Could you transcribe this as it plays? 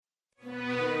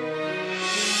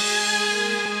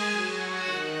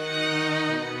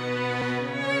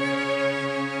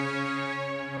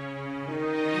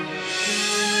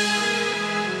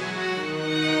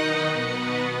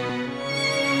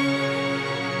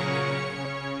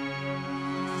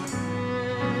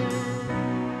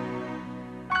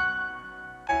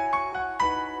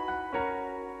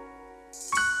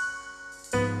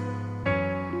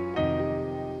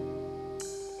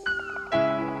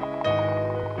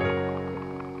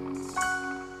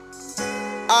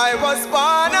I was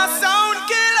born a sound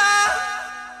killer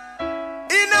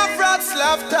in a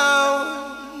Wrocław town.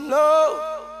 No,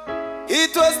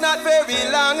 it was not very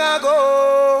long ago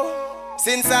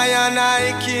since I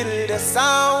killed the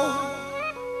sound.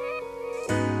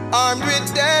 Armed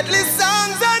with deadly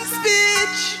songs and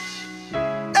speech,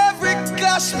 every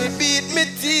clash me beat, me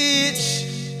teach.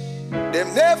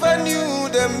 Them never knew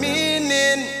the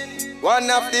meaning. One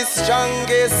of the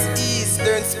strongest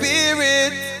Eastern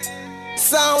spirit.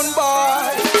 Sound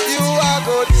boy, you are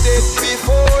go dead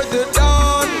before the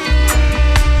dawn.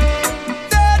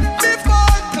 Dead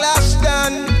before clash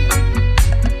done.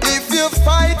 If you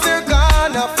fight, you're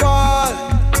gonna fall.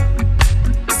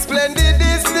 Splendid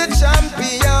is the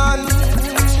champion.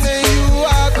 You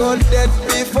are go dead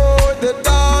before the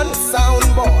dawn. Sound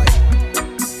boy,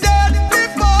 dead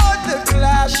before the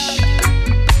clash.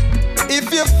 If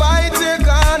you fight, you're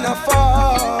gonna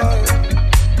fall.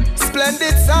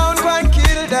 Splendid sound one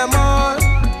kill them all.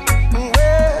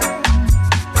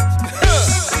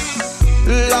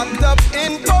 Locked up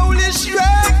in Polish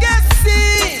reggae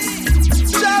scene,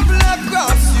 travel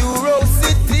across Euro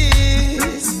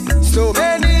cities. So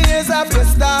many years after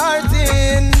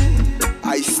starting,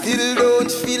 I still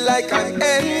don't feel like I'm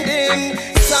ending.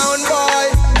 Sound boy,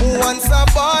 once a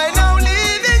boy, now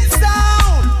living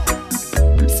sound,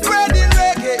 spreading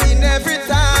reggae in every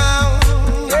town.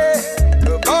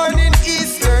 Born in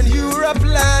Eastern Europe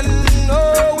land,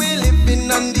 oh, we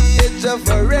living on the edge of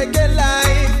a reggae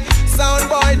life. Sound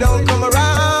boy, don't come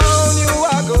around, you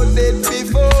are go dead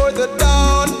before the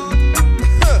dawn.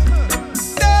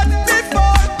 Dead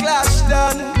before clash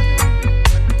done.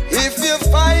 If you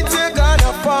fight, you're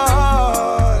gonna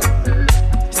fall.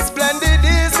 Splendid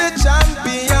is the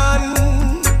champion.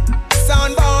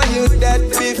 Sound boy, you dead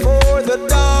before the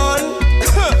dawn.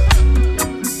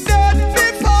 Dead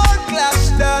before clash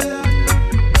done.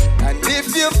 And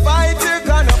if you fight, you're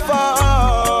gonna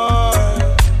fall.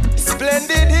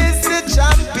 Splendid is the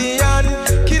champion.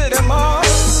 Kill them all.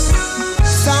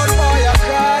 Sound boy, I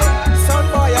cry. Sound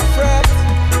boy, I fret.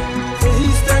 The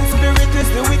Eastern spirit is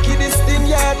the wickedest thing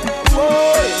yet.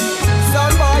 Boy,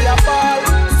 sound boy, I fall.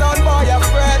 Sound boy, I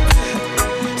fret.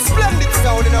 Splendid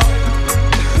sound, you know.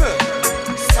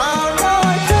 Sound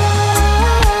boy,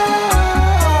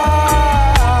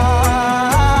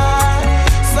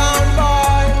 sound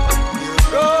boy, you're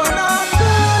gonna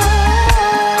die.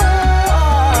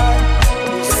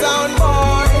 Sound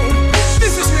boy,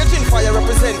 this is Raging Fire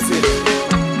representing.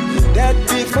 Dead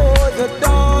before the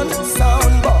dawn,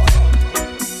 sound boy.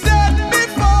 Dead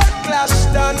before clash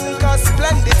done, cause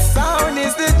splendid sound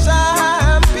is the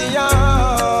champion.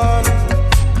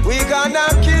 We gonna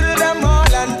kill them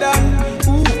all and done.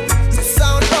 Ooh,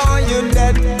 sound boy, you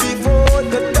dead before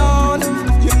the dawn.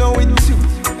 You know it too.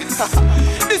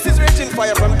 This is Raging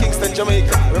Fire from Kingston,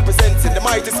 Jamaica, representing the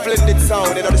mighty splendid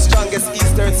sound and the strongest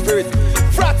Eastern spirit.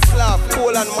 Wrocław,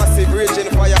 cool and massive, Raging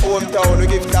Fire hometown. We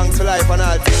give thanks for life and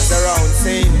all things around.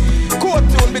 Saying, Court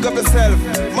tune, big up yourself.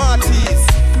 Marty's,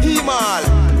 Hemal,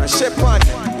 and Shepan.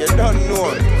 You don't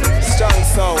know. Strong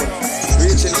sound.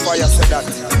 Raging Fire said that.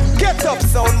 Get up,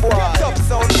 sound boy. Get up,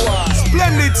 sound boy.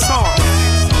 Splendid song.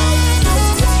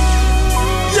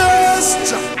 Yes,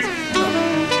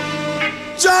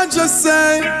 Jah just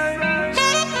say,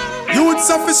 youths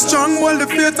of a strong, well the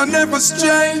faith and never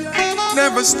stray,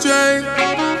 never stray.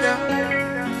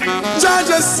 Jah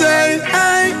just say,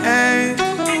 hey, hey,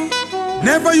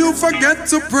 never you forget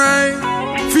to pray.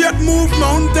 Faith move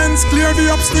mountains, clear the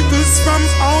obstacles from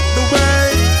out the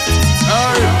way.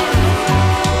 Hey.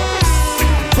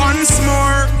 Once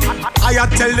more, I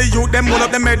tell the youth them hold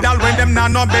up the medal when them nah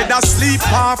no bed asleep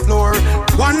on floor.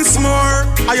 Once more,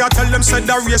 I tell them said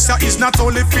the race is not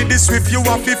only for the swift, you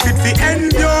have to fit the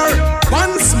endure.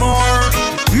 Once more,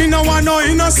 me no want no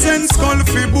innocent skull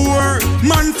fi bore.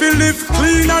 Man fi live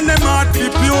clean and them heart fi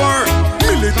pure.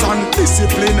 Militant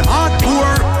discipline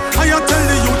hardcore. I tell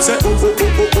the youth say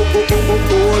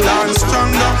hold on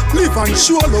stronger. Live and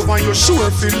show love and you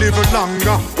sure fi live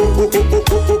longer.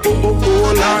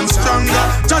 Hold on stronger.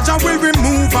 Jah will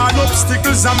remove all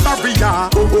obstacles and barrier.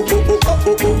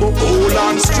 Hold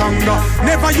on stronger.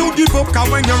 Never you give up, cause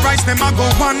when you rise, them a go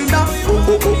wonder.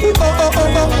 Hold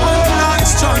on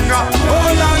stronger.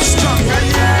 Hold on stronger,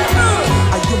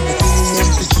 yeah. I am making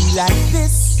empathy like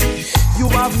this. You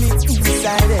have me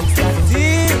inside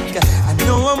ecstatic. I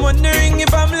know I'm wondering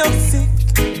if I'm lovesick.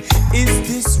 Is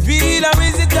this real or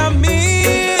is it a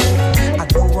me? I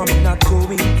know I'm not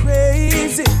going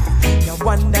crazy. Now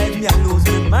one night me I lose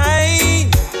my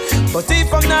mind. But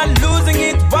if I'm not losing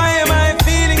it, why am I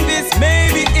feeling this?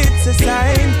 Maybe it's a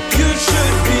sign. You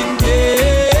should be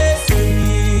there.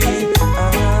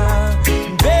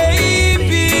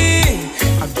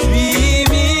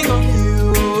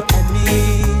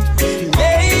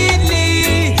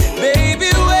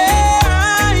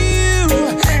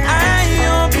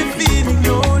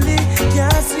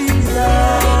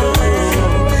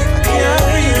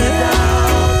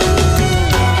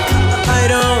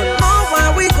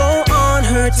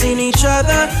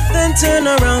 then turn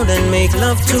around and make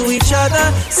love to each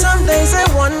other. Some days I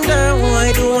wonder,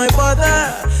 why do I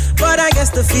bother? But I guess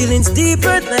the feeling's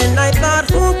deeper than I thought.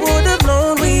 Who would have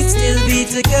known we'd still be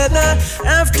together?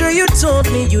 After you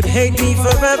told me you'd hate me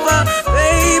forever.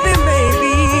 Baby,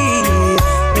 maybe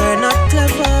we're not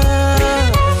clever.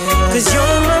 Cause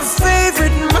you're my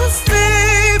favorite, my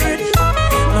favorite,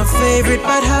 my favorite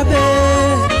bad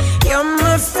habit. You're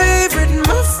my favorite,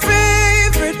 my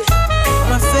favorite,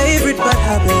 my favorite bad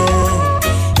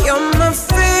habit. You're my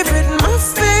favorite, my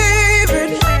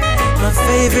favorite, my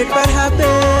favorite bad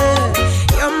habit.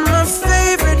 You're my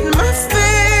favorite, my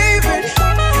favorite,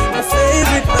 my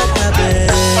favorite bad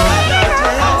habit.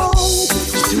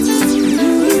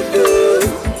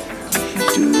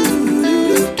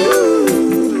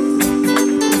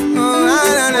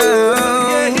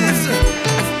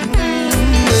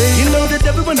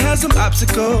 Has some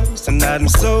obstacles, and I'm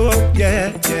so,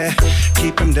 yeah.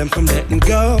 Keep them from letting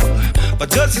go. But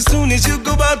just as soon as you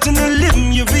go out in the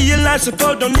living, you realize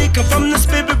support don't need come from the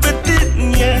spirit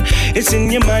within, yeah. It's in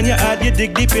your mind, your heart, you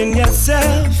dig deep in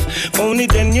yourself. Only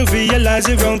then you realize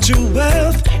your own true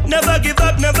wealth. Never give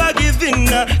up, never give in.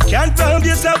 Can't rob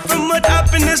yourself from what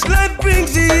happiness life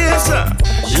brings you, yes.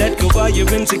 Let go of your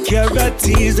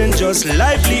insecurities and just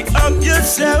lively up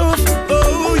yourself.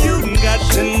 Oh, you got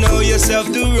to know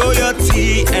yourself to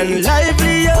royalty and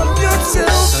lively up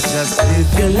yourself. So just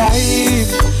live your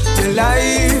life, your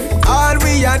life. All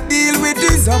we are deal with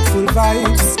is full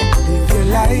vibes. Live your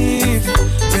life,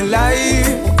 your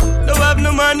life. No have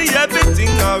no money, everything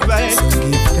alright. So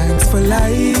give thanks for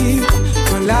life,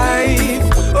 for life.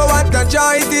 Oh, what a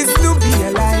joy it is to be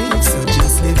alive. So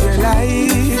just live your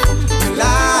life, your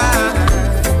life.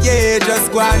 Yeah,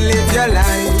 just go and live your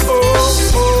life.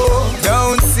 Oh,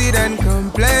 don't sit and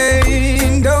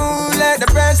complain. Don't let the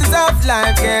pressures of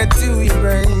life get to your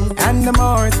brain. And the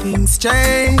more things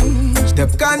change, the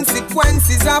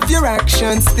consequences of your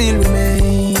actions still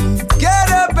remain. Get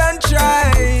up and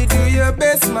try, do your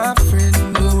best, my friend.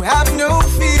 Don't have no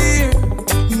fear.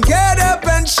 Get up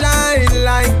and shine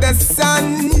like the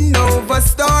sun over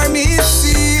stormy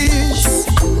seas.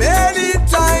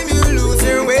 Anytime you lose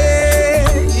your way,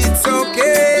 it's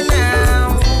okay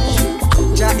now.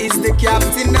 Jah is the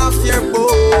captain of your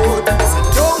boat, so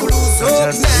don't lose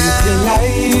hope now. Live your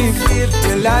life, live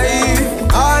your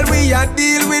life. All we are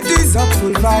deal with is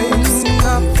full vibes.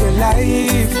 Up your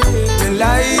life, your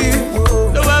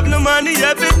life. Don't have no money,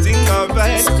 everything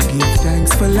alright. So give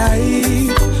thanks for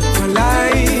life, for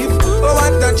life. Oh,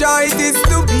 what a joy it is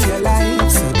to be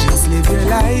alive. So just live your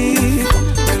life,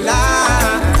 your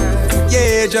life.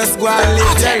 Yeah, just go and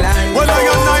live your life. Well,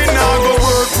 I now go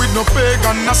work with no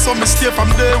pagan. That's some mistake from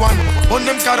day one. On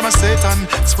them call them a Satan.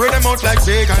 Spread them out like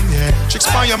vegan, yeah. Tricks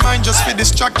by your mind just for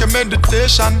distract your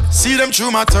meditation. See them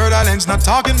through my third eye lens. Not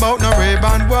talking about no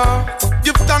Ray-Ban, wow.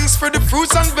 Give thanks for the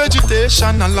fruits and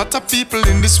vegetation. A lot of people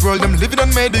in this world, them living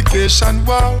on medication,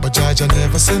 wow. But Jaja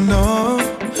never say no.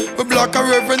 We block a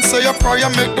reverence, say a prayer,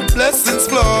 make the blessings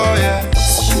flow, yeah.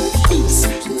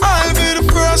 I'll be the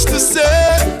first to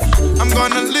say I'm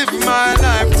gonna live my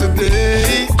life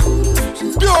today.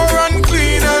 Pure and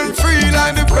clean and free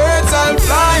like the birds I'll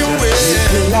fly away.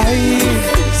 Your life,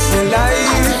 your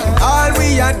life. All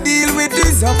we are deal with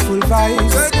is full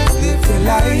vibes. Live your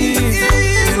life,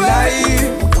 your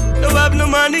life. Don't have no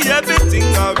money,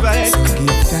 everything alright. So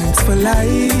give thanks for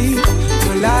life,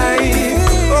 for life.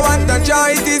 Oh, what a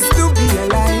joy it is to be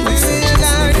alive. So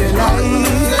just live your life,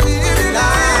 your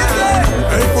life.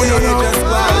 Hey, put your name.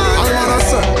 I wanna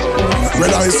say,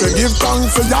 well, I say give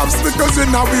thanks for the obstacles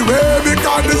in our way,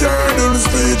 because the hurdles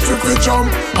feet if we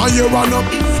jump and you run up.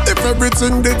 If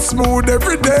everything did smooth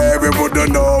every day, we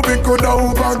wouldn't know we could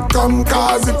overcome.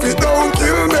 Cause if it don't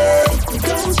kill me,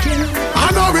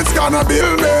 I know it's gonna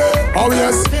build me. Oh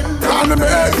yes, gonna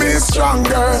make me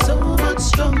stronger. So much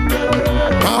stronger.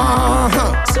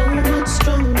 So much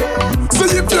stronger. So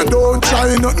if you don't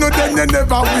try nothing, then you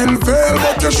never will fail.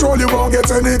 But you surely won't get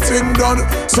anything done.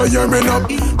 So hear me now,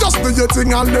 just do your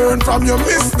thing and learn from your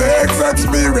mistakes.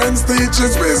 Experience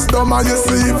teaches wisdom, and you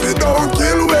see if it don't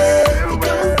kill way,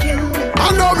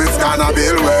 I know it's gonna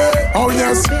build way. Oh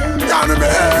yes, gonna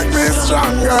make me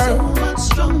stronger.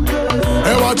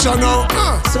 Hey, watch you now,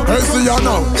 hey, see you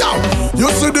now. Yo, you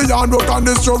see the hard work and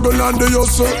the struggle and the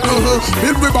hustle.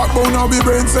 Build we backbone and we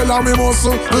brain cell and we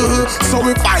muscle. So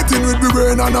we fighting with we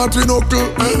brain and not we knuckle.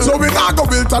 So we not go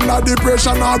build under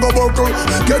depression and go buckle.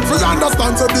 Get free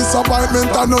understand so disappointment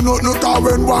and no nothing. Cause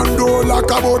when one door like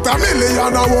about $1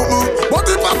 million a woman. But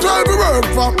if I That's where we work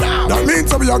from. That means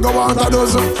we are going on to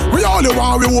dozen. We only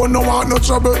want, we won't want no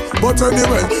trouble. But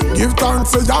anyway, give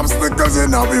thanks to obstacles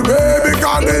in our way,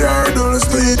 because the hurdles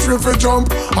to each if we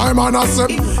jump. I'm on a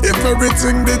step. If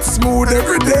everything did smooth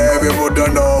every day, we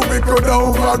wouldn't know we could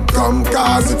overcome.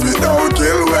 Cause if we don't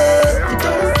kill way,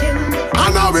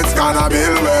 I know it's gonna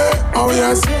build way. Oh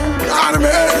yes, gonna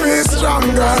make me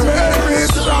stronger, make me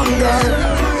stronger.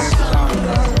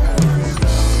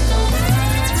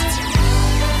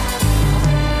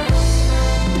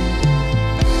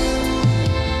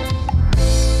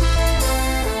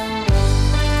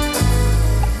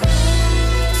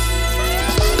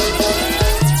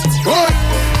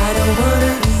 I don't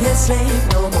wanna be a slave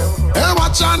no more. Hey,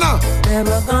 watch out now.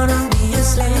 Never gonna be a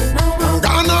slave no more.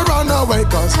 I'm gonna run away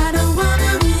cause I don't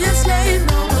wanna be a slave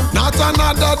no more. not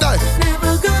another day.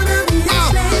 Never gonna be a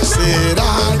slave Said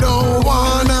I don't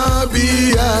wanna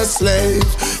be a slave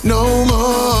no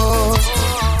more.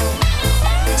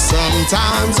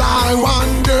 Sometimes I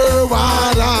wonder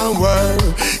what I'm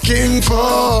working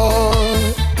for.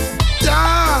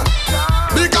 Yeah,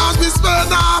 because we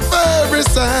spend off every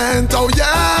cent. Oh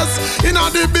yes, you know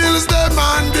the bills, them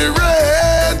and the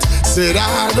rent. Said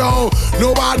I don't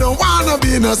wanna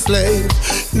be no slave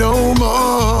no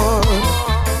more.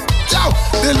 Yo,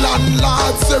 the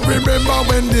landlord said remember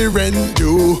when the rent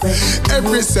due,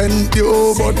 every cent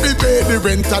due, but we pay the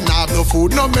rent and have no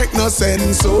food, no make no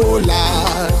sense. Oh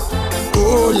Lord,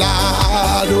 oh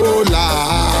Lord, oh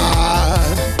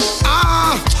Lord.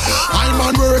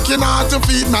 I'm working hard to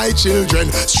feed my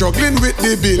children, struggling with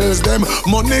the bills, them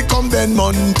money come then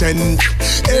month end,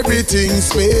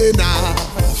 everything's paying off.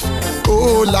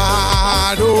 Oh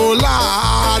Lord, oh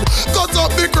Lord, cut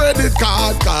up the credit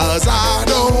card cause I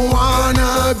don't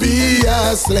wanna be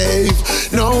a slave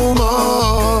no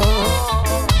more.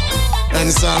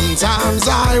 And sometimes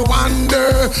I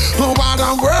wonder what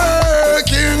I'm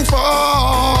working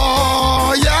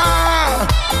for, yeah.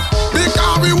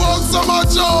 Because we work so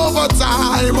much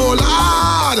overtime, oh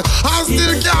Lord, I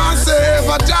still can't save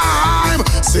a dime.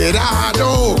 Said I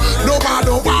don't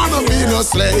wanna be no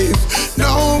slave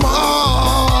no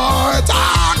more.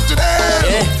 Talk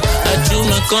today. A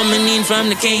tumor coming in from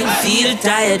the cane. Feel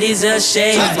tired is a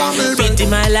shame. Pity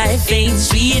my life ain't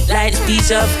sweet like this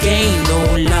piece of cane.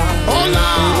 Oh Lord,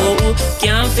 oh,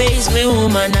 can't face me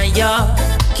woman a yard.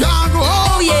 Can't go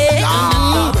oh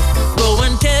yeah. Go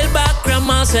and tell back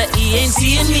grandma so he ain't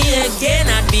seeing me again.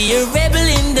 I'd be a rebel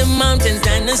in the mountains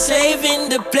and a slave in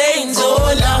the plains.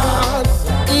 Oh Lord,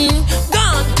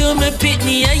 gone to me pit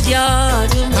me a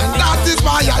yard. And that is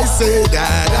why I say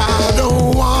that I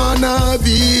don't wanna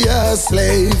be a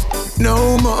slave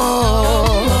no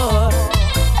more.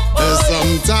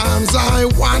 Sometimes I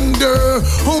wonder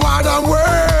what I'm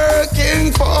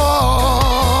working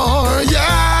for.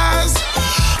 Yes,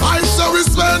 I so we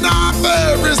spend off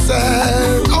every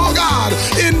cent. Oh God,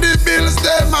 in the bills,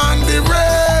 them and the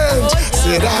rent.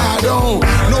 Said I don't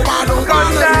wanna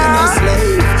be a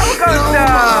slave no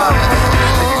more.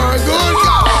 Good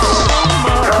God.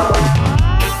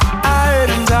 I heard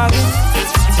them talking,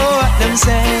 oh what them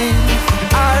saying.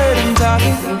 I heard them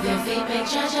talking. Move your feet, make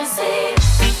Jaja say.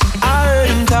 I heard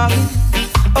them talking,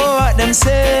 oh what them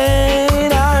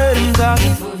saying. I heard them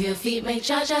talking. Move your feet, make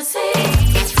Jaja say.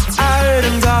 I heard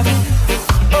them talking,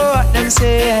 oh what them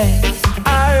say. I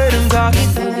heard them talking.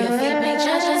 Move your feet, make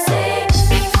Jaja say.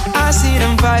 I see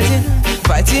them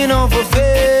fighting over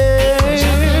fame.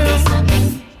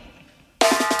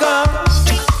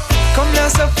 Come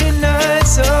dance up tonight,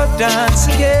 so dance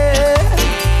again.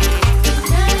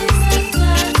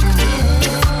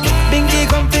 Bingy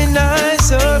come tonight,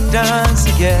 so dance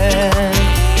again.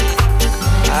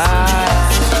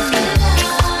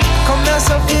 Come dance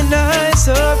up tonight,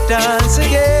 so dance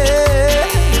again.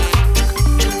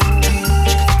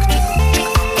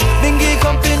 Bingy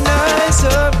come tonight, so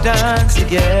dance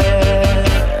again.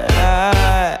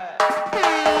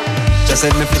 Just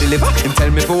said me for the liver, him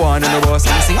tell me for one and I was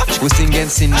a singer. Who sing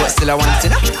and sin but still I want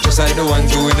sinner. Just like the one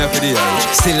going up for the eye.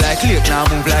 Still like late, now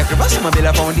move like reverse. So I build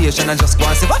a foundation and just go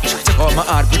and sip up. Check out my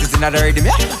heart, put it in a rhythm,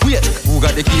 yeah. Wait, who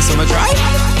got the keys so I try?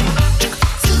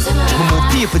 I move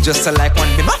people just like one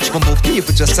dimmer. I move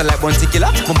people just like one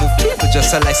tequila. I move people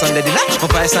just like Sunday dinner. My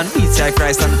price and pizza, I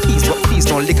Christ and peace. But please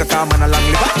don't lick a car man a long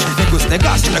liver. Niggas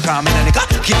niggas to the car man a nigga.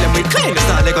 Kill them with claim, it's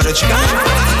not they got a trigger.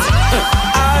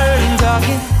 I heard him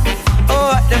talking. Oh,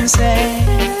 what them say?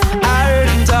 I heard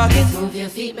him talking. Move your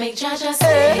feet, make Jaja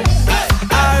say.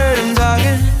 I heard him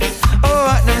talking. Oh,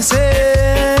 what them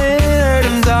say? I heard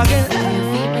him talking. Move your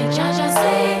feet, make Jaja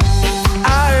say. I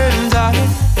heard him talking.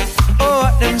 Oh,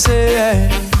 what them say?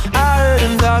 I heard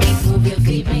him talking. Move your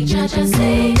feet, make Jaja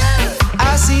say.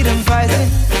 I see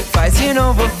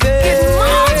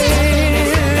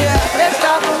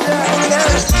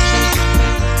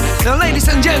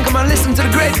man, listen to the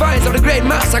great voice of the great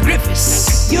master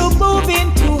GRIFFITHS. You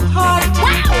moving too hard.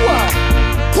 Wow!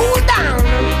 Cool down.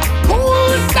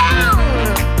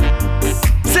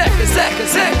 Second.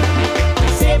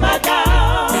 Simmer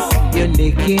down. You're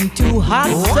licking too hot,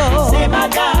 so simmer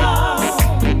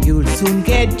down. You'll soon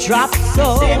get dropped,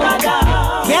 so simmer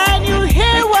down. Can you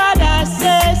hear what I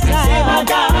say, simmer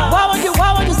down? Why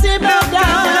won't you simmer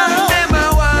down? Never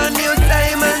want you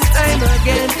time and time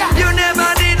again. You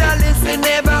never did a listen,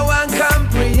 never want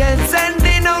comprehend.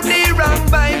 Sending out the wrong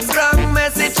vibes, wrong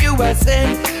message you were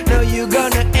sent. Now you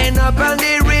gonna end up on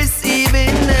the receiving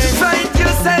end. Find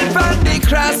yourself on the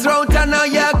crossroad and now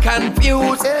you're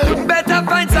confused. Better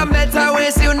find some better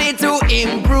ways you need to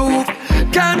improve.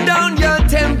 Calm down your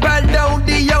temper, down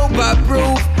the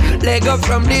overproof. Let go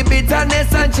from the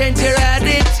bitterness and change your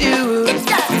attitude.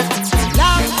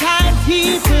 Long time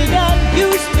people don't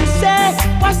used to say,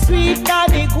 what's sweet now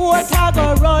the goat a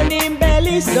go run in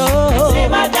belly, so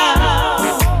simmer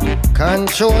down.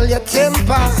 Control your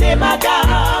temper. Simmer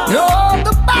down. No,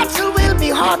 the battle will be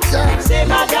hotter.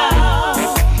 Simmer down.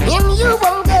 And you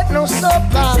won't get no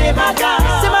supper. Simmer down.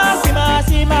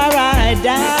 Simmer right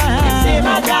down.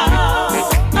 Simmer down.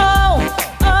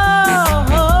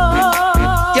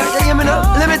 Yeah, hear me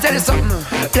now? Let me tell you something.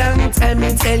 Long time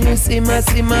me tell you,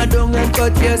 simmer down and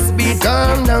cut your speed.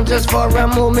 Calm down just for a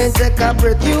moment, take a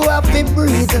breath, you have to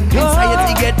breathe.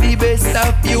 Anxiety get the best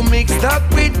of you mixed up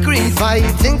with greed.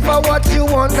 Fighting for what you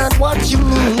want, not what you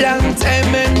need. Long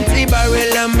time empty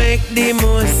barrel and make the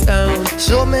most sound.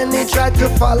 So many try to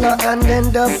follow and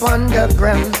end up on the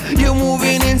ground. You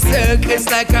moving in circles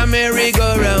like a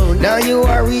merry-go-round. Now you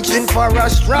are reaching for a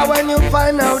straw when you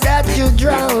find out that you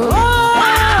drown.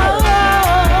 Wow.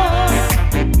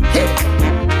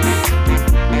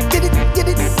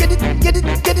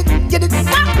 Get it.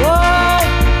 Whoa.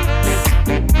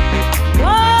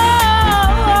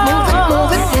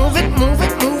 Move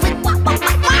it.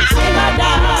 Simmer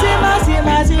down.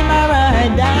 Simmer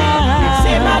right down.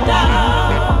 Simmer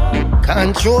down.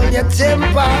 Control your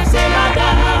temper. Simmer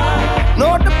down. No,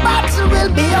 the battle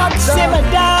will be hot. Simmer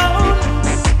down.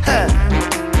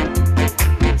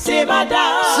 Simmer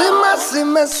down.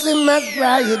 Simmer,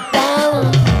 dry it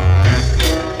down.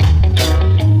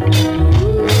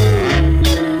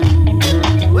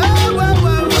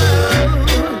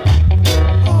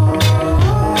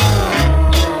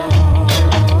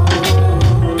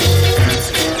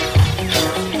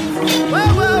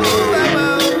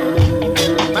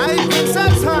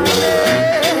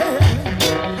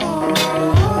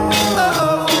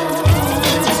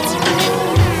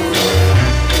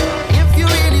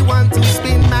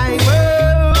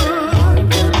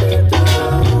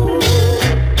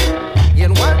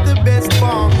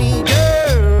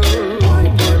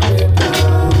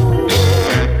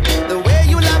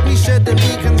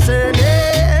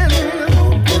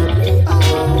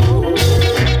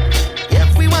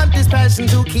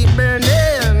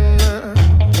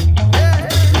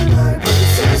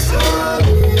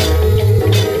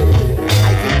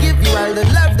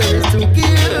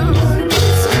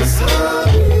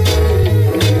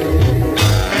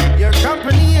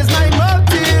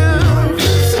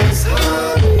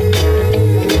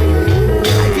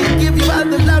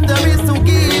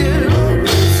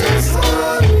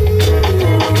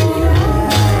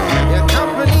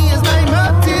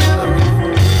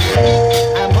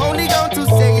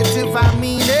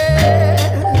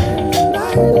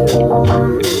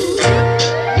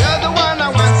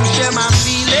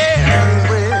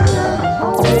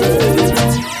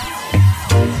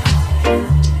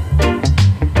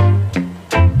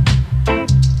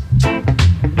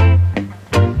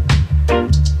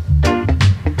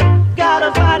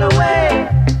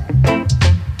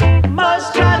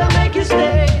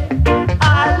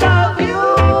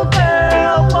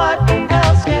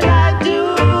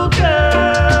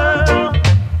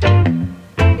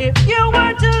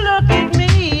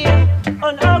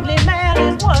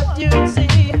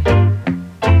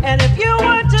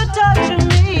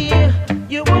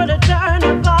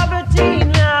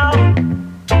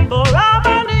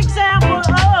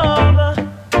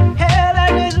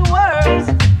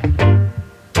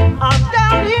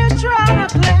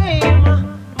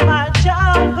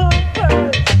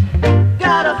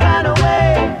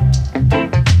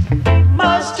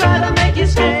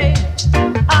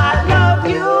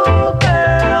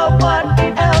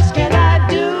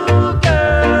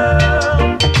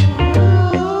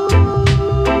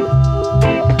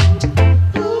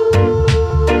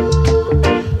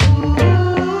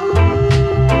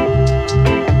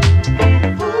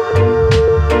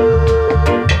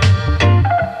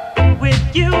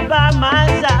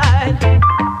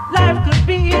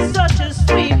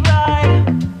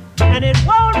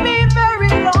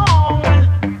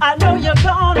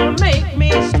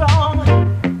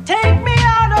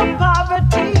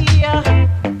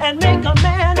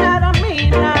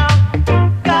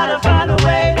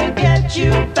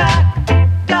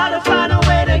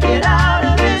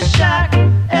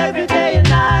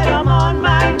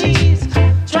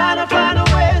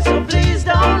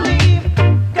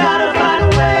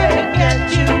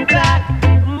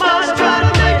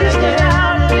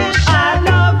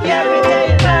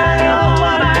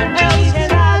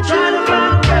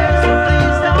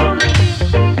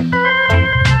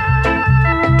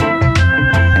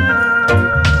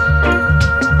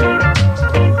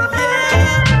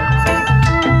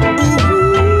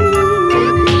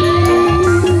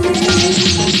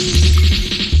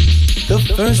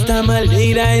 First time I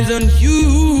laid eyes on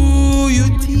you,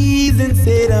 you teased and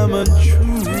said I'm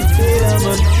untrue.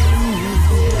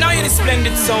 Now you're the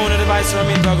splendid sound of the vice from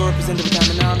me, VIRGO represent the time,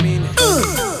 and now I mean it.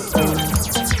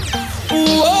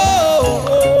 Whoa,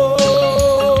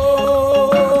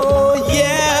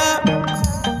 yeah.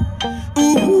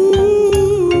 Ooh.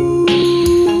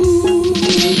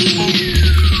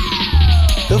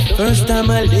 The first time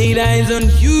I laid eyes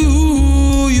on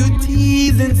you, you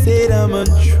teased and said I'm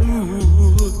untrue.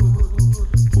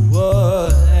 Why?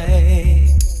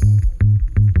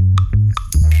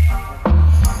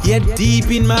 Yet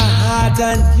deep in my heart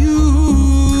I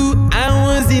knew I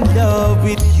was in love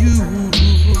with you.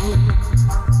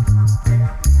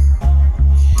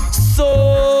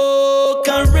 So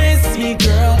caress me,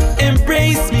 girl,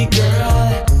 embrace me,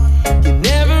 girl. You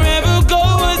never ever go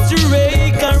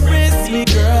astray. Caress me,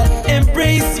 girl,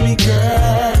 embrace me,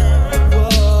 girl.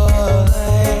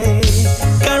 Why?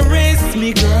 Caress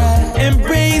me, girl,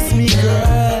 embrace me,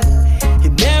 girl. You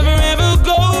never ever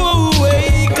go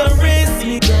away. Caress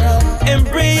me, girl,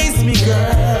 embrace me,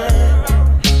 girl.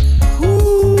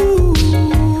 Ooh.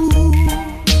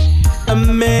 A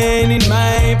man in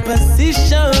my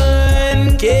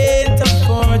position can't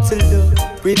afford to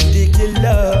look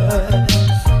ridiculous.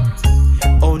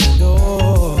 Oh no.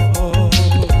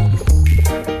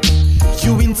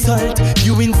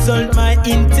 You insult my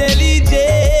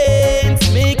intelligence,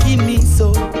 making me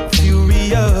so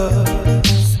furious.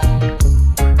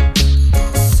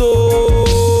 So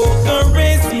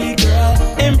caress me, girl,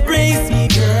 embrace me,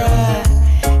 girl.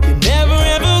 You never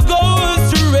ever go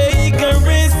astray.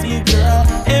 Caress me, girl,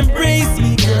 embrace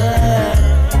me, girl.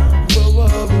 Whoa,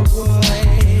 whoa, whoa.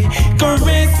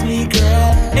 Caress me,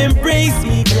 girl, embrace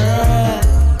me, girl.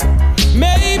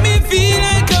 Make me feel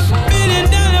like $1 billion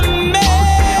man.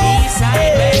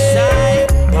 Side by side,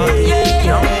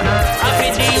 I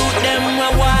feel the youth them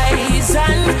are wise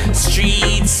and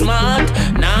street smart.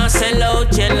 Now sell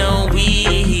out, you know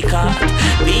we got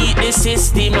beat the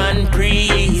system and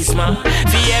prisma.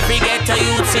 For every ghetto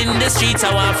youths in the streets, I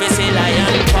want to say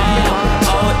lion paw.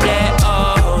 Out there,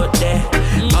 out there,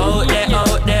 out there,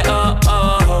 out there,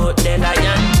 out there,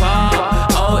 lion paw.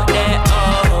 Out there,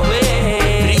 out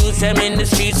there. The youths them in the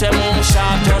streets, they move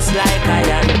sharp just like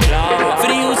iron claw. For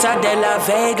the youths of De La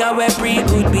Vega, we pre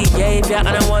good behavior and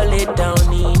I wall it down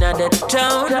in the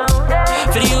town.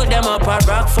 For the youth them up at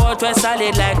Rockfort, we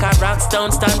solid like a rock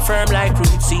stone, stand firm like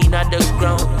roots in the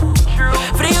ground.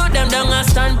 For the youth them down a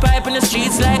standpipe in the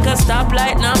streets like a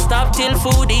stoplight, now stop till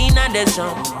food in the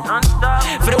zone.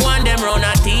 For the one them round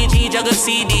a TG, juggle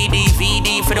CD,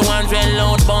 DVD. For the ones when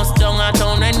loud bounce down a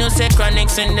town, when you say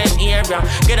CHRONIXX in them area.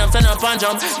 Get up, stand up and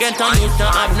jump, get on youth,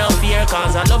 don't have no fear,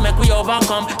 cause I love make we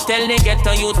overcome. Tell the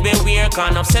ghetto youth beware,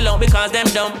 can't up sell out because them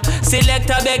dumb.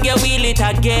 Selector beg you wheel it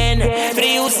again. For the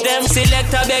youth them,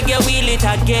 selector beg you wheel it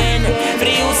again. For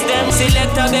the youth them,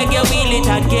 selector beg you wheel it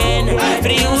again. For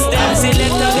the youth them,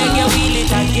 selector beg you wheel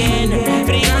it again.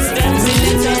 For the youth them,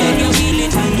 selector beg you wheel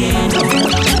it again.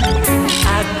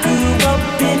 I grew up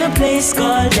in a place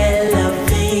called De La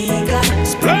Vega.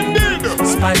 Splendid.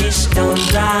 Spanish town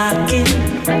rocking,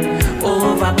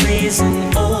 over prison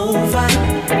over.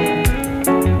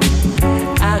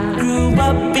 I grew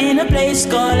up in a place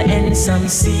called Ensom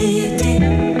City.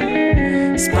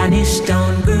 Spanish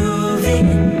town grooving,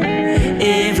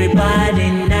 everybody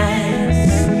nice.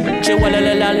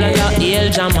 Hail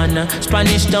Jaman,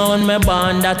 Spanish town me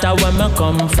born, that's where me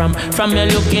come from. From you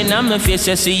looking at me face,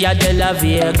 you see a De La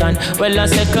Vegan. Well, I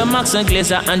say KYMANI and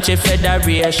Glazer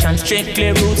Anti-Federation.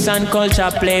 Strictly roots and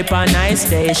culture play per nice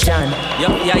station.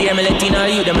 Yeah, me letting all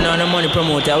you, them know the money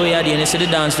promoter. We are the you see the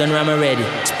dance done, I'm ready.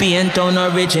 Spain town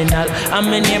original.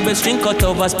 I'm a neighbor string cut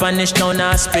over Spanish town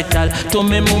hospital. To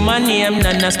me mama name,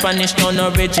 Nana Spanish town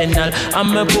original.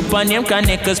 I'm a papa name,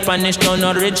 KORO Spanish town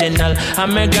original.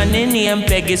 I'm a granny name,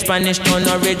 Peggy Spanish town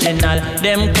original.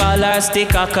 Them call her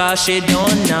sticker cause she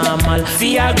don't normal. For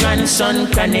your grandson,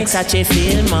 KRONIXX such a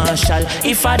field marshal.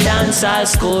 If a dance all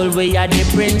school, we are the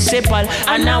principal.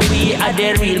 And now we are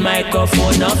the real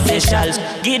microphone officials.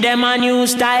 Give them a new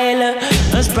style.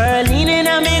 Sperling in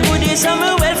a me goodie, some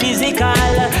well physical.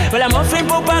 Well, I'm offering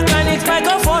Papa KRONIXX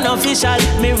microphone official.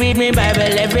 Me read me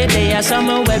Bible every day, some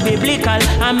well biblical.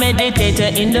 I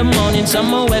meditate in the morning,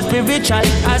 some well spiritual.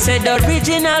 I said the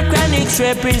original KRONIXX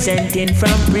representing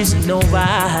from prison over.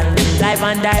 Live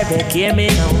and direct, hear me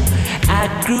now. I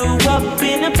grew up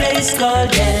in a place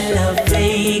called De La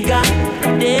Vega.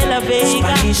 De La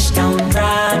Vega. Spanish town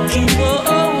rocking,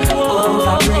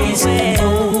 over blazing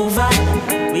over.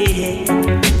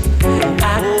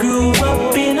 I grew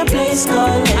up in a place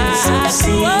called Ensom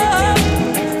City.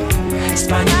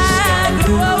 Spanish town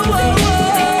grooving,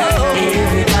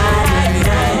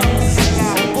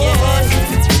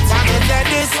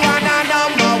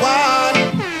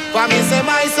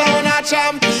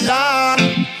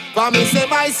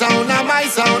 sound, my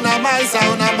sound, my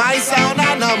sound, my sound,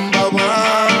 number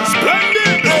one.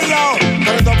 Splendid. Hey yo,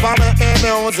 turn it up and make the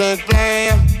music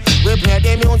play. We play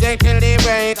the music till the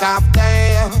break of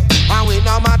day. And we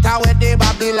no matter what the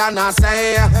Babylon a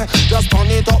say. Just turn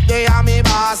it up, they are me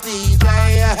boss DJ.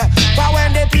 But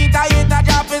when the Peter hit the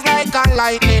drop, it's like a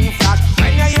lightning flash.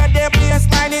 When you hear the bass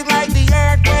line, it's like the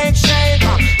earthquake shake.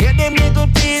 Hear them little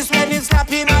piece when it's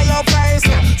slapping on your face.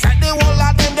 Set the whole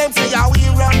of them say how we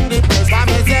run the place. For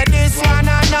me say this one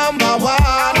a number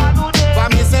one. For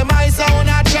me say my sound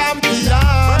a champion.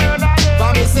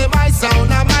 For me say my sound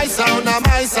a my sound a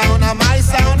my sound a my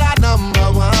sound a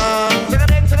number one.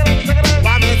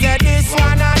 For me say this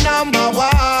one a number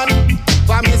one.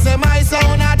 For me say my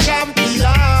sound a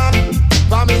champion.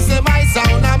 For me say my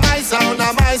sound a my sound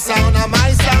a my sound a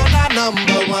my sound a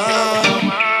number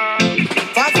one.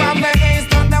 For from the east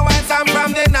to the west and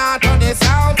from the north to the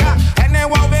south.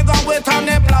 Anywhere we go we turn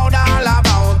the blood all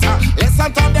about.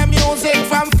 Listen to the music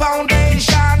from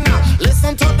foundation.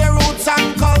 Listen to the roots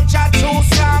and culture too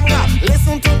strong.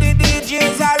 Listen to the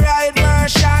DJs a right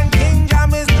version. King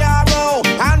Jam is Jaro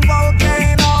and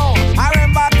Volcano. I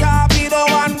remember Torpedo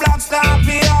and Black Star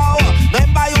PO.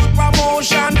 Remember youth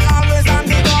promotion always on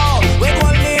the go. We go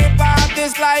live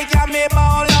artists like Yami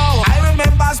Bolo. I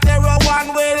remember Stereo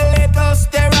One with Little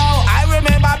Stereo. I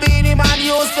remember Beanie Man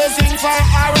used to sing for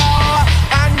Arrow.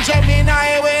 And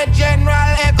Gemini with General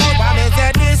Echo. For me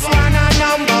say this one a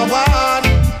number one.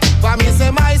 For me say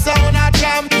my sound a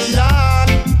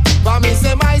champion. For me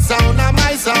say my sound a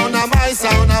my sound a my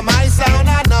sound a my sound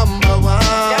a number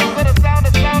one.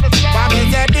 For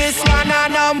me say this one a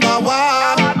number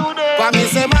one. For me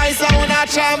say my sound a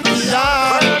champion.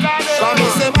 For me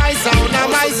say my sound a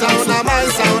my sound a my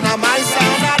sound a my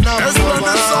sound a number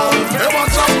one. Hey,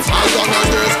 watch out, as long as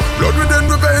there's blood within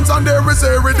the veins and there is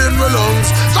air within the lungs.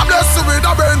 God bless you with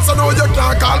the veins, I know you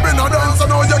can't call me no dance. I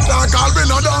know you can't call me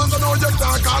no dance. I know you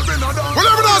can't call me no dance.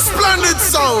 Whatever that splendid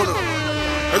sound,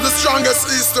 it's the strongest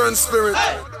Eastern spirit.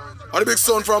 And the big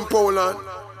son from Poland.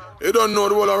 You don't know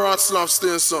the whole of Wroclaw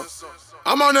staying so.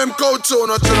 I'm on them cold tone,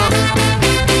 not you know.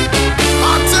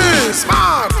 Artist,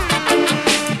 man.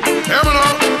 Hear me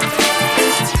now.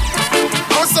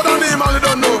 I said the name and you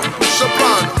don't know.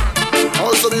 Chopin. I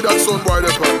also need that sound boy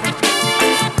there,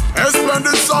 a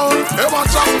splendid sound, hey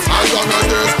watch out. As long as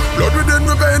there's blood within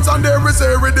the veins and there is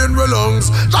air within the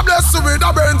lungs. God bless you with the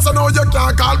veins, I know you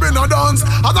can't call me no dance.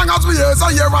 As long as we hear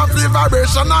and hear and feel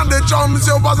vibration and the drums,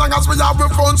 yo. As long as we have the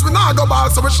phones, we not go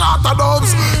ball, so we shot the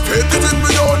dubs. Take it in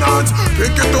with your hands,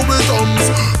 pick it to with thumbs.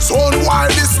 Sound wild,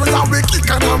 this we have we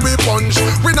kick and we punch.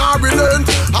 We not relent,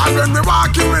 and when we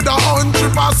walking with a hunch,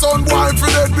 if a sound wild for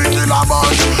that we kill a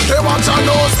bunch. Hey watch out,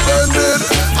 no splendid.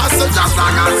 I say just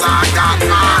like as I got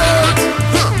my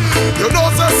you know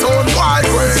say son why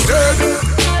going dead,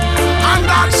 and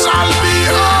that shall be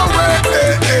our way.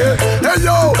 Hey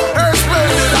yo, hey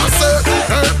splendid I say,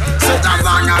 say as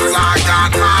long as I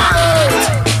got my head.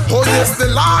 Oh yes, the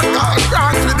Lord God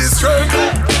grant me the strength.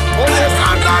 Oh yes,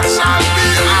 and that shall be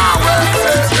our way.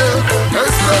 Hey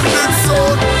splendid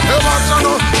son, hey watch you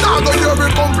know. Now go hear me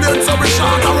complain, so we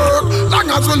short a work. Long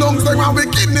as we lungs, them and we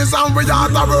kidneys and we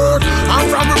heart a work. And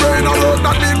from we brain a work,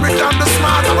 that mean we can be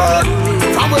smart a work.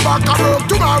 From we back a work,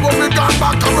 tomorrow we can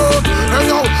back a work. Hey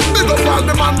yo, big up all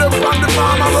them and them from the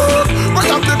farm a work. We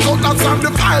have the cutlass and the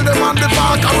file, them and the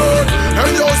back a work.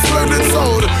 Hey yo, splendid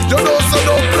sound, you know so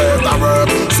don't play the work.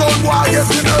 Sound boy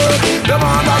getting hurt, them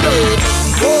on the dirt.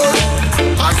 Work,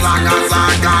 as long as I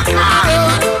got my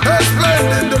head. Hey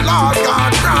splendid, the Lord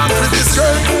God grant me the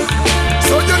strength.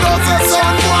 So you know say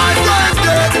son boy going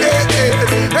dead.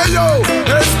 Hey yo,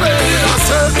 hey splendid I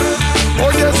said.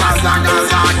 Oh yes, as long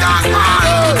as I got my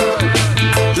head.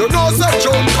 You know say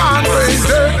jump and raise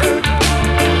it.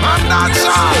 And that's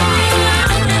all.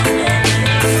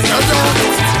 Hey yo,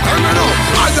 hey me know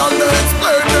I don't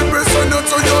explain it, we send it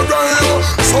to your brain.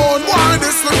 Son boy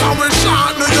this look how we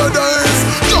shorten your days.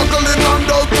 Juggling on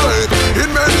the plate in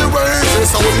many ways.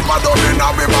 So if I don't in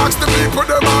our box, the people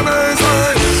them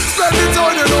amazing. Spend it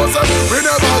on you know say we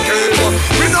never gave up.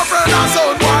 We no friend of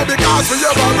sound boy because we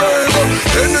ever brave.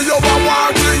 In the over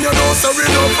watching you know so we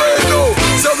no afraid no.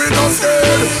 So we no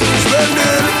scared. Spend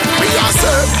it, we are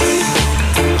safe.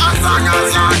 As long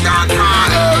as I got my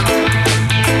head.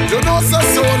 You know so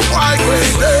sound boy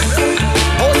great day.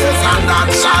 Oh yes and that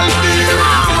shall be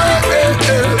our way.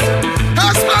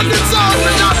 Spend it on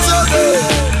me not today.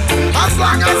 As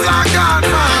long as I got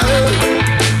my head.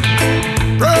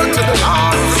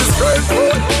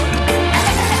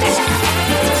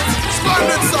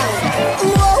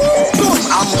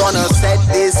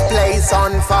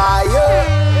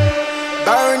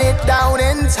 burn it down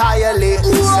entirely.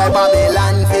 Say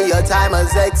Babylon, for your time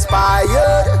has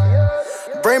expired.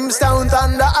 Brimstone,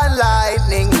 thunder and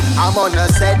lightning, I'm gonna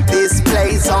set this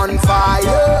place on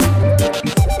fire.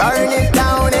 Burn it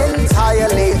down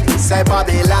entirely. Say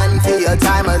Babylon, for your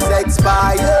time has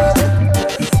expired.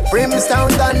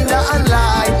 Brimstone, thunder and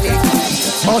lightning.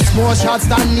 Bust more shots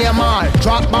than Neymar.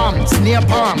 Drop bombs, near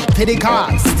palm, to the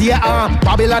car, stay arm.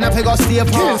 Babylon if you go stay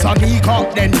palm. Kills on the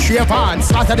cup, then shape on.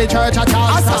 Scatter the church at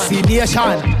all.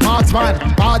 Assassination, marksman,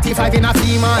 45 in a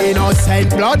female. Innocent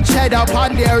bloodshed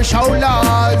upon their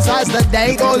shoulders. As the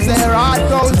day goes, their heart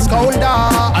grows colder.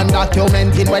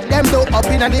 Undocumenting what them do up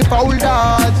in the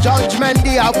folders. Judgment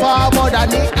they are far more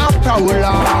than it a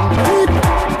prolong.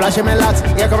 Flashing me lots,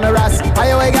 here come the rats.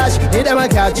 Highway gash, hit them a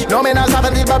catch. No men has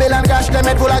happened in Babylon cash. Them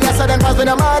head full of gas, so them pass with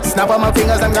the mark. Snap on my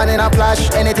fingers, I'm gone in a flash.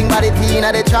 Anything but it clean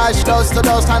at the trash. Dust to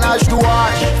dust and ash to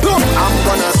wash. I'm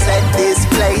gonna set this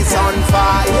place on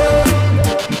fire.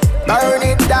 Burn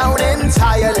it down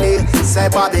entirely. Say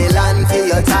Babylon, for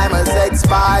your time has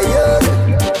expired.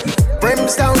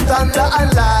 Brimstone, thunder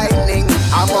and lightning,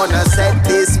 I'm gonna set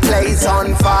this place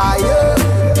on fire.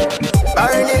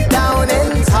 Burn it down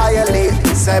entirely.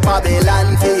 Say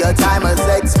Babylon, for your time has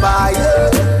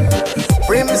expired.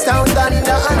 Brimstone,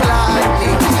 thunder and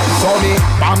lightning. So me,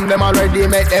 bam them already,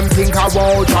 make them think I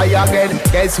won't try again.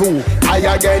 Guess who? I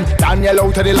again. Daniel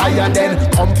out to the lion then.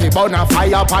 Comfy burn a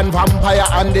fire pan vampire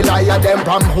and the liar them.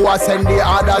 From who I send the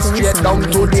others straight down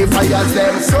to the fires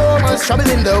them. So much trouble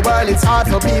in the world, it's hard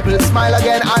for people to smile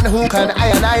again. And who can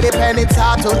I depend? It's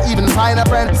hard to even find a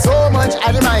friend. So much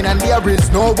idle mind and there is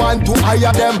no one to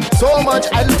hire them. So much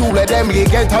idle to let them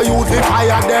get a youth to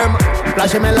fire them.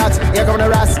 Flashing me lots, here come the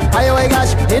rats. Highway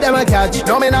gash, hit them a catch.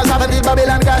 No men has happened in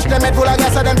Babylon cash. Them head full of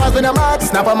gas, so them pass with the mark.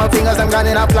 Snap on my fingers, I'm gone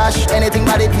in a flash. Anything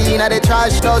but it clean at the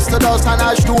trash. Dust to dust and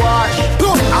ash to wash.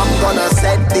 I'm gonna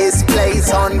set this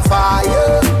place on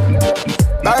fire.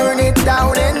 Burn it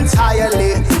down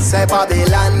entirely. Say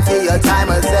Babylon, for your time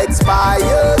has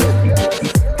expired.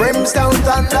 Brimstone,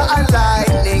 thunder and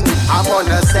lightning, I'm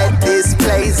gonna set this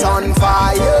place on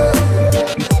fire.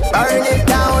 Burn it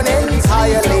down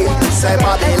entirely. Say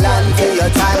Babylon, for your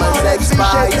time has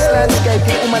expired. Landscape,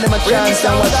 woman, them a chance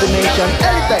and what's the nation?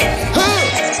 Anything.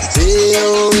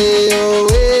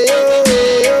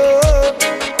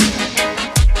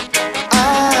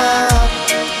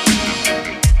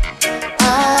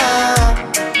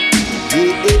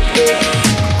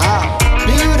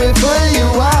 Beautiful you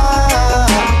are.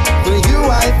 For you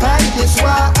I fight this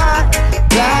war.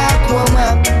 Black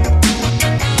woman.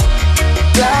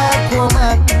 Black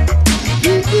woman.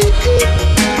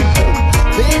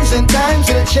 Things and times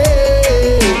will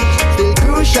change. Still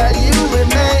crucial you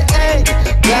remain.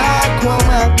 Black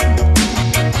woman.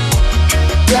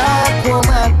 Black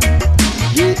woman.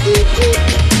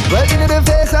 Well, in the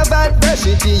face of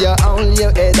adversity, you own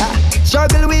your head.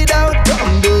 Struggle without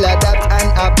grumble, adapt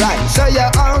and apply. So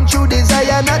your own true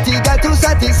desire, not eager to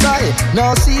satisfy.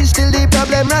 Now see still the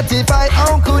problem ratify.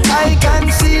 How could I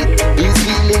conceal these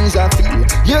feelings I feel?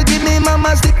 You give me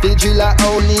mama stick the driller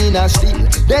only in a steel.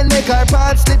 Then make her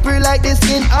parts slippery like the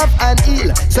skin of an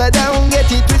eel. So don't get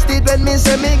it twisted when me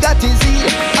say me got his heel.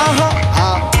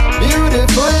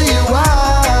 Beautiful you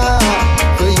are.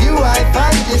 For you I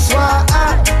fight this war.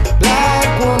 Black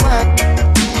woman.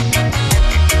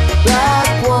 Black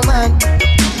woman.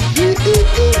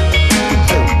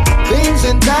 Things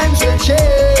and times will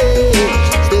change.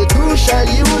 Still crucial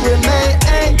you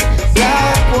remain.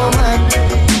 Black woman.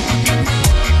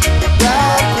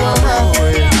 Black woman.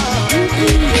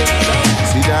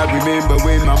 See that remember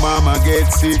when my mama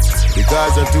gets sick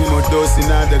because of too much dust in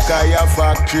the Kaya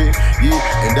factory. Yeah,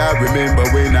 and I remember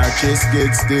when her chest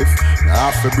gets stiff. I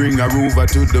have to bring her over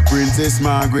to the Princess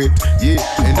Margaret. Yeah,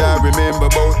 and I remember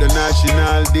about the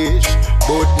national dish.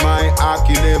 But my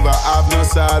hockey never have no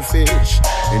saltfish.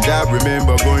 And I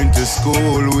remember going to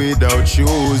school without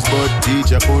shoes, but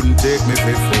teacher couldn't take me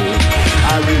for food.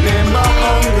 I remember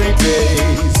hungry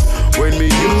days when me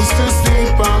used to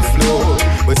sleep on floor,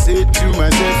 but said to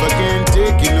myself I can't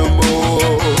take it no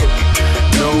more.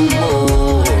 No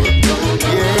more.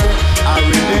 Yeah, I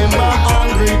remember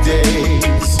hungry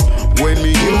days when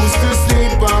me used to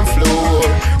sleep on floor.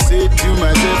 Said to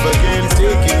myself I can't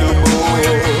take it no more.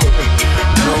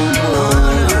 No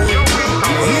more.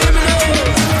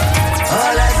 Yeah.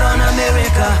 All eyes on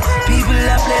America. People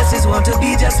and places want to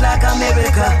be just like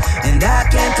America, and I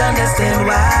can't understand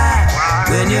why.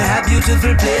 When you have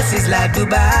beautiful places like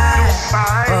Dubai.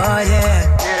 Oh yeah.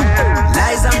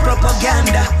 Lies and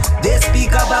propaganda. They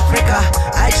speak of Africa.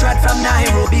 I trot from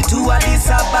Nairobi to Addis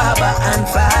Ababa and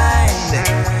find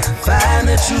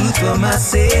the truth for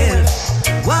myself.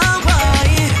 Why?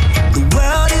 The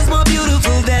world is more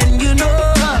beautiful than you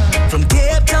know. From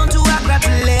Cape Town to Accra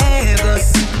to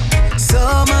Lagos.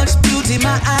 So much beauty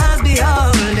my eyes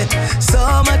behold.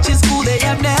 So much is cool they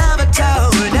have never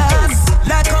told us.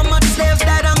 Like how much slaves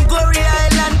died on Goree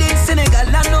Island in Senegal,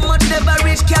 and how much never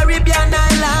reached Caribbean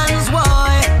islands.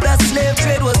 Why? The slave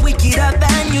trade was wickeder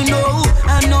than you know.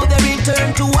 I know they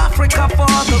returned to Africa for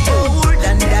the gold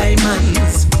and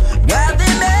diamonds. While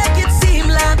they make it seem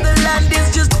like the land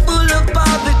is just full of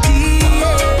poverty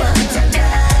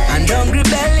and hungry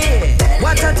belly.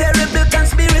 What a terrible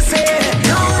conspiracy.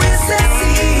 No, it's a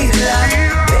SELAH.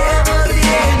 Ever the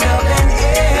end of an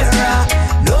era.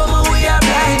 No more we are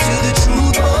blind to the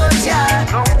truth, but yeah,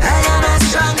 I am as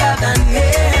stronger than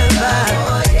ever.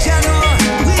 You know,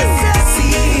 it's a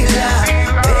SELAH.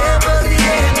 Ever the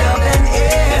end of an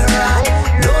era.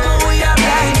 No more we are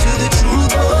blind to the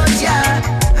truth, but yeah,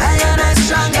 I am as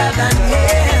stronger than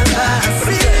ever.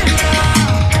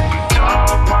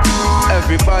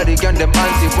 Everybody on them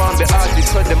anti want be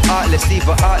artists, so them artless,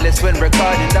 even artless when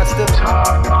recording. That's the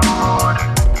talk.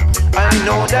 I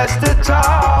know that's the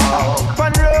talk.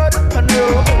 One road.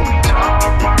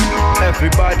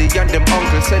 Everybody and them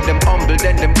uncles said them humble,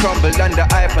 then them crumble under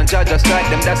hype and judge just like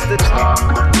them. That's the talk.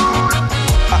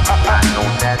 I know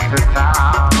that's the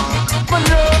talk. One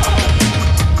road.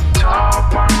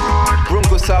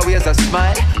 RUNKUS always a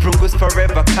smile, RUNKUS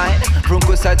forever kind,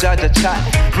 RUNKUS a judge a child,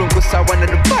 RUNKUS are one of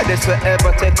the baddest who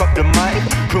ever take up the mic.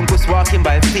 RUNKUS walking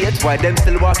by faith, while them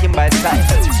still walking by sight.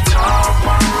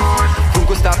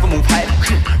 RUNKUS start to move hype,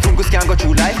 RUNKUS can't go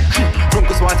through life,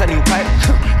 RUNKUS want a new pipe.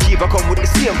 Kiva come with the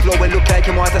same flow and look like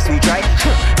him want a suit right.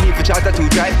 Need for charter to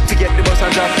drive, to get the bus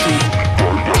and drive through.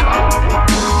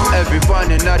 Everyone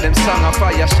in all them song a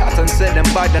fire shot and say them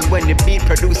bad, and when the beat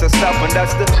producer stop, and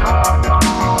that's the talk.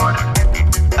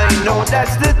 I know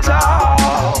that's the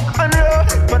talk.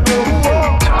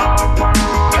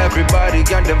 Everybody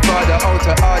got them father out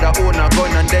of order, own a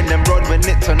gun, and then them run when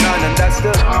it turn on, and that's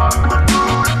the talk.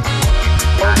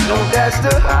 I know that's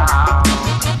the talk.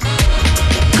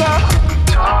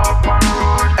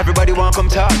 Everybody want come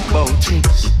talk about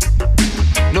things.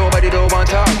 Nobody don't want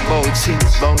to talk about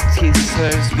things. About his,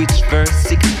 hers, which verse,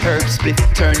 sick, herb, split,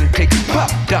 turn, click, pop,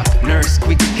 doc, nurse,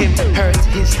 quick, him, hurt,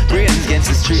 his brains against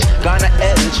the street. Gonna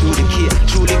L through the kid,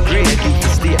 truly great, you can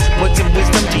stay. But in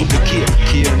wisdom to the kid,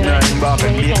 kill nine, rock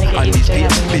and me, on this beat,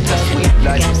 bitter sweet,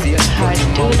 like you see, hard to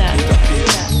do that.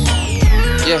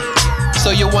 Yeah, so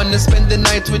you wanna spend the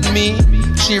night with me?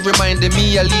 She reminded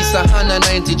me of Lisa Hanna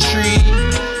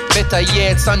 93. Better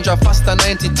yet, Sandra Foster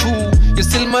 92. You're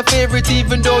still my favorite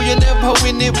even though you never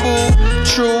win it, boo.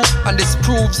 True, and this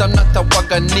proves I'm not a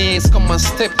wagonese. Come and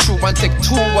step through and take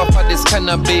two off of this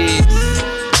cannabis.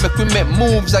 Make we make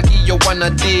moves, I give you one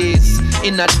of these.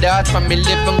 In a dart from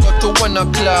 11 go to 1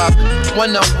 o'clock.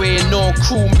 One away, no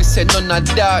crew, me say none of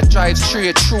that. Drive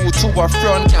straight through to a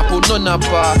front, can't put none of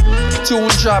back. Tune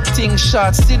drop, ting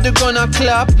shots, see the gonna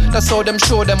clap. That's how them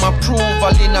show them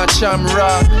approval in a jam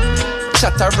rock.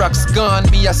 Chatter rocks gone,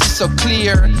 me I see so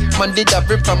clear. Man did a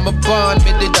rip from a bond,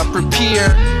 me did a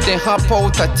prepare. Then hop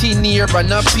out a teen year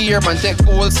and appear. Man take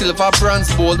gold, silver,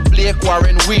 bronze, bold, Blake,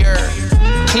 Warren, Weir.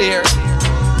 Clear.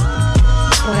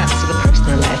 What happens to the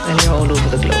personal life when you're all over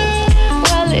the globe?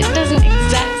 Well, it's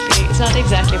not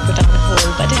exactly put on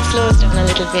hold, but it slows down a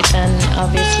little bit, and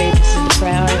obviously this is the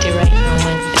priority right now,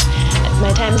 and my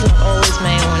time is not always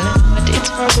my own, but it's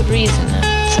for a good reason.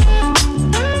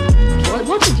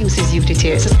 What reduces you to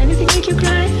tears? Does anything make you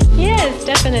cry? Yes,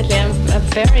 definitely. I'm a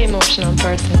very emotional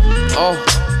person.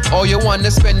 Oh, you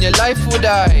wanna spend your life with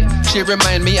I? She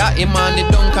remind me of Imani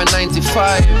Duncan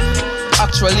 95.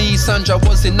 Actually, Sandra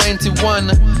was in 91.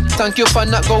 Thank you for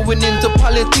not going into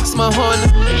politics, my hon.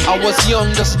 I was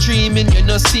young, just dreaming, you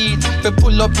know, see it. We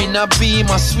pull up in a beam,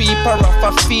 a sweeper off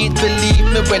her feet. Believe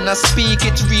me when I speak,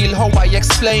 it's real how I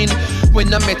explain.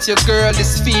 When I met your girl,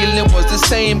 this feeling was the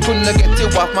same. Couldn't get you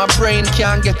off my brain,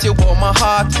 can't get you off my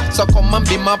heart. So come and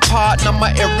be my partner,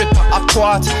 my Erica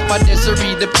Aquat, my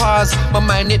Desiree the pause. My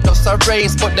mind it does a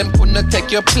race, but them couldn't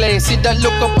take your place. See that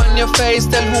look up on your face,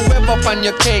 tell whoever on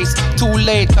your case. Too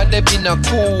late, cause they been a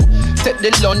cool. Take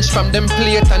the lunch from them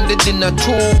plate and the dinner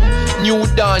too. New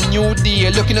dawn, new day,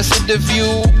 looking to see the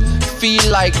view. Feel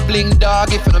like bling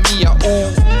dog if I'm me a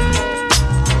ooh.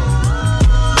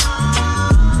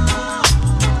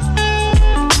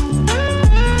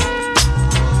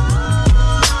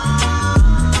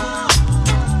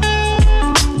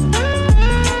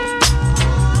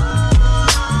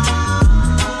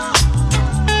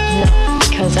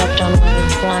 I've done well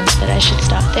once, that I should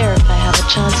stop there. If I have a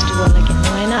chance to do well again,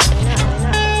 why not?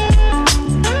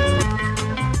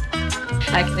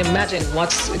 I can imagine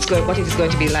what it is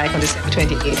going to be like on December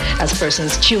 28th as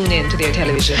persons tune in to their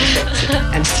television sets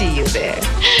and see you there.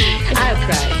 I'll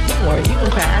cry. Don't worry, you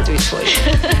can cry. I'll do it for you.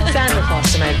 Sandra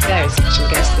Foster, my very special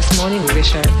guest this morning. We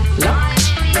wish her luck,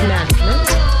 management,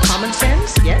 common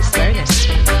sense. Yes, very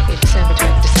necessary. It's December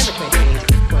 28th.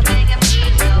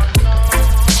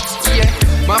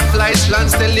 My flight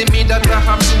plan's telling me that I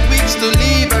have 2 weeks to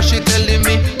leave her. She telling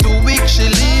me 2 weeks she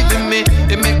leaving me.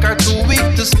 It make her too weak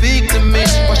to speak to me.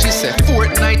 But she said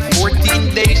fortnight,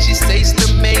 14 days. She says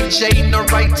to me, Jane, no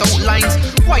write out lines.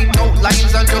 White out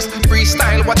lines and just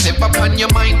freestyle whatever on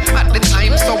your mind. At the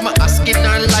time, so I'm asking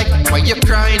her like, why you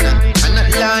crying? And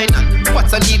that line,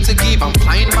 what I need to give. I'm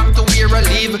flying back to where I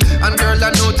live. And girl,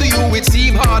 I know to you it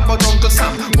seem hard, but Uncle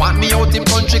Sam want me out in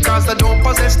country cause I don't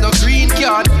possess no green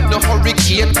card. No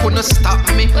hurricane couldn't stop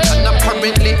me. And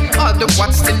apparently all the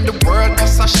what's in the world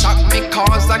must have shocked me.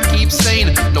 Cause I keep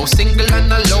saying no single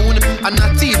and alone. And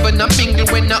not even a mingle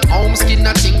when I home skin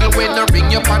a tingle. When I ring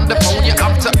you on the phone you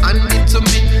have to hand it to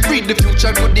me. Read the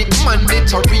future good it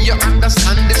mandatory. You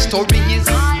understand the story is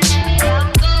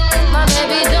my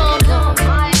baby don't go.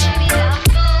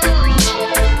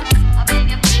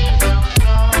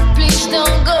 Please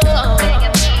don't go.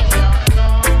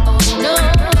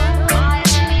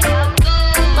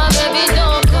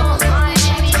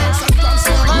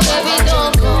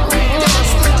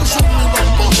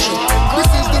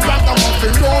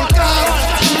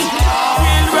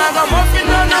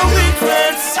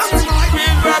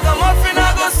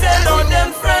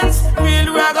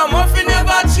 Ragamuffin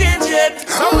never change it.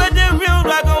 So where the real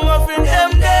ragamuffin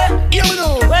them there? You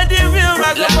know. Where the real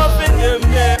ragamuffin them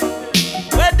there?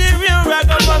 Where the real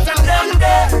ragamuffin them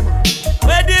there?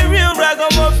 Where the real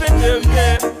ragamuffin them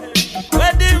there?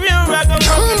 Where the real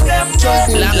ragamuffin them there?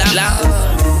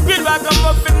 Real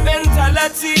ragamuffin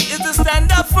mentality is to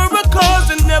stand up for a cause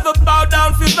and never bow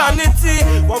down for vanity.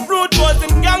 One rude boys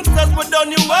and gangsters would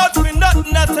done you out for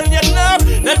nothing. I tell you now,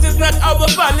 that is not our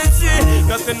policy.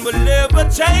 Nothing will ever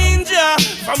change ya.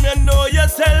 From you know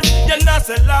yourself, you're not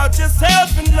sell out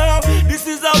yourself. And now, this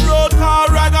is a road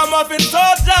called ragamuffin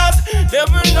soldiers. They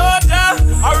will know that,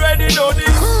 already know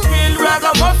this. Real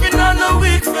ragamuffin on the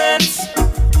weak fence.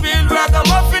 Real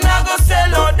ragamuffin I go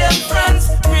sell all them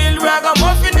friends. Real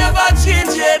ragamuffin never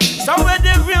change it. Somewhere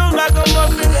the real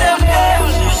ragamuffin them there.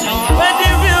 Where the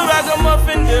real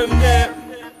ragamuffin them there?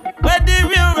 Where the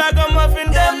real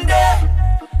ragamuffin them there?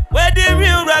 Where the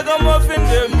real ragamuffin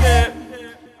them there?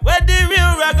 Where the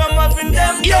real ragamuffin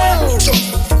them there?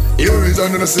 Here is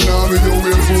another scenario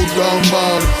where food gone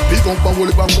bad. Pick up and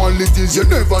hold up qualities you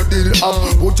never did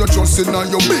have. Put your trust in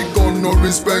your big gun, no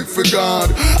respect for God.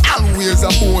 Always a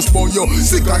boast for you,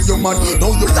 sick of your man.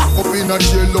 Now you lock up in a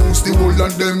jail house, the whole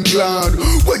of them glad.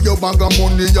 Where your bag of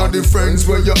money and the friends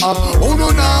where you have. Oh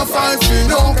no, now fight for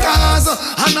no cause.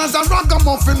 And as a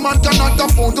ragamuffin man cannot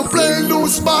afford to play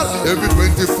loose ball. Every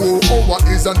 24 hours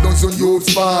is a dozen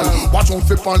youths fall. Watch out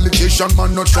for politician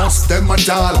man, no trust them at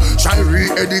all. Try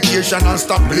re-educate and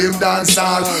stop blame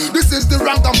dancehall. This is the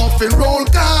ragamuffin roll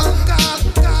call.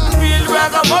 Real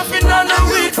ragamuffin on the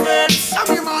weak fence.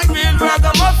 Real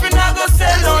ragamuffin I go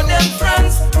sell all them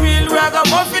friends. Real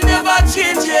ragamuffin never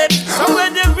change it. So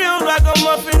where the real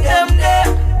ragamuffin them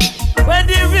there? Where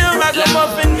the real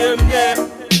ragamuffin them there?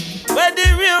 Where the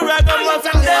real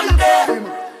ragamuffin them there?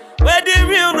 Where the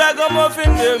real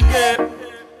ragamuffin them there?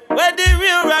 Where the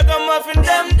real ragamuffin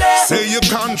them there? Say you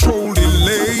control the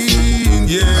lane,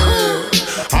 yeah.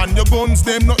 And your guns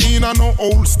them no in a no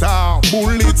old star.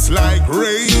 Bullets like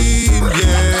rain,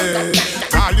 yeah.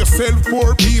 Call yourself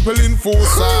poor people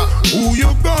enforcer. Who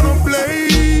you gonna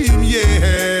blame,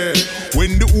 yeah.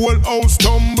 When the whole house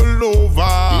tumble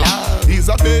over, is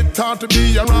a better to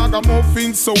be a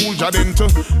ragamuffin soldier than to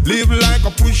live like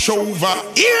a pushover.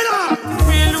 Yeah.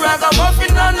 Real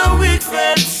ragamuffin on the weak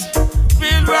fence.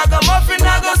 Real ragamuffin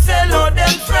I go sell all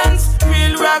them friends.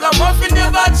 Real ragamuffin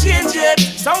never change it.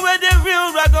 Somewhere the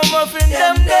real ragamuffin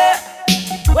them there.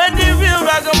 Where the real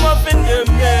ragamuffin them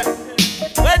there?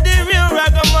 Where the real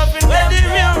ragamuffin? Where the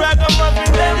real ragamuffin?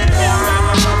 Where the real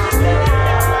ragamuffin?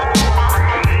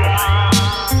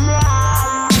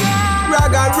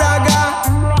 Ragga, ragga.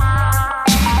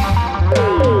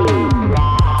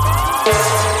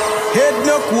 Head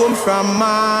no comb from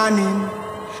morning.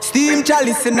 Steam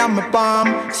chalice in my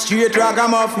palm. Straight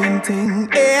ragamuffin thing.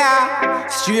 Yeah,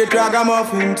 straight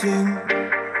ragamuffin thing.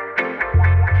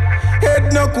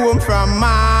 Head no comb from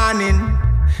morning.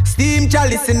 Steam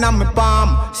chalice in my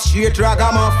palm. Straight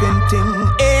ragamuffin thing.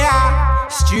 Yeah,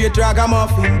 straight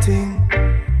ragamuffin thing.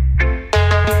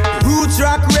 Roots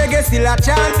rock reggae, still a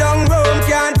chant down Rome.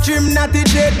 Can't trim natty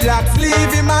dreadlocks,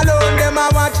 leave him alone. Them a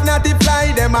watch natty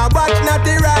fly, them a watch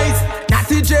natty rise.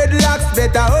 Natty dreadlocks,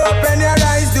 better open your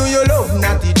eyes. Do you love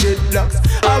natty dreadlocks?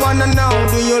 I wanna know,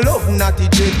 do you love natty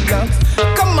dreadlocks?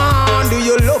 Come on, do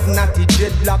you love natty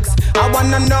dreadlocks? I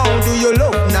wanna know, do you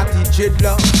love natty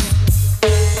dreadlocks?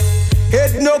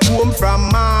 Head no home from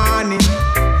morning.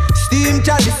 Steam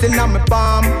chalice in my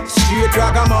palm. Straight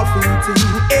ragamuffin thing.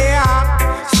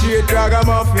 Yeah, straight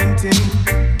ragamuffin thing.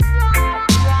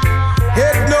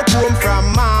 Head no home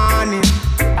from morning.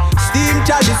 Steam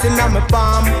chalice in my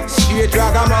palm. Straight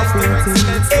ragamuffin thing.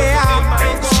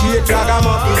 Yeah, straight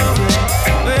ragamuffin thing.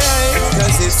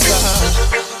 Cause it's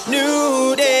a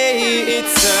new day,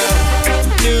 it's a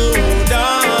new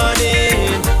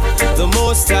dawning. The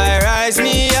Most High rise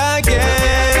me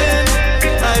again.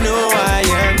 I know I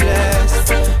am blessed.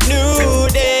 New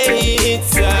day,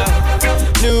 it's a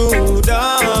new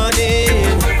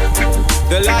dawning.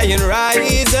 The lion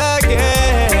rise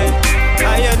again.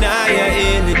 I and I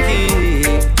in the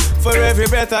key. For every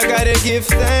breath I gotta give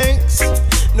thanks.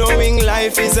 Knowing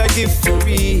life is a gift for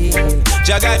me.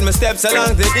 Jah guide my steps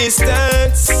along the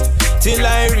distance till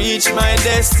I reach my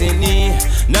destiny.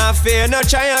 Nah fear, no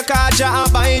try, cause Jah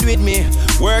abide with me.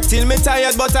 Work till me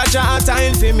tired, but I Jah a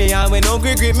time for me. And when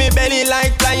hungry grip me belly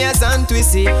like pliers and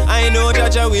twisty, I know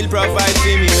Jah will provide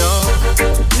for me now.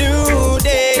 New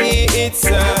day, it's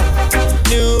a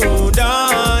new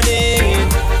dawning.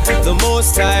 The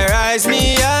Most High rise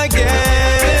me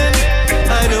again.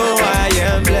 I know I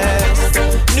am blessed.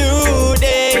 New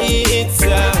day, it's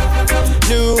a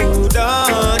new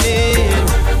dawning.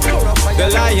 The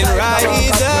lion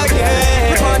rise again.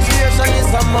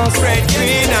 Red,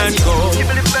 green and gold.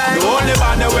 The only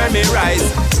banner where me rise.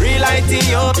 Real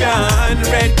Ethiopian.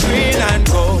 Red, green and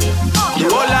gold. The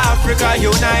whole Africa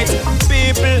unite.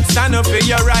 People stand up for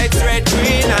your rights. Red,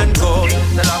 green and gold.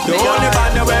 The only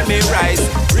banner where me rise.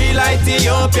 Real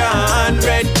Ethiopian.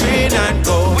 Red, green and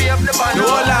gold. The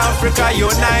whole Africa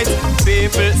unite.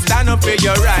 People stand up for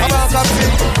your rights.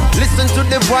 Listen to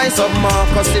the voice of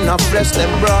Marcus in a flesh. Them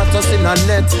brought us in a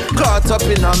net, caught up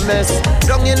in a mess.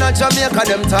 Down in a Jamaica,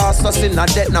 them tossed us in a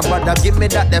debt. Now bother give me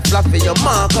that they flap for your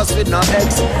Marcus with no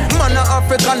X. Man a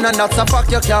African and that's a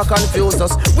fact, you can't confuse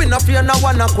us. We no fear no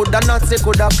one, coulda not say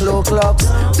coulda cloak clocks.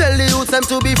 Tell the youth them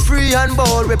to be free and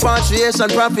bold. Repatriation,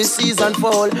 prophecies and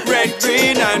fall. Red,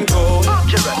 green and gold.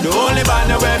 The only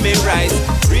banner where me rise.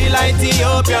 Real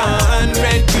Ethiopian.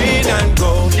 Red, green and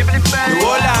gold. The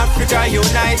whole Africa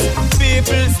unite.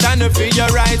 People stand up for your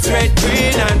rights. Red,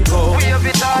 green and gold.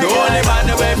 The only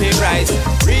banner where me rise.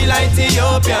 Real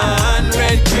Ethiopian.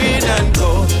 Red, green and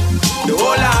gold. The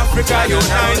whole Africa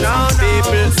unite.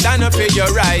 People stand up for your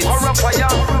rights.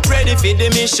 Ready for the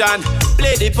mission.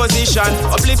 Play the position.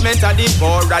 Upliftment of the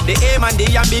poor. At the aim and the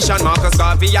ambition. Marcus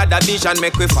Garvey had a vision.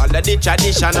 Make we follow the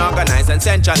tradition. Organize and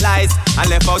centralize. And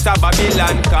left out of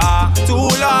Babylon. Car too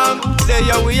long. There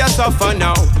we are suffer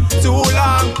now. Too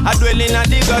long. I dwell in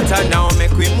the gutter now.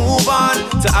 Make we move on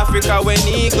to Africa when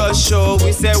eagles show.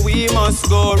 We say we must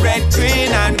go. Red,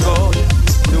 green and gold.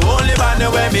 The only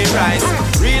banner where me rise.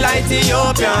 Real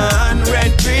Ethiopian.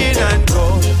 Red, green and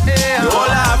gold. The whole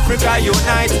Africa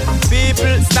unite.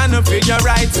 People stand up for your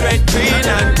rights. Red, green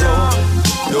and gold.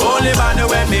 The only banner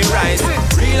where me rise.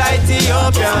 Real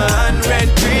Ethiopian.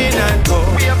 Red, green and gold.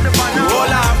 The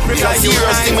whole Africa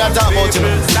unite.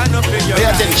 People stand up for your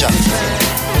rights. Pay attention.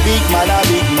 Big man a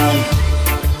big man.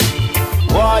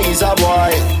 Boy is a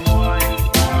boy.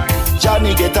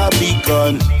 Johnny get a big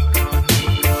gun.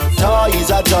 Toy is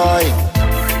a toy.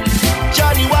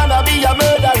 Johnny wanna be a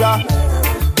murderer.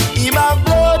 Him have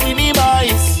blood in him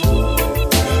eyes.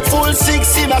 Full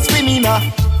 6 in a spinner.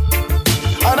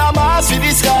 And a mask with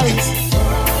disguise.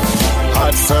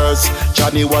 At first,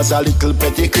 Johnny was a little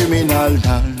petty criminal.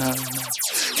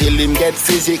 Till him get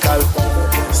physical.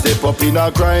 Step up in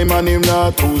a crime and him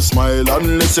not too smile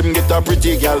unless him get a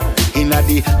pretty girl. In a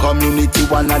the community,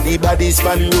 one of the bodies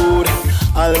span load.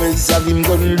 Always have him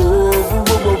gun low.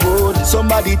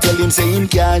 Somebody tell him say him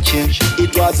can't change.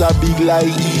 It was a big lie,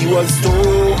 he was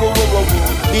told.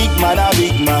 Big man a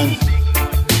big man.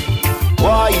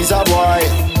 Boy is a boy.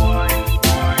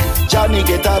 Johnny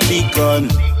get a big gun.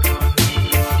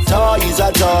 Toy is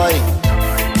a toy.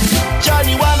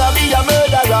 Johnny wanna be a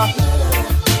murderer.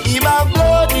 Him have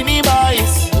blood in him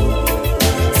eyes.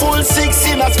 Full 6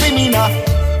 in a spinner.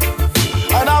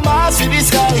 And a mask with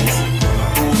disguise.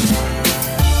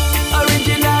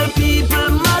 Original people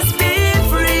must be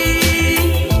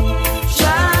free,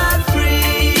 child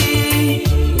free,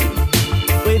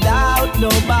 without no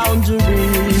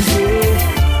boundaries.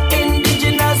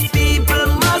 Indigenous people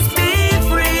must be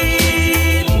free,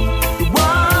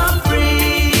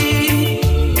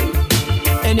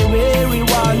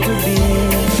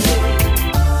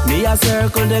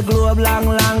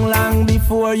 road long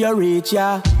before you reach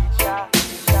ya.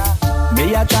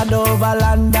 Me a trod over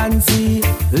land and sea,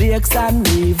 lakes and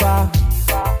river.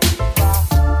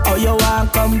 Oh, you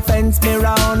want come fence me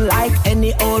round like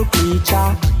any old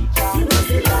creature.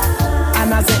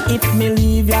 And I say if me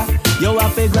leave ya, you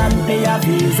have to grant me a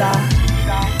visa.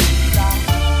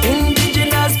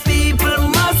 Indigenous people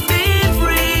must be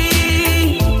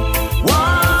free,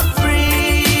 walk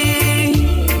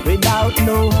free, without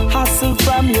no hassle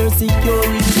from your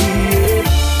security.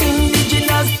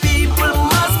 Indigenous people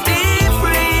must be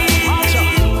free,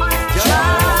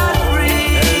 child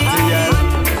free,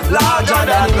 larger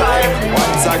than life.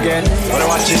 Once again, but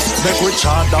watch it. Make we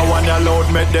chant that one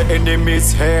aloud, make the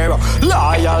enemies hear.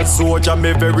 Loyal soldier,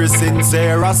 me very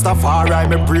sincere. Rastafari,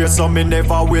 me pray so me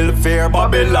never will fear.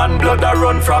 Babylon blood a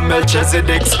run from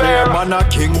Melchizedek's spear. Man a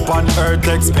king on earth,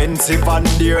 expensive and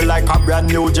dear, like a brand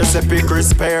new Giuseppe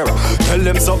Crisper. Tell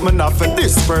them something not for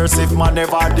disperse if man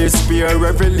never despair.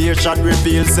 Revelation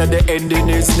reveals that the ending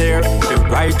is near. The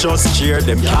righteous cheer,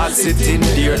 them can't sit in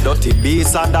there. Dirty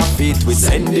beasts at the feet, we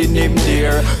sending him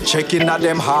there. Checking at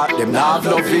them heart, them not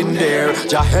love in there.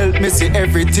 Jah help me see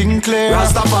everything clear.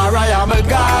 Rastafari am a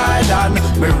guide and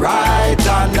me right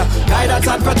hand. Guidance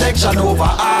and protection over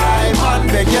I man.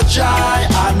 Make you try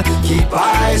and keep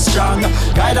I strong.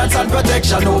 Guidance and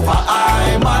protection over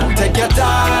I man. Take your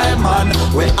time man,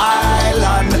 we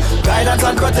island. Guidance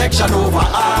and protection over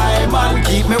I man.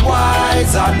 Keep me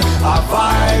wise and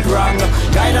avoid wrong.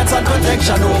 Guidance and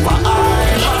protection over I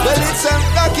man. Well, it's a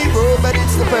rocky road, but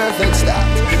it's the perfect start.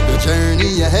 The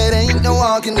journey ahead ain't no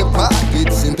walk in the park.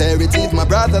 It's imperative, my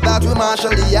brother, that we marshal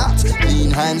the yacht.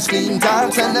 Clean hands, clean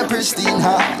thoughts, and a pristine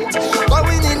heart.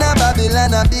 Going in a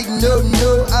Babylon, a big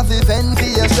no-no. Have to fend for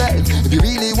yourself if you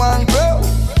really want grow.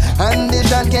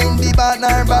 Ambition can't be bought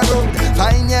nor borrowed.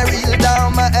 Find your real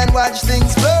dharma and watch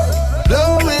things flow.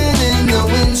 Blowing in the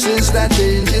wind, since that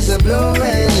change is a blowing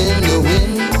in the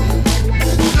wind.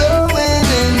 Blowing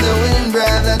in the wind,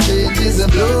 brother, change is a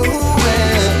blowing.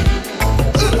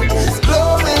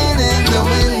 Blowing in the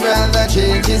wind, brother,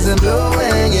 change is a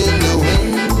blowing in the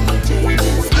wind.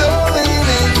 Blowing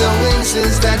in the wind,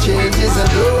 since that change is a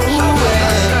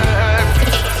blowing.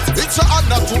 It's an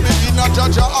honor to be in a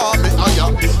judge army,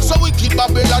 so we keep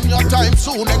Babylon, your time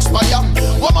soon expire.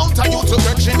 One mount of you to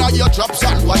Virginia, your drops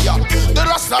and wire. The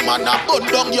Rasta man a burn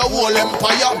down your whole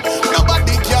empire.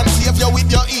 Nobody can save you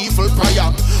with your evil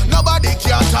prayer. Nobody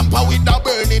can tamper with the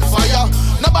burning fire.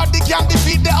 Nobody can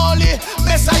defeat the holy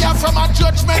Messiah. From a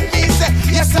judgment me say,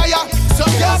 yes I am. So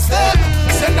cast them,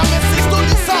 send a message to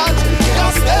the salt.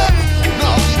 Cast them,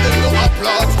 now give them no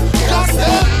applause. Cast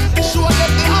them, show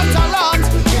them the altar land.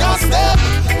 Cast them,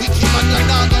 we keep on your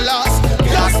naga last.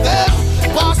 Cast them,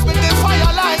 pass with the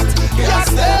firelight.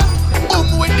 Cast them, boom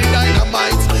with the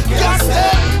dynamite. Cast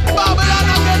them, Babylon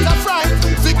will get a fright.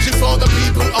 Victory for the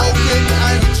people, oh great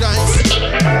I rejoice.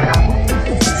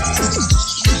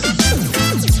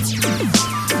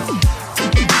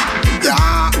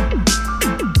 Yeah.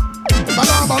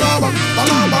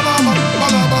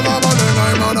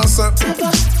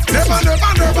 Never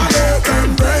let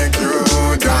them break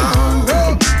you down.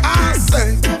 No, I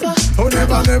say, oh,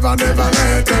 never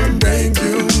let them break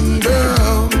you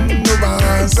down. No,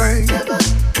 I say,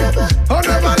 oh,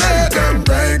 never let them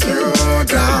break you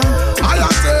down. I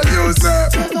tell you, say,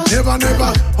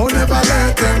 never, oh, never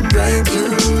let them break you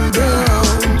down.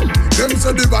 Them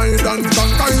say divide and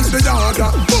conquer is the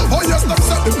order. Oh yes, them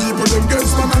set the people them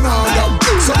against one another.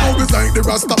 So now it's like the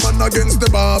Rasta man against the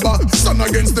barber, son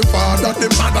against the father, the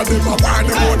mother them a war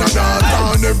them own a daughter.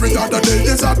 And every other day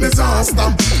is a disaster.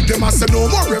 Them a say no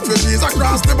more refugees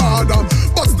across the border,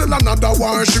 but still another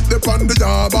warship they on the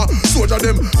harbor. Soldier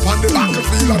them on the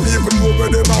battlefield and even know where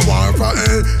them a war for.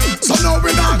 So now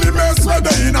we not the mess where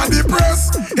they in a the press.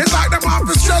 It's like them have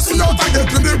to stress me out and get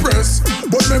to the press.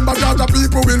 But remember that the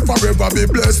people will forever be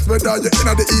blessed. Whether you're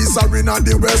in the east or in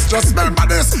the west, just remember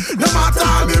this. No matter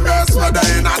how the best, whether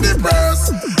in the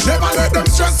press, never let them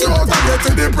stress you out and get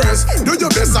to the press. Do your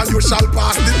best and you shall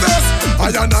pass the test.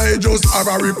 I and I just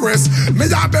have a request. May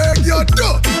I beg you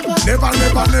to never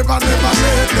let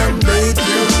them break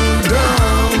you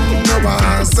down. No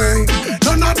I say,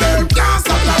 none of them can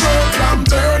stop the road from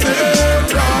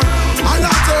turning round. And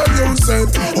I tell you, say,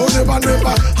 oh never let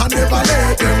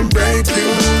them break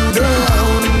you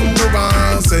down.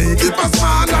 Say, keep a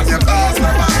smile on your face,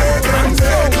 never let them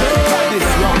take you.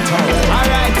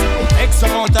 Alright, X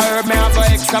amount of herb, me have a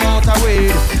X amount of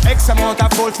weed. X amount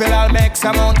of fulfill all my X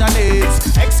amount of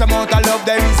needs. X amount of love,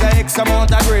 there is a X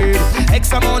amount of greed.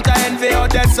 X amount of envy, out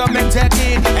there some men take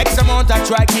it. X amount of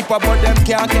try keep up, but them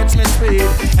can't catch me speed.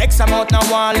 X amount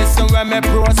now want listen when me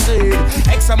proceed.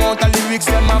 X amount of lyrics,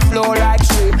 them a flow like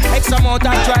stream. X amount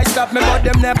of try stop me, but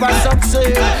them never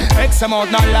succeed. X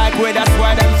amount not like way, that's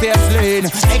why them face lean.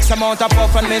 X amount of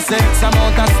puff and miss, X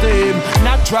amount of steam.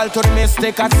 Natural to the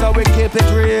mistake, that's how we keep it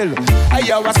real.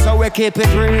 Yo, that's how we keep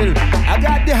it real. I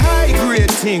got the high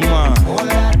grade thing, man.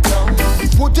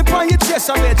 Put it on your chest,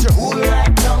 I bet you. Cool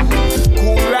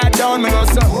right down, me know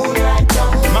so.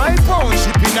 My phone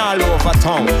shipping all over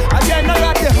town. Again, I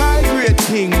got the high grade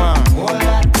thing, man.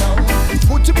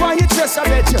 Put it on your chest, I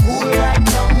bet you. Cool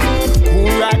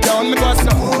right down, me know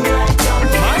so.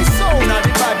 My sound are the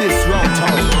baddest round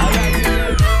town.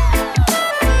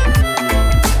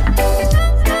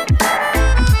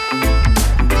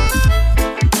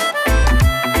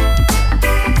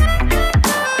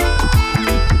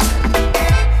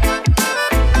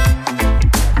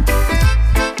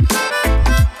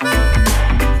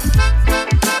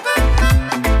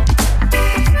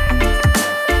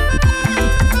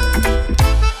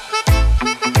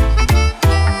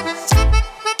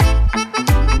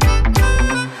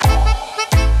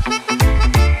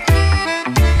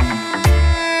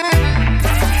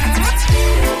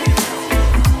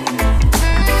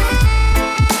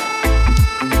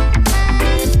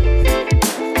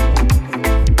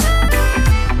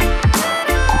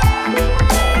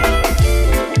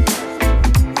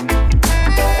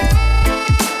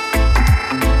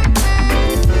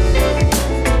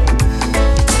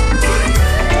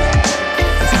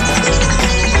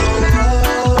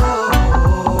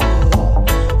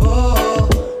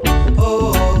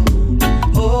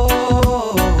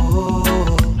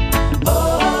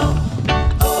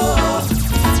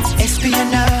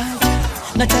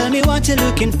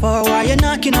 For why you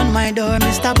knocking on my door,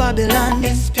 Mr. Babylon?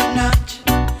 Espionage.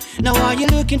 Now are you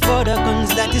looking for the guns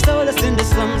that you sold us in the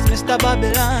slums, Mr.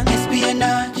 Babylon?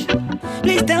 Espionage.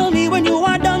 Please tell me when you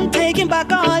are done taking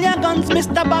back all your guns,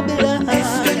 Mr. Babylon.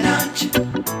 Espionage.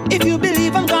 If you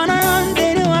believe I'm gonna run,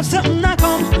 then you have something to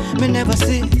come. Me never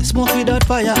see smoke without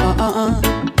fire.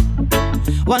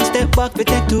 One step back, we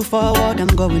take two forward. I'm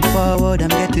going forward, I'm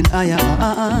getting higher.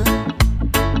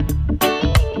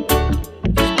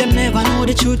 Never know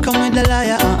the truth, come with the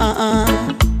liar.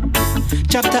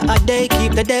 Chapter a day,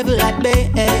 keep the devil at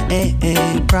bay.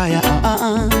 Prior.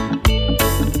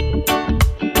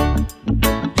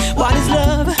 What is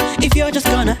love if you're just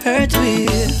gonna hurt me?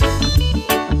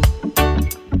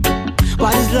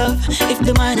 What is love if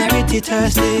the minority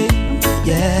thirsty?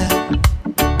 Yeah.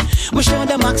 We show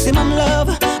the maximum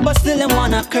love, but still they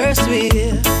wanna curse me.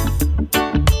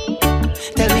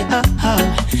 Tell me how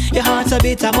your heart's a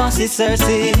bit of bossy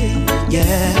Cersei.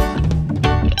 Yeah.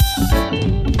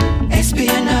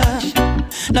 Espionage.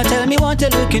 Now tell me what you're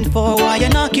looking for. Why you're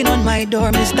knocking on my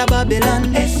door, Mr.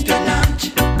 Babylon?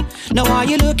 Espionage. Now are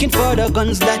you looking for the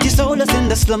guns that you sold us in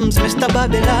the slums, Mr.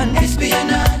 Babylon?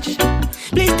 Espionage.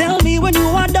 Please tell me when you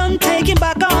are done taking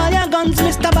back all your guns,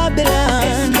 Mr. Babylon.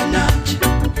 Espionage.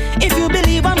 If you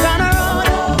believe I'm gonna run.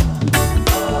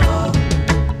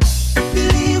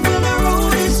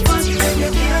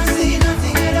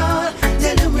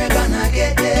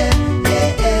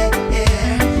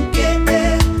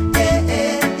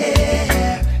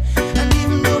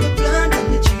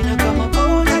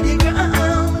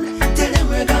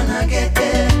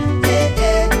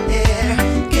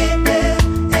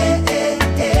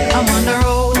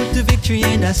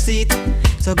 Seat.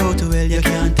 So go to hell, you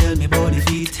can't tell me about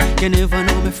defeat. You never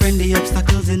know, my friend, the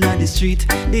obstacles in the street.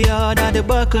 The harder the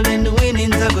buckle and the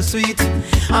winnings are go sweet.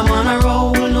 I'm on a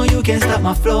roll, no you can't stop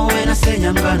my flow. When I say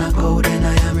I'm gonna go, then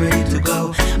I am ready to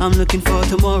go. I'm looking for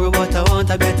tomorrow, but I want,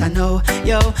 I better know.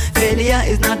 Yo, failure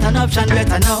is not an option,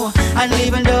 better know. And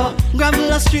even though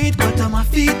gravel a street, cut on my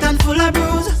feet and full of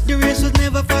bruise. The race was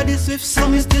never for the swift, so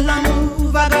me still a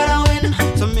move. I gotta win,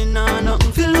 so me nah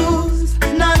nothing to lose,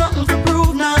 nah nothing to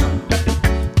prove now.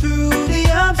 Through the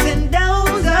ups and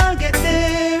downs, I'll get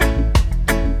there.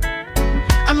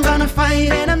 I'm gonna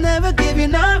fight and I'm never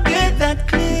giving up, get that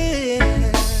clear.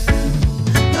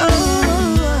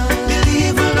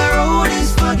 Believe when the road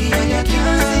is foggy and you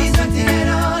can't see nothing at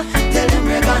all. Tell them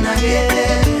we're gonna get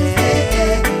there.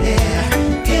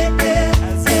 Get there.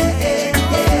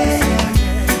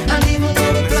 And even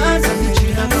though the plans and the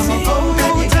dreams are coming out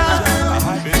at the ground,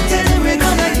 tell them we're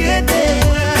gonna get there.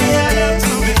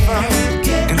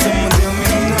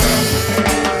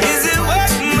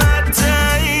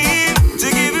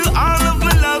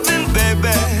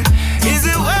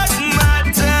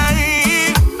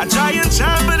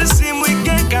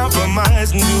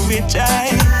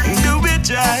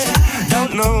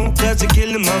 know, cause you're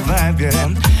killing my vibe, yeah.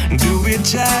 Do it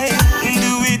try,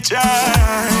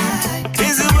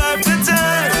 is it worth the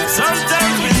time?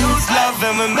 Sometimes we lose love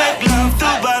and we make love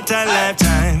throughout our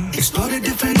lifetime. Explore the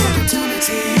different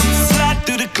opportunities. Slide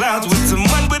through the clouds with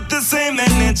someone with the same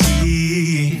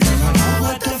energy. Never know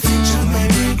what the future may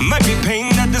bring. Might be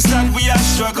pain at the start, we are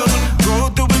struggle. Go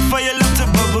through it for your love to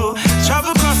bubble.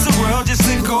 Travel across the world just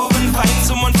to go and find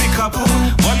someone for couple.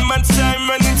 1 month's time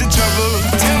run into trouble.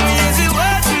 Tell me, is it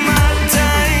worth my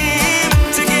time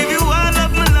to give you all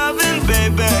of my loving,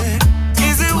 baby?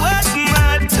 Is it worth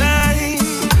my time?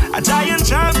 I try and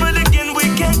try, but again we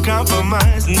can't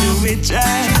compromise. Do it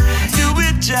try.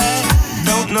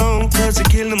 Don't know, cause you're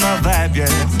killing my vibe, yeah.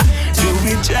 Do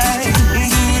it try.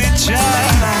 Is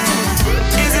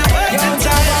it worth the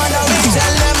time?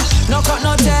 Tell them, no cut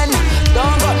no 10,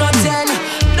 don't cut no 10.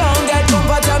 Don't get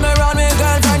comfortable around me,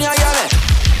 girlfriend, you hear me?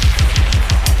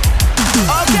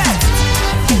 Okay,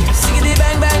 siggity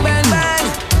bang, bang, bang, bang.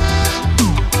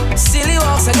 Silly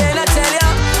walks again, I tell ya.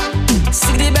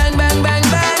 Siggity bang, bang, bang,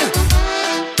 bang.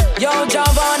 Yo,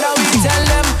 jump on the we tell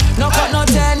them, no cut no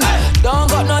 10, don't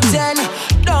cut no 10.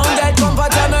 Don't get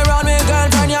comfortable around me,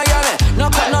 girlfriend, you hear me? No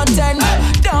cut no 10,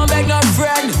 don't beg no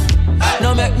friend.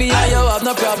 No make me and you have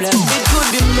no problem. It could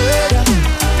be murder.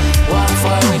 Walk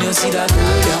far when you see that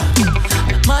girl, yeah.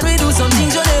 Man, we do some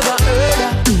things you never heard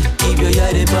of. Keep your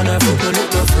head up on her foot, no look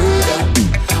no further.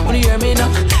 When you hear me now,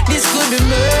 this could be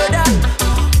murder.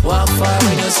 Walk far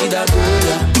when you see that girl,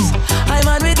 yeah. I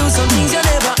man, we do some things you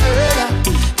never heard of.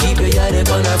 Keep your head up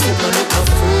on her foot, no look no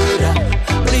further.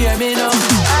 When you hear me now,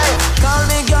 hey, call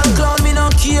me girl, clown me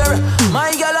no care. My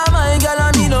girl,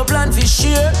 me no plan for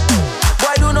share.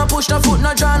 Why do not push no foot,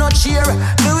 no draw no cheer?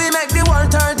 Do we make the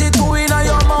 132 in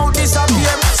your mouth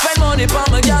disappear? Spend money for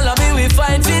my gal and me we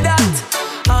fight for that.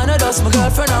 I know that's my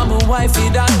girlfriend and my wife for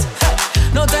that.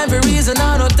 No time for reason,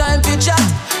 no time for chat.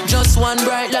 Just one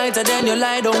bright light and then you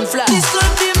lie down flat. This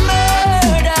could be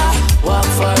murder. Walk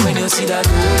far when you see that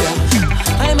girl.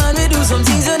 Hey man, we do some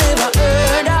things you never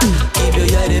heard of. Keep your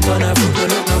head up on her foot, no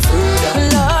look no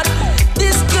further. Lord,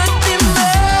 this could be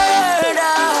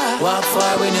murder. Walk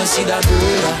far when you see that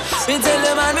girl. Me tell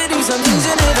them man, we do some things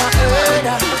you never heard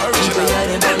of. Keep your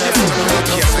head up on her foot, no look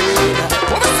no further.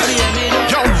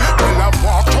 Yo, well I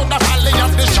walk through the valley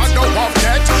of the shadow of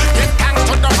death. Give thanks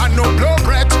to the man who blow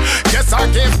breath. Yes, I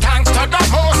give thanks to the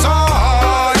Most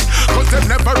High, cause they've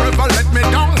never ever let me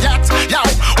down yet. Yo,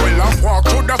 well I walk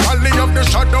through the valley of the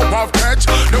shadow of death.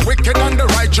 The wicked and the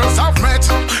righteous have met.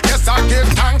 Yes, I give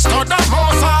thanks to the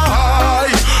Most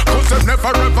High, cause they've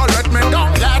never ever let me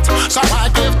down yet. So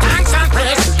I give thanks and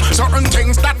praise. Certain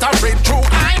things that I've been through,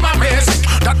 I'm a miss.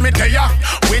 That me there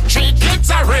with 3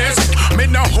 kids a race. Me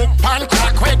no hook and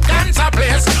crack with guns a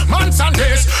blaze. Months and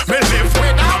days, me live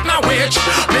without no wage.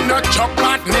 Me no joke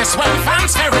badness when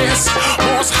fans race.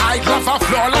 Most high love a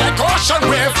flow like ocean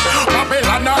wave.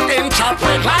 Babylon not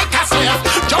interpret like a slave.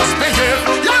 Just behave,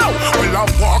 yo. Will I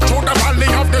walk through the valley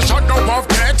of the shadow of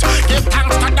death? Give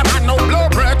thanks to the man who blow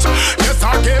breath. Yes,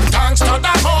 I give thanks to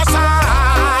the Most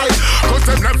High, cause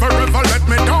they never ever let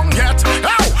me down yet.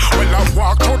 Yo, will I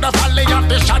walk through the valley of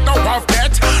the shadow of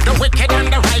death? The wicked and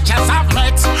the righteous have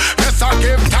met. Yes, I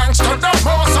give thanks to the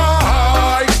Most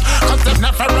High, cause they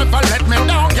never ever let me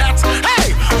down yet.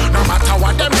 Hey, no matter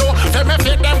what them do, they may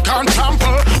fit them can't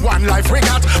trample. One life we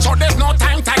got, so there's no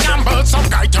time to gamble. Some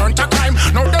guy turn to crime,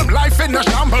 know them life in a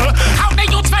shamble. How the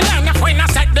youths will learn if we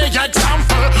not set the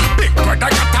example? Big brother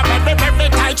got a very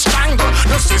tight strangle.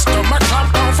 The system a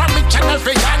clamp down from each and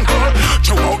every angle.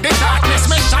 Throughout the darkness,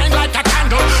 me shine like a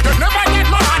candle. You never get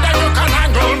more than you can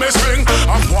handle. Me swing,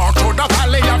 I've walked through the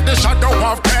valley of the shadow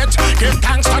of death. Give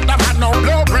thanks to the man no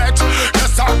blow breath.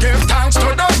 Yes, I give thanks to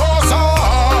the Most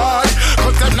High,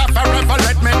 cause they never ever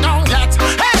let me down yet.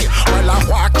 Hey, well I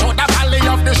walk through the valley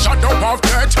of the shadow of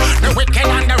death. The wicked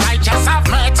and the righteous have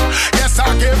met. Yes, I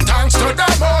give thanks to the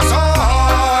Most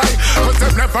High, cause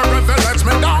they never ever let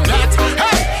me down yet.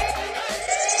 Hey.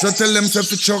 So tell themself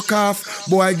to chuck off,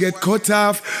 boy get cut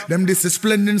off. Them this is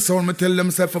splendid sound, me tell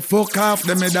themself to fuck off.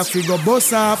 Them head have to go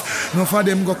bust off, no for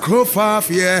them go crop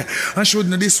off, yeah. And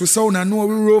shouldn't this we sound and know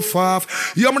we rough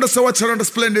off. You must say watch on the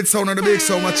splendid sound and the big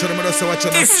sound, watch on the say watch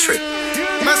on the history.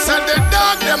 Me say the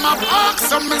dog them a bark,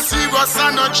 so me serious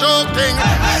and no joking.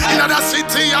 In the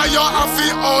city I you have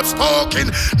to outspoken.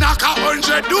 Knock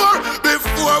 100 door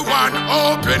before one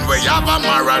open. We have a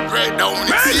moral breakdown.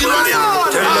 It's serious.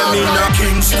 Tell them in a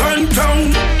Kingston town,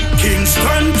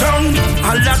 Kingston town.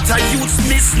 A lot of youths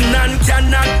missing and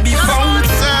cannot be found.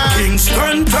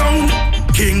 Kingston town,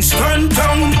 Kingston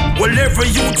town. Well,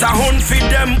 every youth a hunt for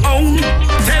them own.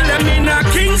 Tell them in a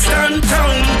Kingston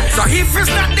town. So if it's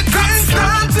not the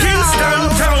Kingston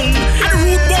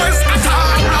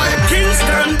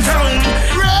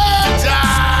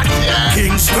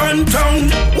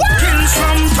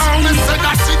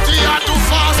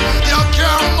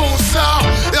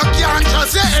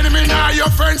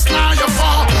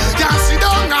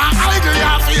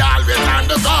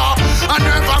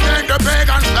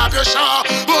sure.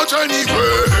 But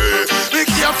anyway, be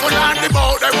careful on the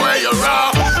boat the way you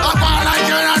row. I want like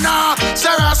you know,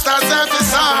 say Rasta's every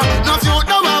song. No youth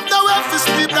no have no way to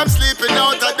sleep, them sleeping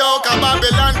out the dog. And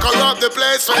Babylon corrupt the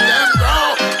place when them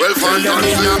grow. Well, find them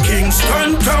in a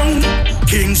Kingston town.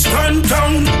 Kingston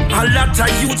town, a lot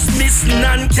of youths missing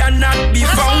and cannot be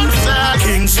found.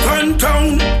 Kingston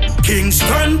town,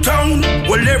 Kingston town,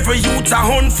 well every youth a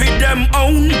hunt for them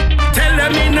own. Tell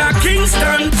them in a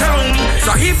Kingston town.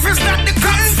 So if it's not the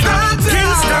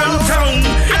Kingston town,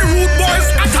 the rude boys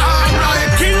attack.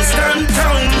 Kingston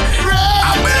town,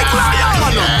 I make liar.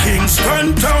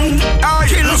 Kingston town,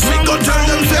 we go tell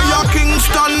them say a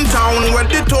Kingston town where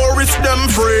the tourists them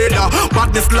afraid.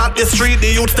 But this lot the street,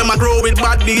 the youths them a grow with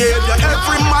bad behavior.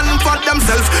 Every man for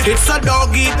themselves, it's a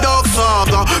dog eat dog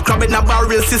saga. Crab in a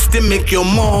barrel system make you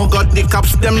more. Got the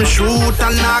cops them shoot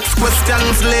and ask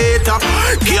questions later.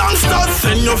 Gangsters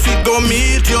send you fi go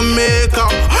meet your maker.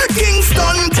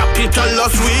 Kingston capital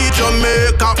of sweet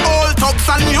Jamaica. Old thugs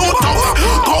and new thugs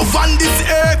govern this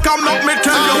acre. Make me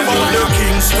tell you about the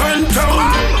Kingston town.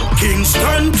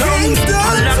 Kingston town,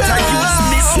 a lot of youths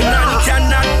missing and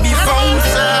cannot be found.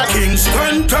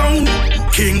 Kingston town,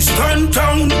 Kingston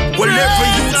town, well every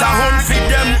youth a hunt for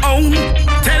them own.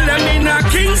 Tell them in a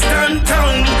Kingston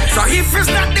town. So if it's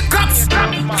not the cops,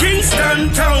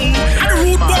 Kingston town, the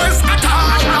rude boys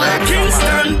attack.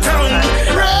 Kingston town,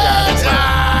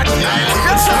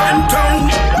 Kingston town.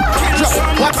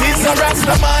 What is a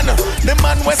Rasta man? The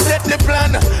man we set the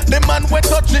plan. The man we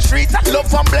touch the street and love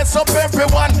and bless up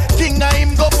everyone. King of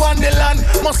him go on the land.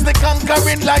 Must the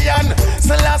conquering lion.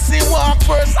 Selassie walk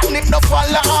first and him no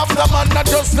follow after man. Not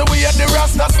just the way the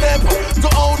Rasta step. To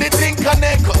how the thing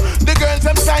connect. The girls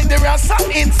them sign the Rasta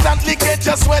instantly get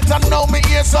your sweat. And now me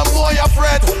hear some boy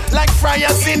afraid. Like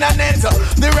fryers in a net.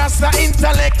 The Rasta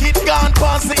intellect it gone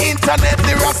past the internet.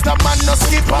 The Rasta man no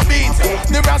skip a beat.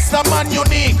 The Rasta man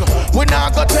unique. We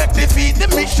not go take defeat. The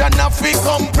mission of we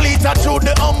complete. Through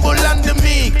the humble and the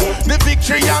meek. The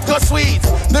victory a go sweet.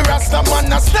 The Rasta man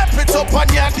a step it up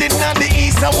and yard in the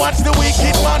east. And watch the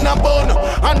wicked man a bun.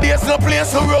 And there's no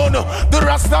place to run. The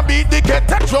Rasta beat the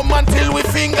ghetto drum until we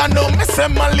finger numb. Me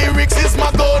say my lyrics is my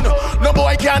gun. No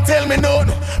boy can't tell me none.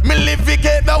 Me live we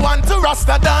get the one to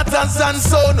Rasta daughters and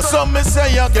son. So me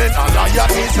say again, a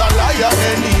liar is a liar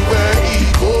anywhere he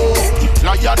go.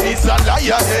 Lion is a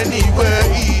liar anywhere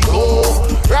he go.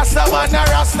 Rasta man a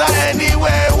Rasta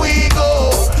anywhere we go.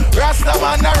 Rasta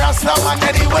man a Rasta man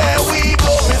anywhere we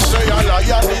go. Me say a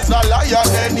lion is a liar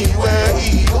anywhere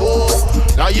he go.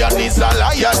 Lion is a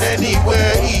lion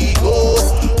anywhere he go.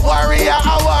 Warrior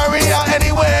a warrior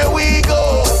anywhere we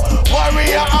go.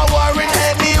 Warrior a warrior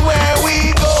anywhere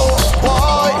we go.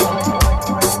 Boy,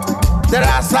 the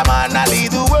Rasta man a lead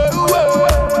the way.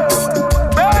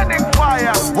 Burning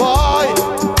fire. Boy,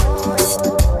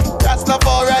 that's the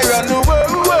far I run the world.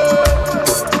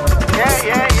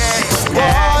 Yeah.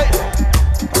 Boy,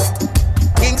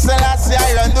 King Selassie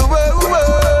I run the world.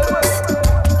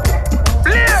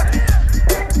 Blame,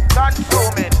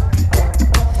 consuming.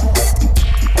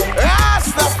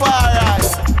 Rastafari.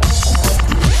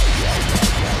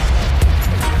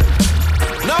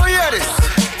 Now hear this.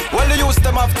 Well, the youth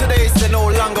them of today say no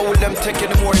longer will them take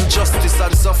any more injustice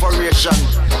and sufferation.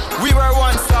 We were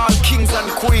once all kings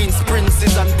and queens,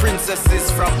 princes and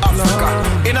princesses from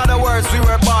Africa. In other words, we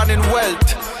were born in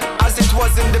wealth. As it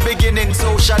was in the beginning,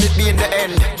 so shall it be in the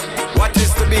end. What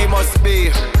is to be must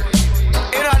be.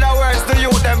 In other words, the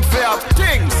youth them fear of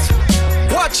things.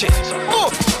 Watch it,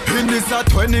 move. In this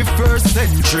 21st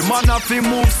century, man have to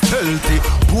move stealthy.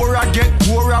 Poorer get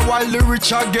poorer while the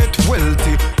richer get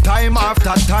wealthy. Time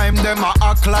after time, them a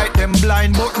act like them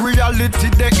blind, but reality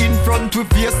they in front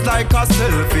with face like a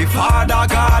selfie. Father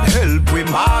God help we,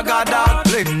 my God have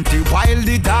plenty. While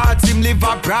the dads him live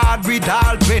abroad with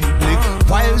all Bentley.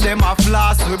 While them a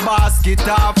floss with basket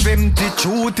half empty.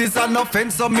 Truth is an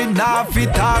offense, so me nah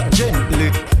fit talk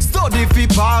gently. Study fi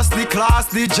pass the class,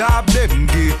 the job them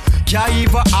give. Can't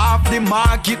even half the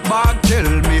market bag.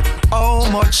 Tell me how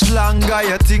much longer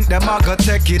you think them a go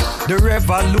take it. The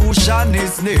revolution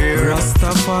is near.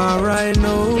 Rastafari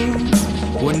know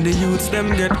when the youths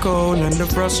them get cold and the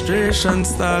frustration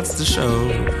starts to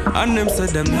show. And them say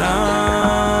them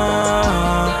nah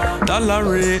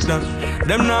tolerate that.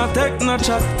 Them nah take no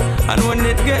chat. And when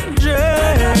it get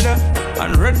dread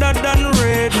and redder than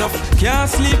red, no can't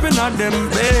sleep in a them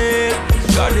bed.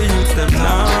 God the youths them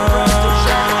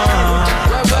nah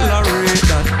tolerate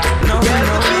that. No.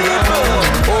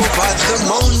 Over the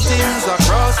mountains,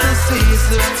 across the seas,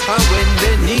 and when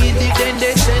they need it, then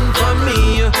they send for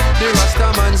me. The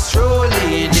Rastaman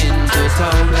strolling into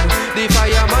town, the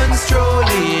fireman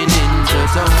strolling into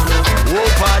town.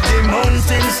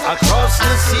 across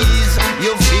the seas.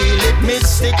 You feel it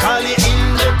mystically in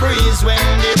the breeze when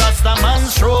the Rastaman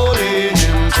strolling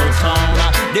into town.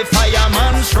 The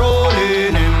fireman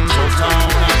strolling into town.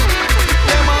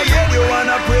 Them a hear you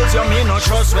wanna praise you, me no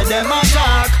trust with them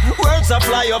attack. Words a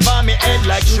fly over me head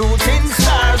like shooting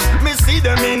stars. Me see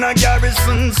them in a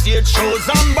garrison, stage shows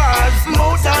and bars.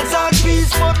 Mouth attack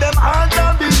peace, but them heart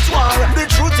a bit war. The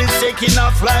truth is taking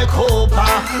off like hope.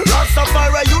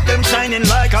 Rastafari, you them shining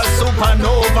like a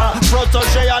supernova.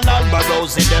 PROTOJE and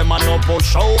Albarosi, them a no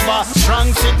push over.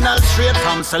 Strong signal straight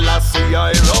from Selassie,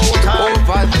 I wrote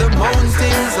over the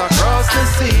mountains, across the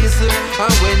seas.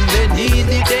 And when they need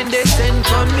it, then they send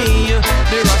for me.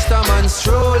 The Rastaman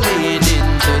strolling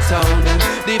into town.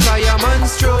 The fireman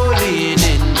strolling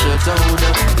into town.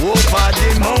 Over the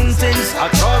mountains,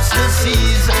 across the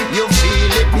seas. You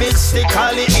feel it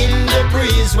mystically in the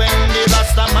breeze when the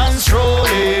Rastaman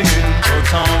strolling into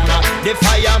town. The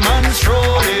fireman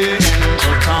strolling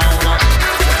into town.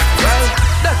 Well,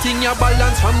 that thing you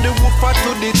balance from the woofer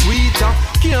to the tweeter.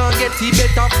 Can't get it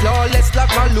better, flawless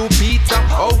like a Lupita.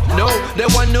 Oh no, they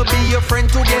wanna be your friend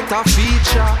to get a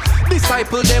feature.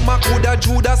 Disciple them a coulda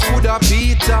Judas, coulda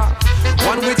Peter.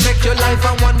 One will take your life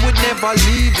and one would never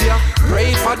leave ya.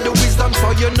 Pray for the wisdom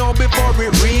so you know before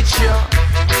it reach ya.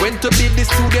 When to be the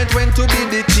student, when to be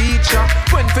the teacher.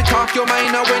 When to talk your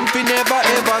mind and when to never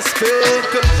ever speak.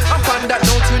 I found that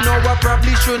note you know I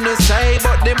probably shouldn't say.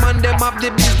 But the man them have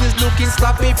the business looking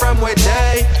sloppy from where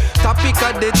they. Topic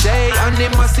of the day and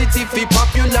them a city for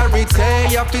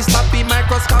popularity. You feel sloppy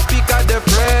microscopic of the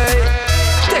prey.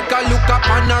 Take a look at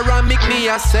panoramic, me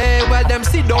I say. Well, them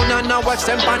sit down and I watch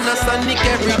them Panasonic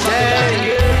every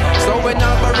day. So when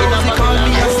Albarosi call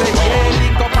me, I say, yeah,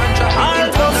 link up and try.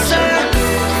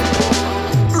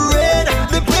 Red,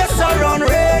 the place around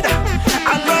red.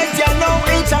 And right here now,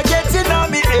 it's a getting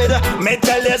on me head. Me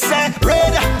tell you, say,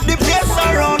 red, the place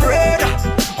around red.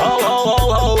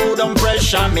 Oh, don't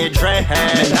pressure me dread.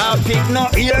 Now pick no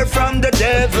ear from the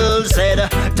devil's head.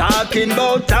 Talking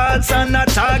about thoughts and not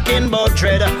talking about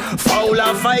dread. Foul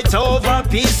a fight over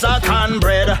piece of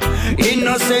cornbread.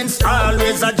 Innocence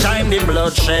always a join the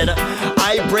bloodshed.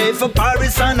 I pray for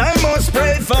Paris and I must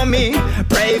pray for me.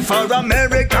 Pray for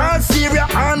America, Syria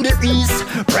and the East.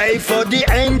 Pray for the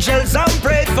angels and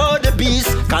pray for the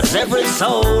beast. Cause every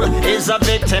soul is a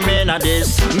victim in a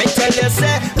this. Me tell you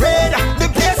say, red, the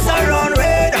place around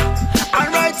red.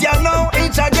 And right here now,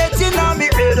 it's a getting on me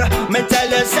head. Me tell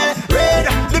you say, red,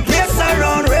 the place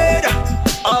around red.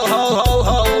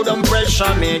 Oh, don't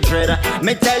pressure me dread.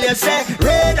 Me tell you say,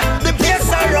 red, the place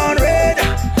around red.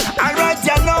 And right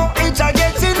here now, it's a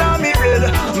getting on me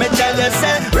head. Me tell you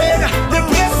say, red, the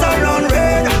place around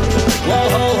red.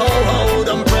 Whoa,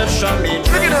 don't pressure me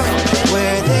dread.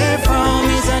 Where they're from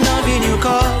is an avenue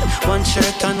called. One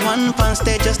shirt and one pants,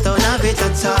 they just don't have it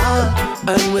at all.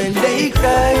 And when they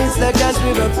cry, it's like as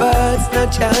river parts. No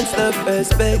chance, no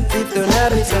perspective, don't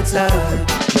have it at all.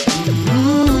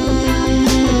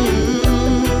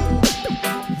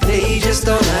 They just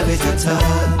don't have it at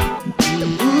all.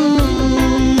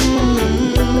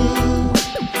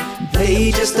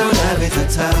 They just don't have it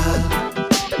at all.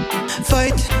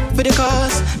 Fight for the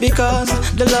cause, because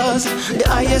the laws, the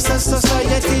highest of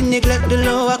society neglect the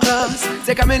lower class.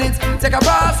 Take a minute, take a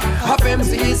pause. Half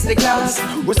MC is the class.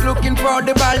 Who's looking for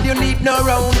the ball? You need no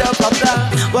round of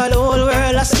applause. While the whole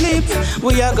world asleep,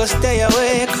 we are gonna stay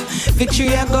awake.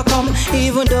 Victory are gonna come,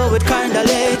 even though it kinda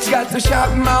late. Got to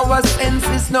sharpen our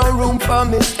senses, no room for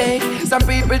mistake. Some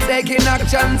people taking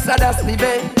action, so that's the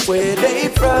bait. Where they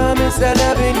from is an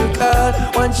avenue called.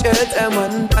 One shirt and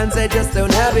one pants, they just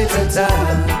don't have it at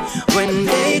all. When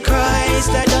they cry, it's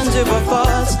like don't give a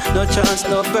false. No chance,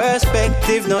 no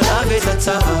perspective, no love it at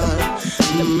all.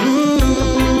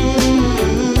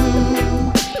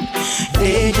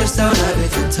 They just don't have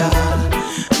it at all.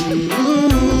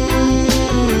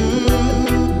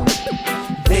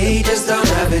 They just don't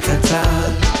have it at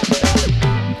all.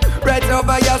 Right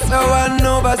over here, so and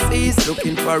overseas,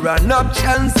 looking for an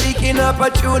option, seeking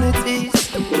opportunities.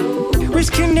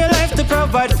 Risking their life to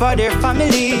provide for their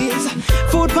families.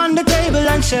 Food on the table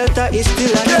and shelter is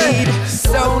still a need.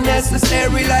 So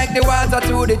necessary like the water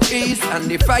to the trees. And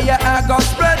the fire I got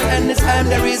spread and this time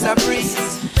there is a breeze.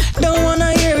 Don't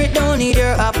wanna hear it, don't need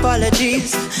your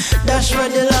apologies. Dash for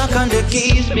the lock and the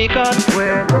keys because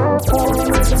we're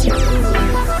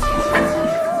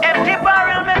empty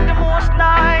barrel make the most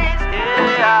noise.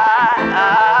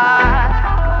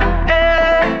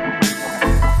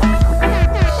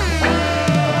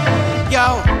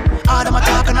 Yo, all them a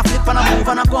talk and a flip and a move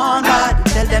and a go on bad.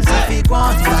 Tell them to be go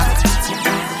on back.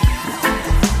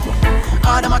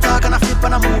 All them a talk and a flip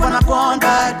and a move and a go on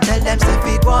back. Tell them say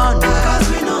fi go on back, cause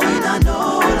we know we not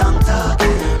no long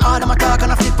talking. All them a talk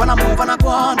and a flip and a move and a go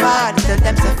on back. Tell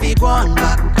them say fi go on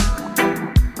back.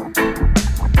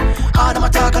 All them a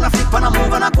talk and a flip and a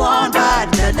move and a go on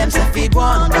bad. Tell them say fi go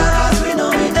on back, cause we know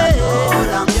we not no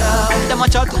long talking. Them a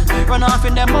chat, run off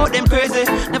in them mouth, them crazy.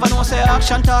 Never know say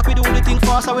action talk, we do the thing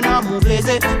fast so we not move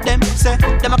lazy. Them say,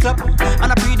 them a clap,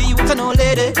 and a pre the youth a no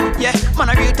lady. Yeah, man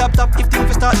a real top, if things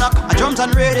we start knock, a drums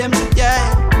and rhythms,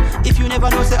 yeah. If you never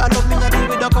know say I love me, I deal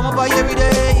with don't come over every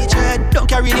day. Tread, don't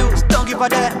carry news, don't give a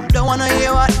damn. Don't wanna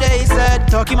hear what they said.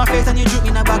 Talk in my face and you droop me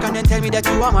in the back and then tell me that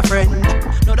you are my friend.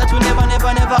 Know that will never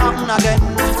happen again.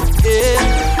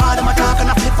 Yeah, all them a talk and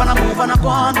a flip and a move and a go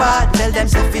on bad. Tell them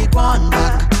say fi go on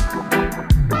back.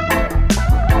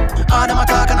 All them a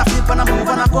talk and a flip and a move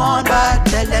and a go on bad.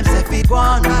 Tell them say fi go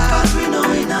on back, cause we know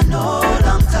we not no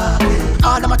long talking.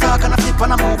 All them a talk and a flip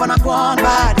and a move and a go on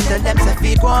bad. Tell them say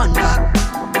fi go on back.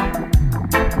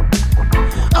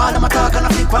 All them a talk and a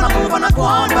flip and a move and a go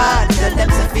on bad. Tell them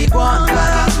say fi go on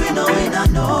back, cause we know we not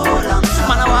no long talking.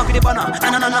 Man a walk with the banner,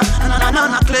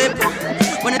 na clip.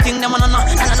 When you think them na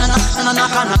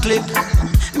can a clip.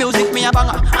 Music me a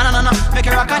banger, make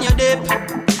you rock on your dip.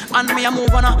 And me a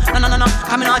move on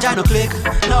come in a join no click.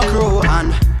 No crew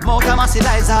and mouth a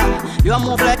massidizer. You a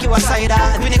move like you a cider.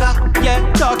 Vinegar, yeah,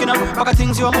 talking up rock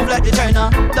things you a move like the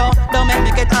China. Don't make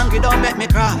me get angry, don't make me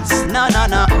cross. No.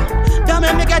 Don't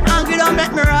make me get angry, don't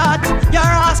make me rot. You're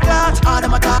a rascal. All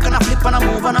them a talk and a flip and a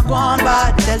move and a go on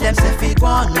bad. Tell them say fi go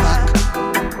on back.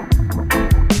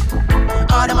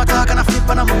 All them a talk and a flip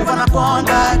and a move and a go on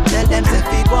back. Tell them say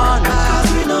fi go on back,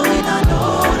 cause we know we not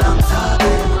no long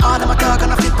talking. All them a talk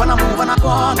and a flip and a move and a go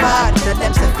on back. Tell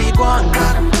them say fi go on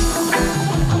back.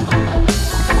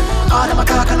 All them a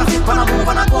talk and a flip and a move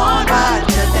and a go on back.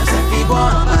 Tell them say fi go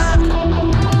on back.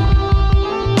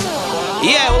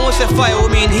 Yeah, when we say fire, we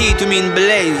mean heat, we mean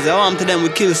blaze. I want to them we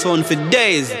kill sound for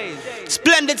days.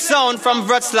 Splendid sound from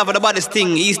Wroclaw, the baddest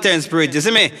thing, Eastern Spirit, you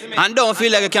see me? And don't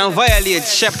feel like you can violate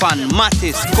Shepan,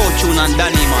 Mattis, Coachun and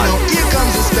Danny, man. Now here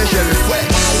comes a special request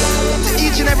to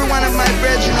each and every one of my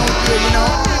brethren out there, you know,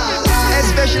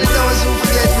 especially those who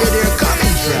forget where they're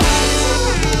coming from.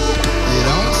 You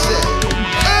don't say.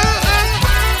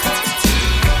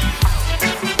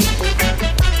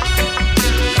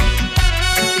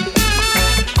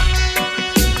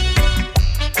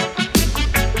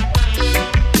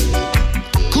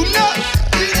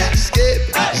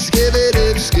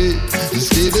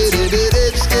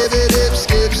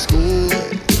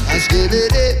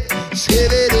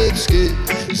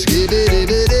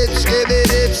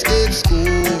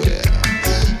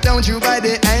 Don't you buy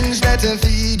the ends that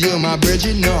feed you, my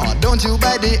bridget, no. Don't you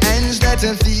buy the ends that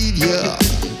feed you.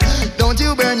 Don't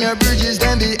you burn your bridges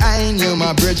then behind you,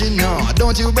 my bridget, no.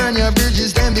 Don't you burn your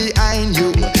bridges then behind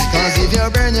you. Cause if you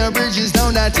burn your bridges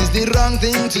down, that is the wrong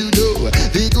thing to do.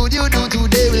 The good you do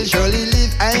today will surely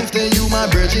live after you, my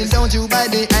bridget. Don't you buy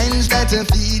the ends that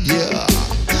feed you.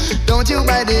 Don't you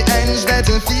buy the ends that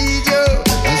feed you.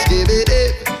 Skip it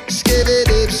up, skip it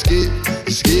up, skip.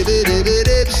 Skip it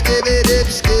up, skip it up,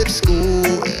 skip school.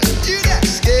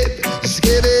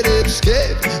 Skip it up,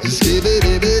 skip. Skip it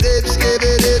up, skip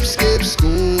it up, skip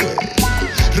school.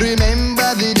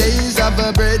 Remember the days of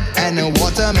a bread and a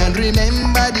water, man.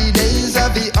 Remember the days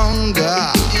of the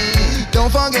hunger.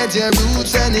 Don't forget your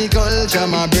roots and the culture,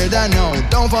 my brother, no.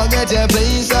 Don't forget your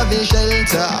place of the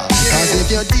shelter. Cause if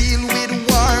you deal with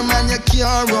war, man, you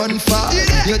can't run far.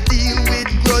 You deal with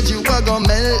grudge, you are gonna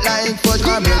melt like fudge,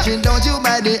 my brother. Don't you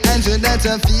buy the answer that's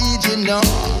a feed you, no.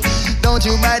 Don't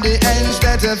you buy the ends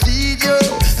that feed you.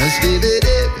 Skip it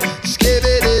up, skip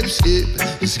it up, skip.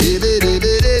 Skip it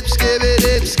up, skip it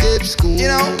up, skip school. You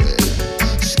know,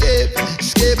 skip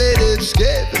it up,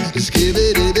 skip. Skip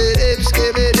it up,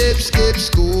 skip it up, skip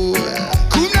school.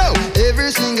 Cool now.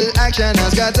 Every single action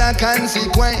has got a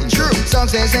consequence. True.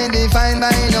 Success ain't defined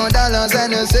by no dollars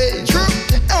and no cents. True.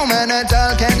 No man at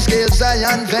all can scale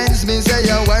Zion fence. Me say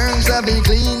your works have been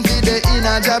clean for the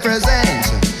inner job present.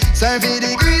 Serve for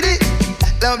the greedy,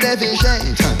 love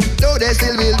deficient. Though they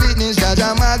still will witness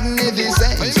Jaja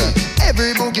magnificent.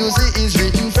 Every book you see is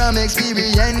written from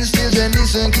experience. Children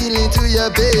listen keenly to your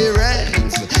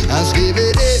parents. And skip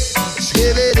it up,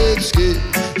 skip it up, skip.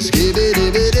 Skip it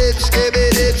up, skip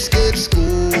it up, skip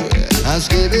school. And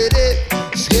skip it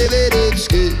up, skip it up,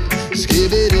 skip.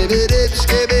 Skip it up,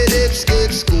 skip it up,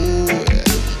 skip school.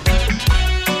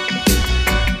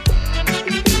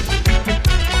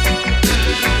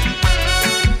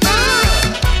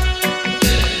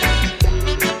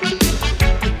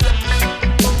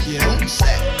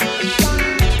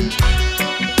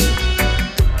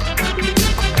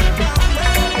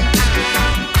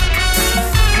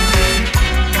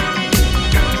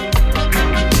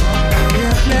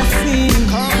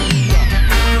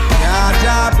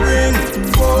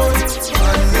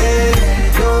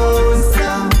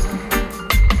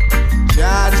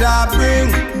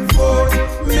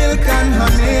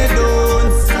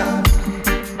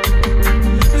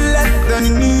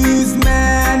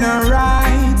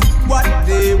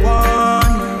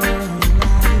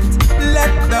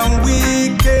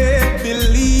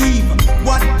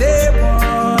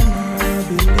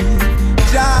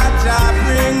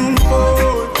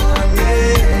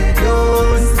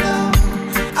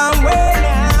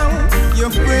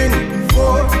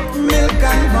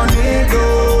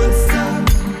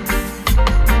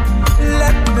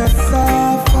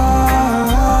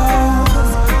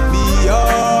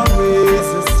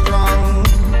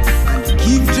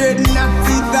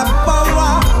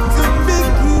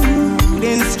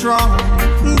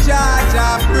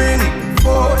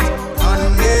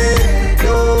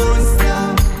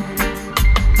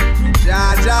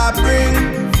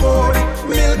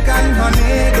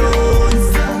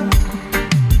 tornadoes.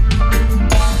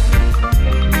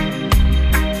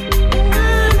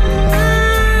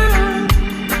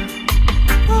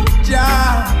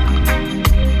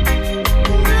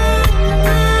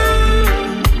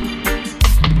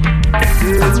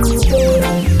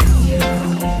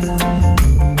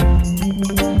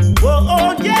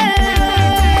 Oh yeah,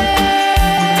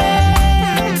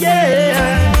 yeah.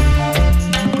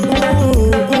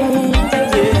 Ooh,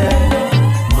 yeah.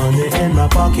 Money in my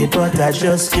pocket, but I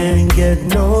just can't get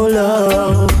no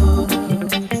love.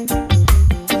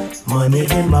 Money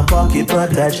in my pocket,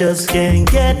 but I just can't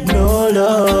get no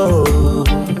love.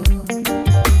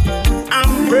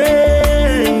 I'm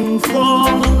praying for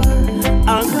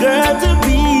a girl to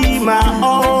be my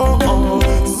own.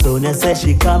 Sonia says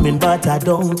she coming, but I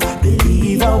don't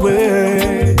believe a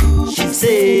word she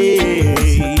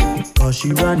say. Cause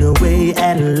she run away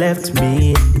and left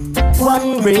me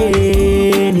one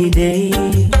rainy day.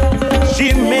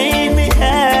 She made me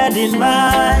had in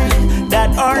mind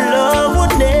that our love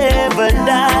would never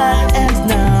die. As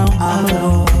now I'm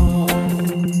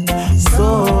alone, so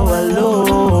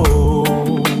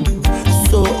alone,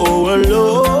 so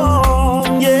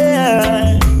alone,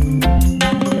 yeah.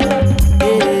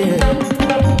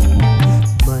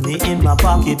 Money in my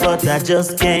pocket, but I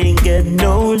just can't get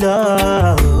no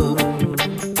love.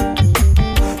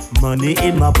 Money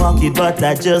in my pocket, but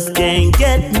I just can't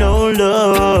get no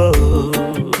love.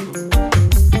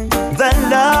 The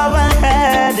love I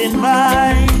had in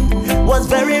mind was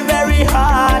very, very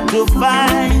hard to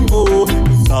find. Oh,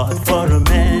 it's hard for a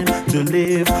man to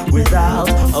live without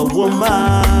a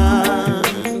woman.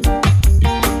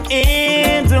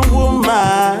 And a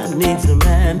woman needs a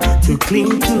man to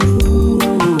cling to.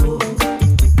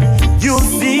 You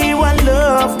see what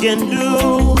love can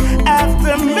do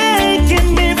after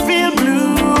making me feel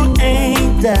blue.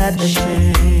 Ain't that a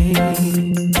shame?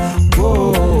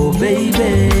 Whoa, baby,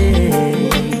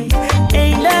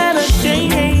 ain't that a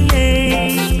shame?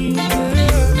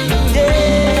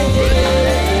 Yeah.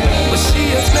 Well, she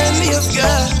has plenty of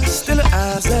guys, still her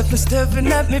eyes have been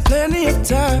staring at me plenty of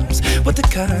times. With the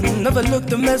kind, never looked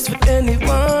to mess with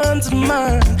anyone's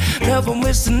mind. Never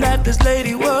wishing that this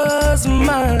lady was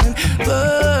mine.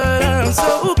 But I'm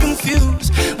so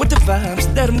confused with the vibes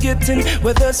that I'm getting.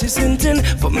 Whether she's hinting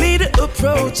for me to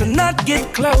approach and not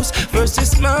get close. First she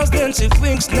smiles, then she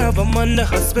winks, now I'm under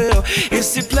her spell.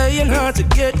 Is she playing hard to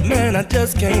get, man, I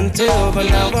just can't tell. But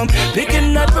now I'm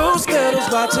picking at rose petals,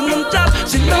 watching them drop.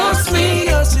 She loves me,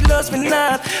 or she loves me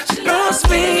not. She loves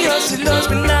me, or she loves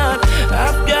me not.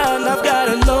 I've got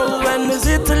to know, when is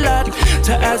it a lot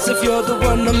to ask if you're the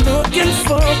one I'm looking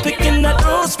for? Picking at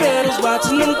rose petals,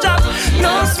 watching them drop.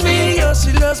 Loves me, or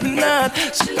she loves me not.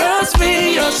 She loves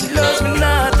me, or she loves me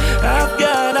not. I've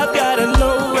got to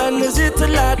know, when is it a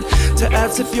lot to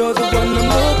ask if you're the one I'm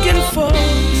looking for?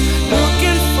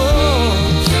 Looking for.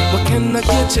 But can I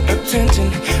get your attention?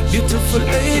 Beautiful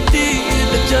lady,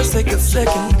 just take a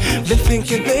second. Been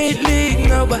thinking lately,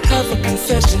 now I have a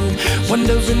confession.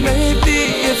 Wondering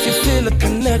maybe if you feel a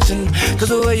connection. Cause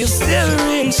the way you're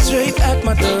staring straight at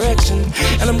my direction.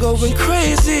 And I'm going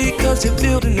crazy cause you're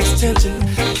building this tension.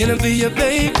 Can I be your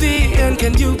baby and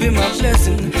can you be my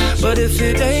blessing? But if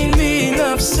it ain't me,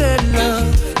 enough said,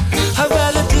 love, I'd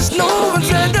rather just know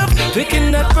instead of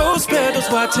picking at rose petals,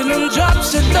 watching them drop.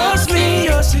 She loves me,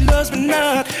 or she loves me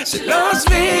not. She loves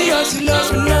me, or she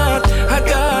loves me not. I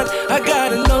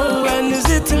gotta know, when is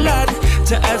it a lot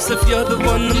to ask if you're the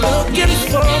one I'm looking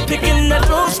for? Picking at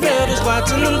rose petals,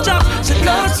 watching them drop. She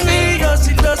loves me, or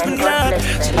she loves me not.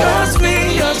 She loves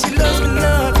me, or she loves me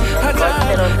not. I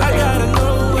gotta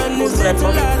know, when is it a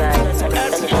lot to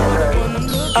ask if you're the one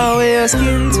I'm looking for? Oh, where your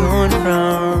skin tone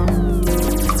from?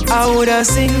 I woulda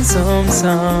sing some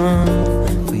song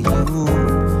for you. I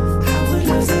would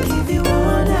love to give you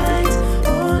all night,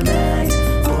 all night,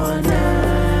 all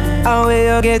night. And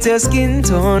where you get your skin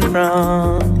tone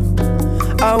from?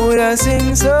 I woulda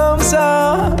sing some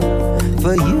song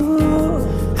for you.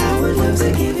 I would love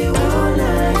to give you all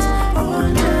night, all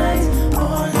night,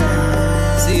 all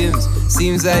night.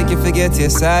 Seems like you forget your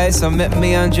size, so make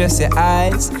me undress your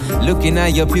eyes. Looking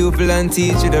at your pupil and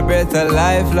teach you the breath of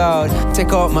life, Lord.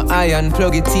 Take out my eye and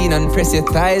plug it in and press your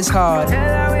thighs hard. Tell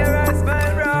her we rest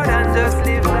my road and just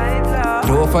live life, Lord.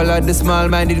 Don't follow the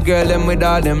small-minded girl, them with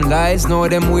all them lies. Know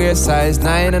them wear size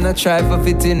 9 and I try for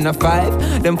fit in a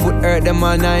 5. Them foot hurt them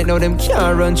all night, now them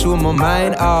can't run through my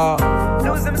mind, oh.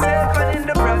 Lose themselves and in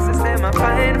the process, them a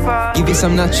fine for. Give you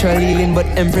some natural healing, but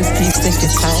Empress, please take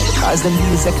your time. Cause them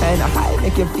heels are kinda high,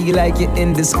 make you feel like you're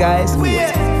in disguise.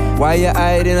 Why you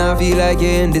hiding? I feel like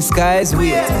you're in disguise.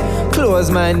 Wait,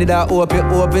 close-minded, I hope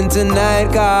you're open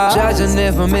tonight, cause Jaja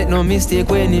never make no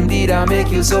mistake when him did I make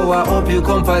you, so I hope you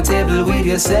comfortable with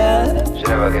yourself. Should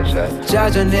never get shot.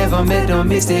 Jaja never made no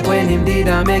mistake when him did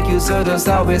I make you, so just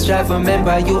always try to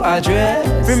remember you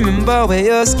address. Remember where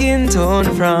your skin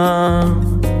tone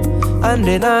from, and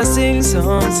then I sing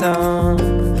some song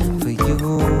for you.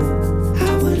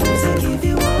 I would love to give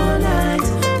you all night,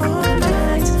 all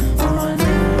night, all night.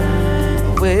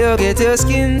 Where you get your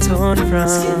skin tone from,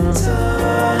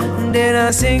 then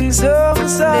I sing some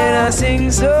song, then I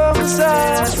sing some song,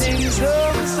 I sing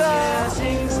some song, I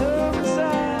sing some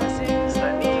song.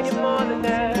 I need you more than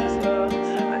ever,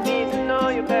 I need to know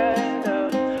you better.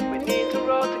 We need to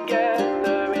roll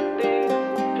together in this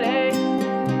place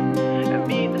and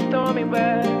beat the stormy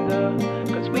weather,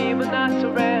 cause we will not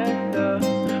surrender,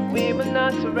 we will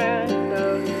not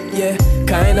surrender. Yeah,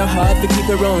 kinda hard to keep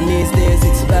around these days.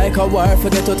 It's like a war,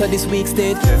 forget out of this weak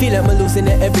state. Feel like I'm losing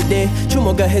it every day. True,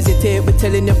 I hesitate with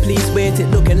telling you please wait. It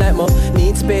looking like my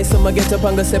need space, so I get up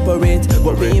and go separate.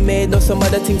 What we made, know some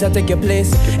other things that take your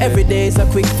place. Every day is a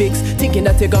quick fix, thinking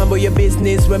that you're gone about your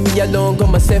business. When me alone go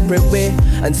my separate way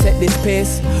and set this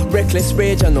pace. Reckless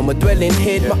rage, I know my dwelling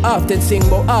hate. But often sing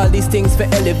about all these things for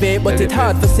elevate, but it's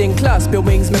hard for sing. Clasp your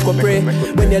wings, make a pray.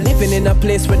 When you're living in a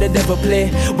place where the devil play,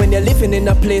 when you're living in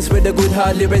a place where the good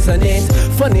hardly resonate.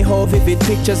 Funny how vivid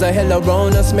pictures are hell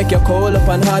around us, make you call up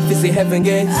and hard to see heaven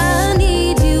gates. I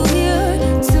need you here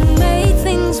to make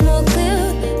things more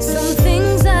clear. Some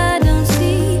things I don't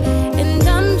see, and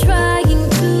I'm trying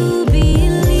to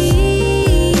believe.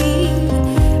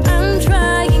 I'm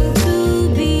trying to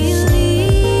believe.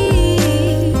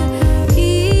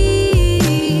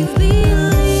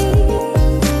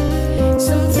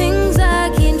 Some things I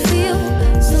can feel,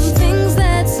 some things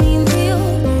that seem real,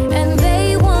 and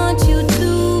they want you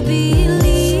to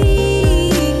believe.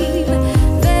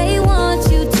 They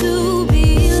want you to believe.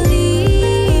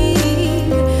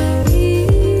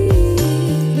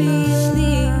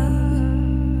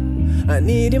 I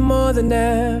need you more than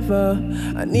ever,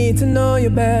 I need to know you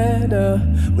better.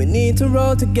 We need to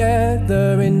roll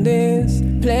together in this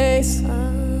place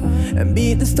and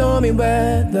beat the stormy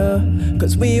weather,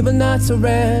 cause we will not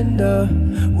surrender,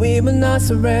 we will not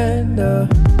surrender.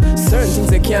 Certain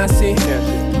things I can't see,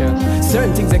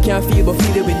 certain things I can't feel but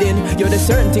feel it within. You're the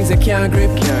certain things I can't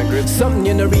grip. Something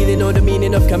you don't really know the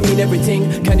meaning of can mean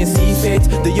everything. Can you see fate?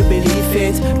 Do you believe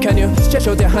fate? Can you stretch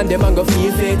out your hand them and go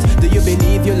feel fate? Do you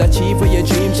believe you'll achieve what your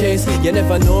dream chase? You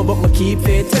never know but me keep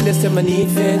faith, tell us I need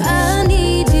faith. I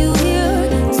need you here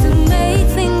to make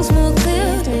things more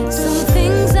clear. Some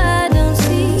things I don't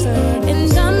see,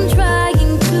 and I'm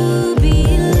trying to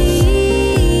believe.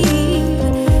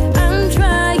 I'm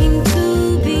trying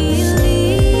to believe.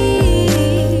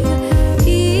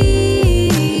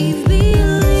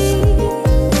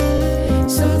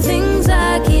 Some things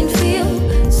I can feel,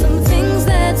 some things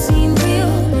that seem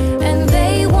real, and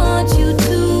they want you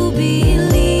to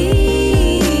believe.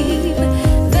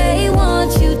 They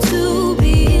want you to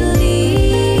believe.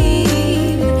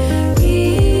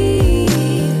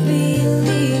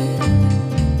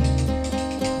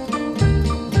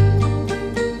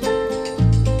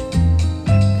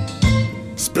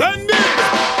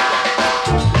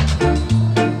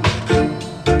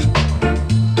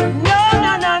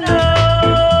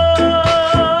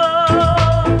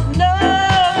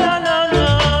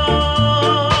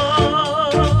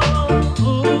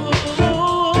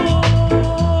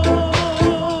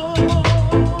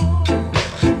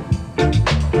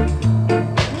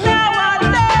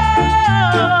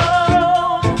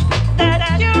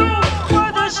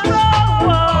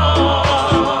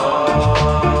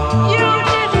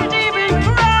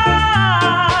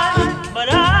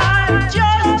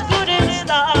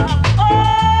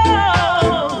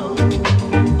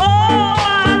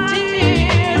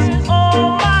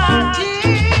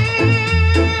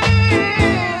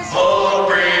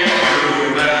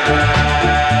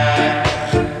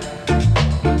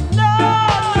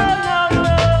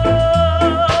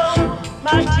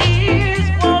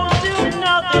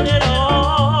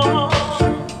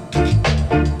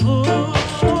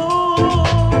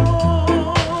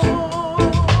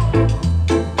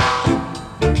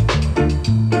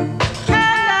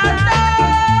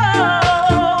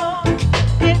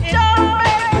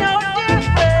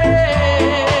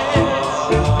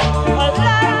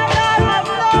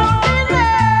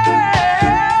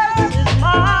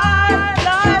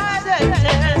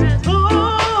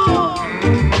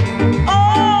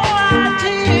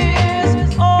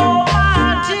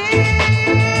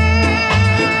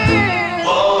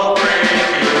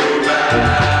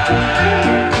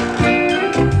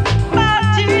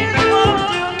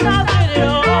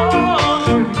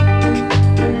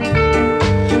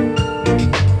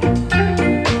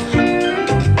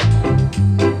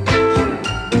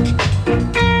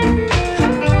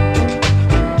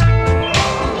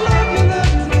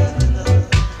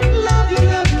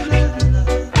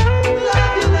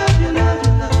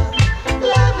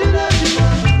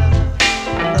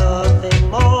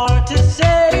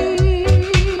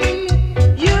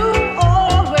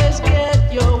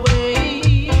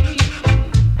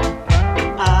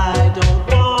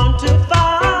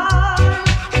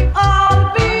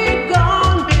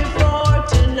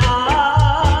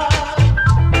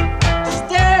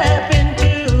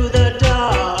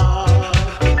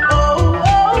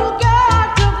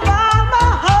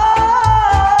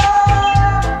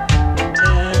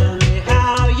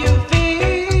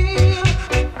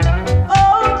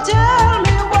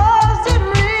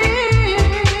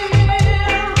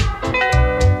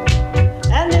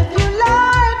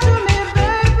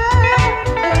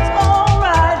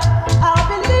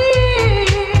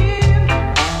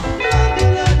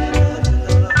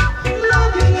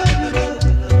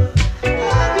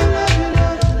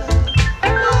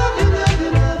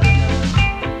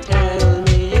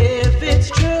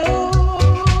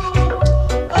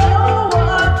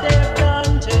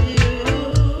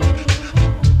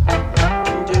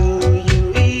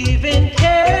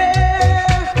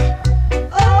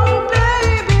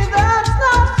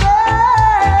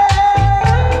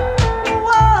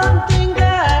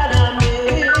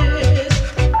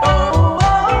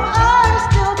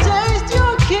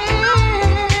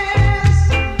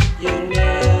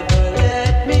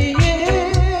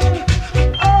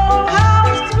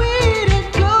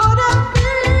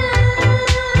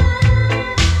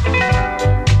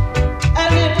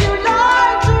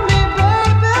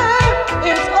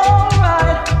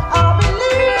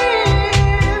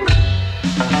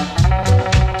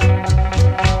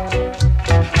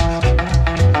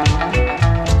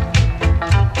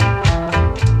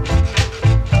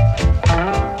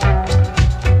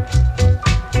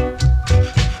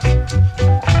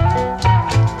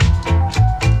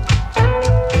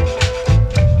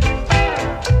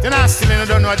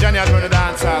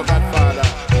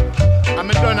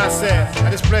 Burner said,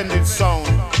 and the splendid sound.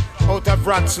 Out of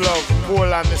Wrocław,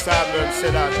 Poland, Mr. Albert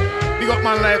said that. Big up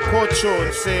man like Coach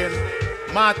Owen saying,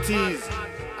 Marty's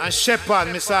and Shepard,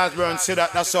 Mr. Osborne said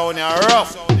that sound is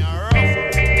rough.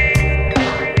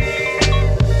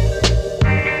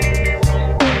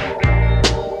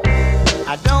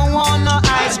 I don't want no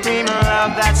ice cream or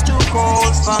love that's too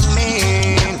cold for me.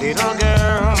 Little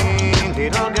girl,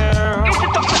 little girl.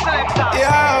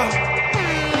 Yeah.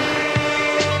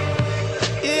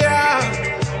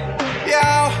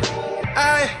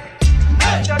 Hey.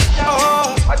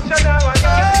 Oh.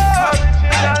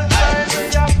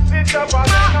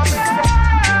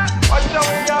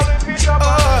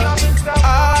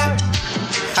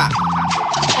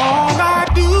 All I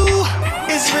do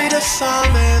is read a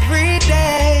psalm every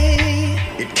day.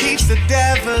 It keeps the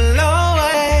devil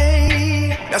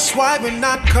away. That's why we're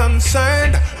not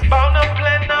concerned about the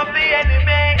plan of the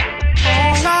enemy.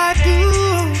 All I do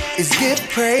is give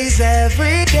praise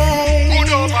every day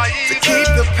to keep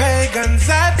the pagans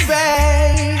at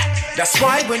bay. That's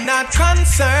why we're not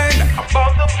concerned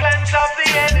about the plans of the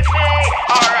enemy.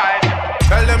 Alright.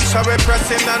 Tell them so we're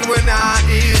pressing and we're not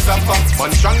ease up.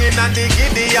 One strong in and the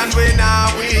giddy and we're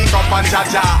not weak up and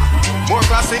jaja. More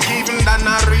classic even than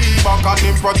a Reebok. And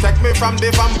him protect me from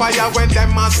the vampire when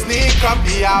them a sneak up,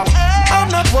 yo. I'm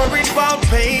not worried about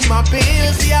paying my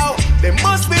bills, yo. They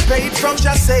must be paid from,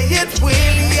 just say it will,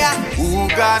 yeah. Ooh,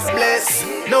 God bless,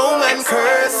 no man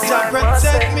curse. Jah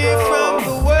protect me from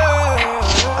the world.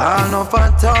 I know for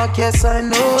talk, yes I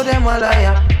know them a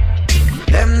liar.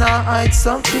 Them not hide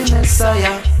something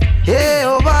Messiah. Hey,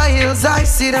 over hills I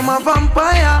see them a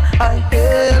vampire. I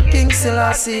hail King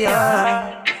Selassie.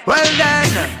 Well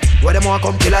then, where them want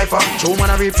come to life up? True man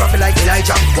I read prophet like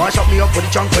Elijah. Wash up me up with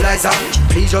the tranquilizer.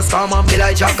 Please just calm on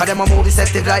Elijah. Cause them a more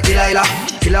deceptive like Delilah.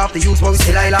 Kill off the use but we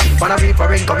still Delilah. Man I read for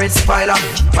ring currency filer.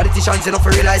 Politicians enough to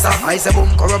realize that I say boom,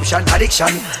 corruption,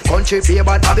 addiction. Country pay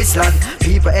bad habits land.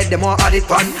 People head them all addict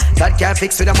pan. That can't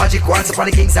fix with a magic wand. So for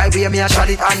the king's highway me a shot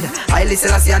it hand. I listen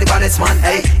I see the baddest man.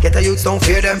 Hey, get the youths don't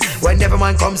fear them. Whenever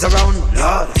man comes around,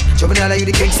 Lord. Juvenile you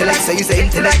the king select. So use the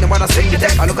intellect. No one swing the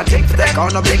deck. I look at think for deck. I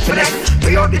no blink for neck.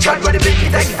 Pay out the chat where the big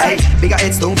tech. Hey, bigger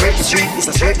heads don't break the street. It's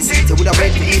a straight deceit. You would have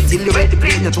read to eat till you read to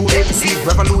bleed. No too late to see.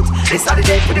 Revolute. They started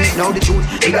dead for it. Know the truth.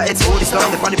 Bigger heads hold the slum.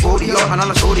 They find the podium. And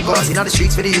I'll show the guns. In all the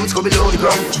streets for the youths go below the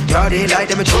ground. Yeah, they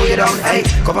like them and throw you down. Hey,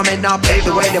 government now pave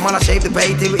the way. Them all shave the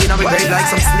pay till we in our grave like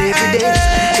some slavery days.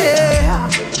 Yeah,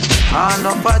 I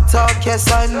know for talk. Yes,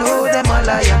 I know them a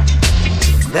liar.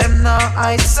 Them now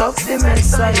heights of the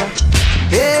Messiah.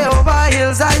 Hey, over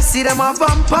hills I see them a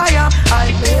vampire.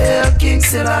 I hail King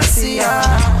Selassie.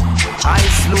 I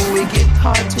slew wicked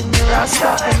heart in the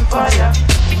Rasta Empire.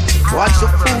 Watch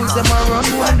the fools them a run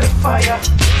when the fire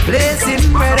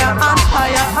blazing redder and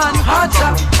higher and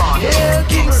hotter. Hail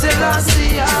King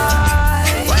Selassie.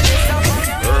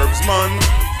 Herbs man,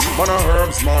 man a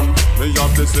herbs man. Me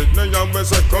have the sick, me have the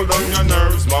circle down your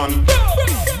nerves man.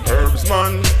 Herbs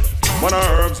man, man a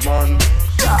herbs man.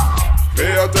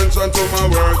 Pay attention to my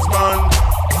words, man.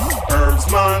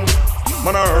 Herbs, man.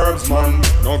 Man a herbs, man.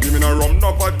 No give me no rum,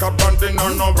 no vodka, brandy,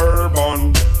 no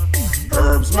bourbon.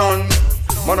 Herbs, man.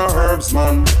 Man a herbs,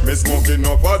 man. Me smoking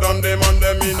up than them and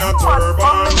them in a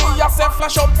turban. Me yourself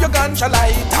flash up your ganja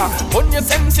lighter. Put your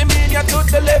sensimania to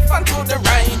the left and to the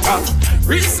right.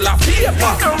 Rizla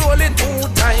paper, don't roll it too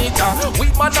tight.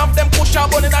 We man of them push a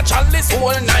bun in a chalice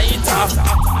all night.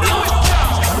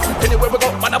 Anywhere we go,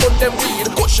 man, I bun them weed.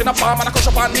 Kush in a palm and a kush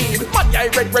up on need. Man, yeah,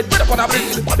 red up on a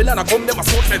bleed. Babylon a come, them a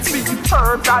sword fed speed.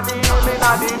 Herbs are the healing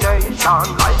of the nation.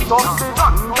 Light up the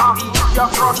ganja, ease your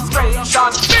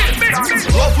frustration.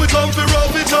 Rough we come fi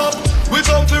rough it up. We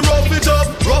come fi rough it up.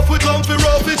 Rough we come fi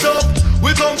rough it up.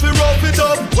 We come fi rough it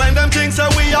up. When them things say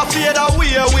we are fade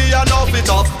away, we are nuff it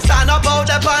up. Stand up out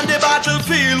there on the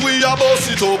battlefield, we are bust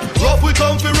it up. Rough we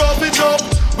come fi rough it up.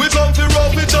 We come fi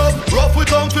rough it up. Rough we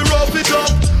come fi rough it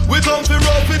up. We come fi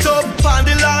rough it up. On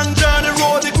the long journey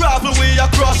road, the gravel we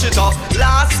are crush it up.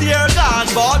 Last year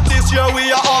gone, but this year we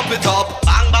are up it up.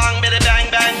 Bang bang, bitty bang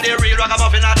bang, the real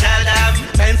ragamuffin I tell them.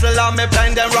 Pencil on me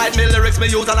pen them, write me lyrics me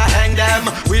use and I hang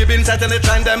them. We've been setting the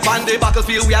trend them, on the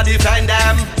battlefield we are defend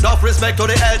them. Enough respect to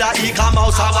the elder, he come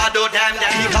out, how I do them.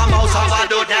 He come out, how I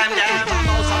do them.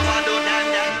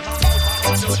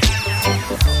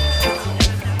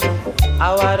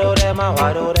 How I do them, them. How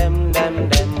I do them,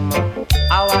 them.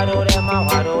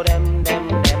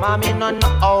 I'm in no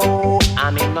oh,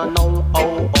 I'm in no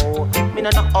oh. Me no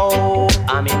oh,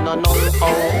 I'm in no oh.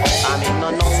 I'm in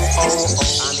no oh,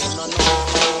 I'm in no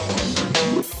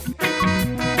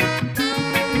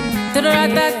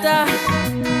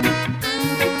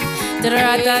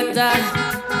Da-da-da-da.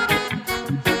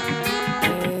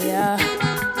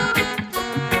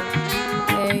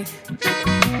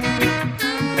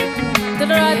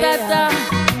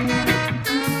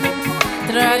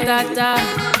 scatter.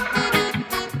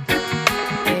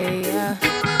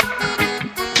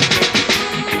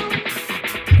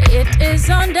 It is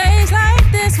on days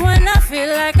like this when I feel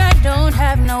like I don't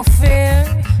have no fear.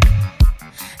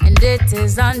 And it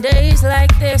is on days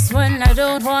like this when I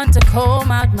don't want to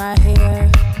comb out my hair.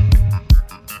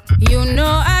 You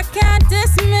know I can't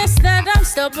dismiss that I'm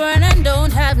stubborn and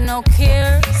don't have no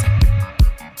cares.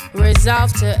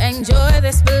 Resolved to enjoy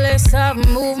this bliss of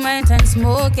movement and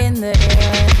smoke in the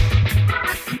air.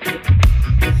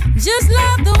 Just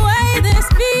love the way this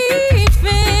beat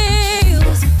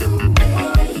feels.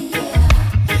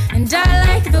 And I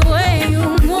like the way you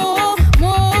move.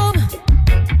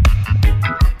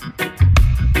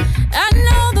 I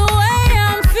know the way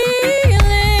I'm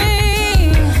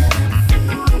feeling.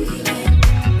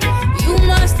 You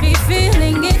must be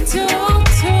feeling it too.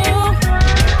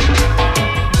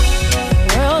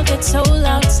 The world gets so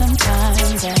loud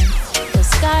sometimes and the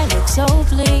sky looks so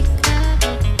bleak.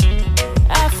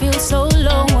 I feel so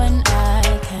low when I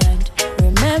can't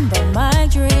remember my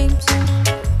dreams.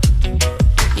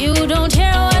 You don't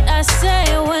hear what I say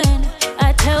when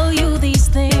I tell you these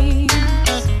things.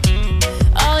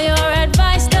 All your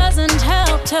advice doesn't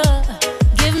help to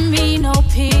give me no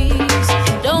peace.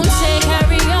 Don't say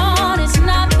carry on, it's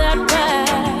not that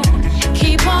bad.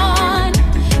 Keep on,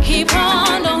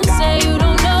 don't say you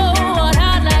don't know what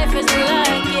hard life is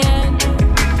like yet.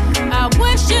 I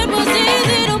wish it was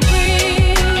easy to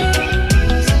breathe.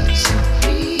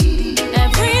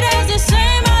 Every day's the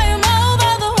same, I am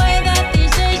over the way that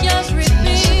these days just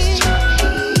repeat.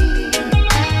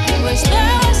 Wish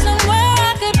there was somewhere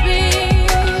I could be.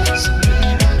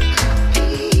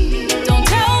 Don't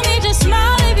tell me to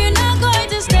smile if you're not going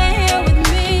to stay here with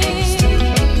me.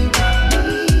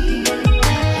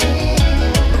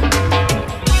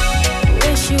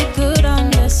 Wish you could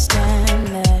understand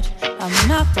that I'm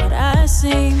not what I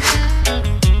seem.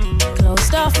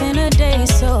 Closed off in a day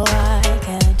so I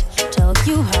can't tell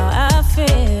you how I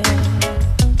feel.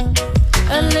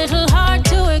 A little hard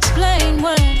to explain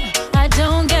when I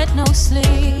don't get no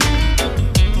sleep.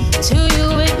 To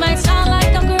you it might sound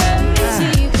like I'm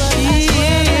crazy, but I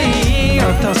swear.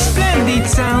 Oto splendid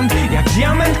sound, jak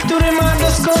diament, który ma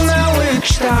doskonały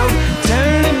kształt.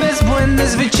 Celny, bezbłędny,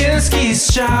 zwycięski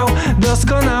strzał.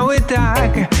 Doskonały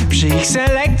tak, przy ich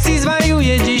selekcji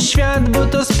zwariuje dziś świat. Bo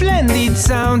to splendid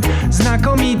sound,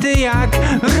 znakomity jak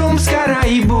rum z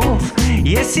Karaibów.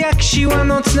 Jest jak siła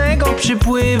nocnego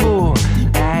przypływu.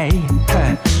 Ej,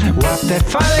 łap te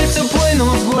fale, co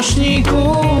płyną z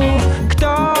głośników.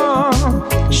 Kto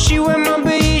siłę ma,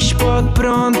 by iść pod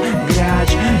prąd,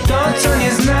 grać to, co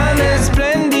nieznane.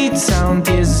 Splendid sound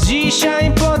jest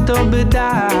dzisiaj po to, by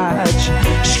dać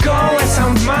szkołę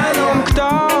soundmanom.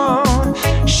 Kto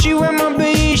siłę ma,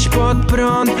 by iść pod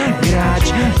prąd,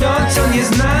 grać to, co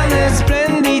nieznane.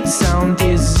 Splendid sound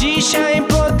jest dzisiaj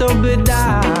po to, by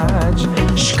dać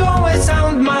szkołę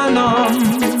soundmanom.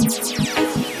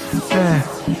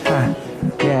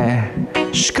 Yeah.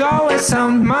 Szkołę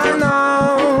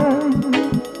soundmanom.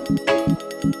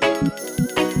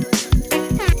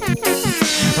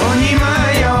 Oni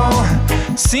mają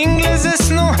single ze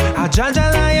snu, a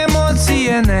Dżadża daje mocy i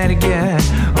energię.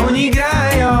 Oni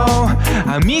grają,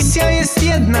 a misja jest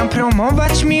jedna: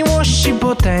 promować miłość i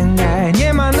potęgę.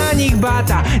 Nie ma na nich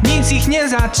bata, nic ich nie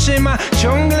zatrzyma.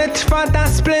 Ciągle trwa ta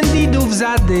splendidów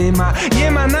zadyma.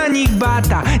 Nie ma na nich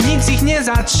bata, nic ich nie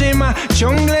zatrzyma.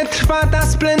 Ciągle trwa ta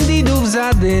splendidów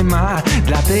zadyma.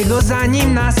 Dlatego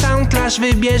zanim na SoundClash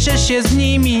wybierzesz się z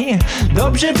nimi,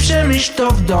 dobrze przemyśl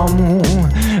to w domu.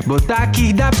 Bo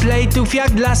takich DUBPLATE'ów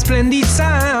jak dla Splendid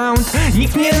Sound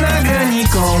nikt nie nagra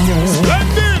nikomu.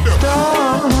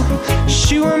 To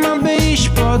siłę ma, by iść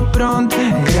pod prąd,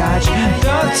 grać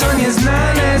to, co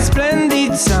nieznane.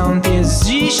 Splendid Sound jest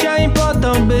dzisiaj po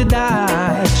to, by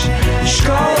dać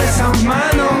szkołę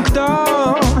soundmanom. Kto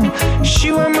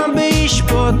siłę ma, by iść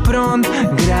pod prąd,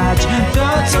 grać to,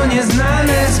 co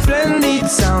nieznane.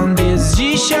 Splendid Sound jest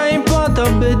dzisiaj po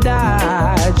to, by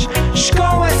dać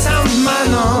szkołę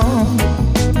soundmanom.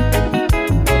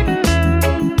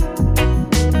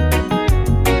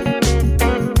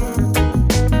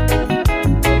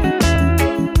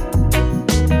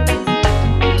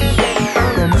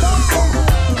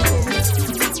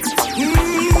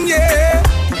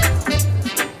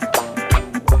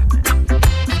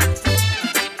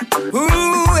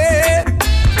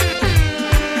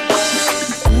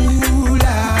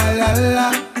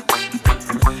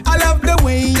 I love the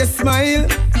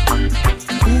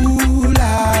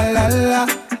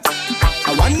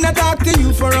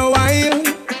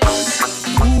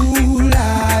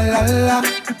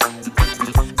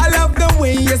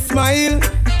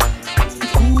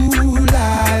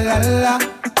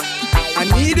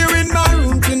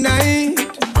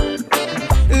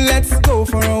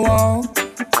for a walk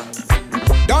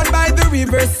down by the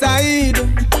riverside,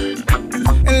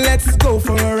 and let's go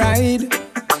for a ride.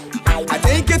 I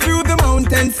take you through the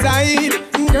mountainside,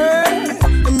 girl,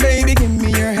 and baby, give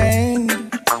me your hand,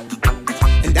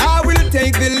 and I will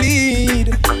take the lead.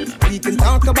 We can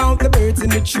talk about the birds in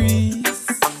the trees.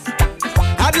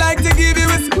 I'd like to give you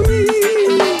a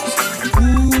squeeze.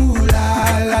 Ooh la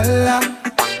la la,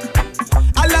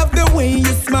 I love the way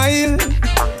you smile.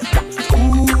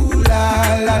 Ooh la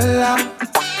la la,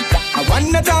 I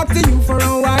wanna talk to you for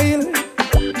a while.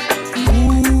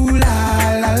 Ooh la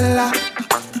la la,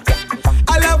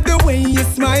 I love the way you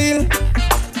smile.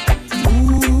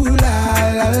 Ooh la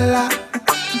la la,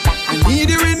 I need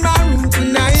you in my room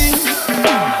tonight.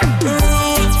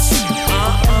 Roots,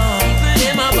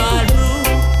 play my ballroom.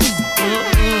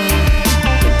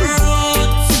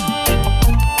 Roots,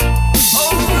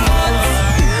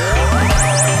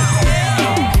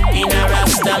 in a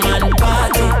Rastaman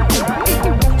party,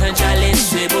 and chalice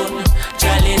we boom,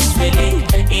 chalice we lit.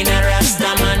 In a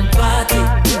Rastaman party,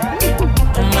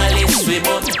 malice we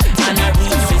boom, and a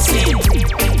roots we sip.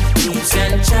 Roots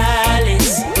and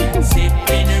chalice,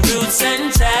 sipping roots and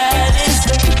chalice.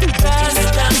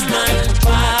 Rastaman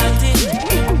party,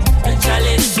 and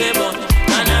chalice we boom,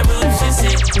 and a roots we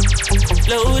sip.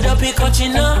 Load up your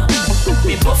cochino,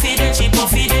 me puffy then she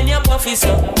puffy then you puffy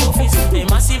so. Me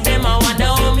massive them I wonder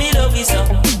how me love you so.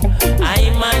 I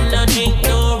man no drink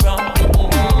no rum.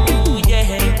 Ooh,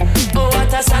 yeah. Oh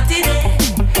what a Saturday.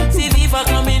 See Viva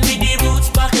coming with the roots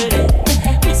back there.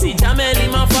 Me see Jamel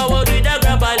him a forward with a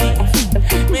grabber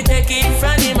leaf. Me take it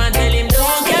from him and tell him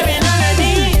don't carry no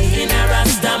ready. In a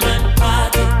Rastaman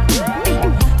party,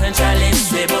 and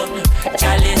chalice we boom,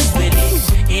 chalice we lit.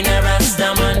 In a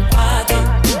Rastaman party,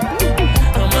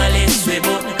 malice we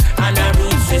boom, and a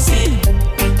roots we sip.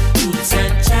 Roots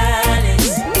and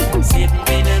chalice,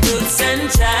 sipping the roots and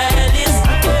chalice.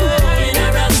 In a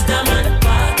Rastaman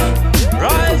party,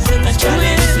 rising the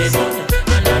chalice we boom,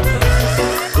 and a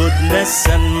roots. Goodness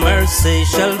and mercy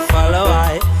shall follow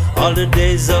I all the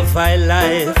days of my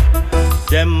life.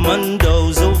 Them and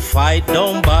those who fight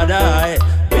don't bother I.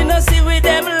 We no see with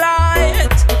them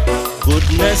light.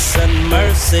 Goodness and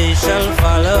mercy shall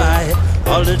follow I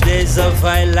all the days of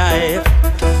my life.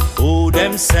 Who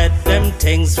them said them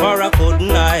things for a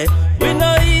couldn't I? We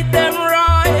no eat them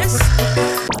rice.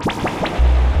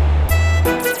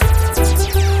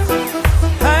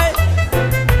 Hey,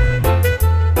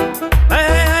 hey,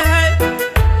 hey, hey.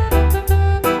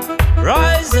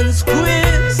 Rise and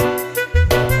squeeze.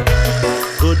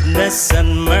 Goodness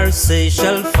and mercy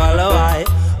shall follow I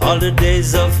all the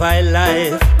days of my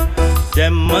life.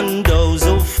 Them and those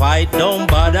who fight don't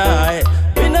bother I.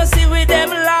 We no see with them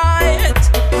light.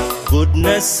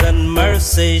 Goodness and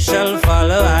mercy shall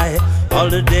follow I all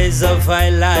the days of my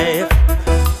life.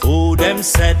 Who them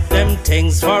said them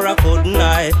things for a couldn't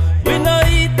I? We no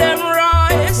eat them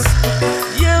rice.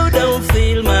 You don't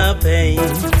feel my pain.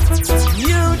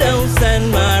 You don't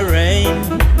stand my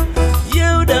rain.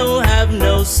 You don't have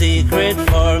no secret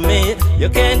for me. You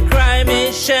can't cry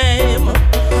me shame.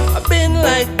 I've been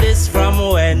like this from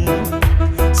when,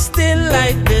 still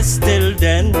like this till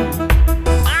then.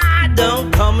 I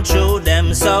don't come through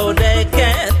them so they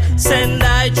can't send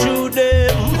I through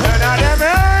them. None of them,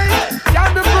 hey,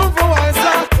 can't be proof for one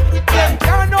song. Them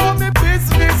can't know me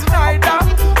business rider.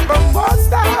 From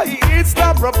most high, it's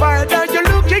the provider. You're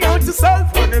looking out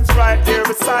yourself when it's right there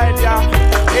beside ya.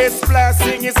 His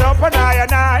blessing is up and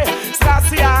I.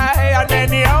 Sassy eye, and then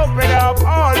he open up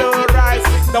all the rise.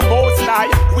 The most high,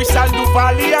 we shall do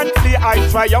valiantly. I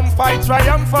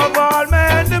triumph of all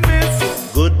men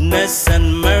enemies. Goodness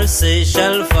and mercy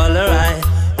shall follow I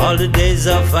all the days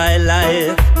of my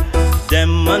life.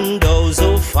 Them and those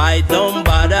who fight don't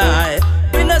bother I.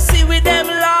 We no see with them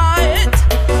light.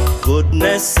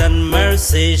 Goodness and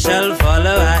mercy shall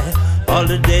follow I all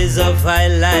the days of my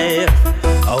life.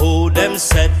 Who them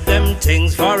said them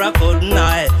things for a couldn't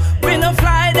I? We no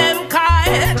fly them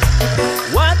kite.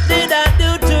 What did I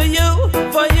do to you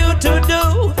for you to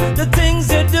do the things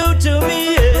you do to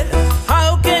me?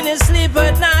 How can you sleep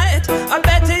at night? I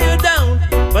bet you don't,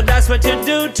 but that's what you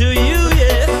do to you,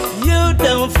 yeah. You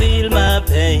don't feel my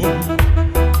pain.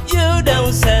 You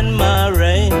don't send my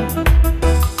rain.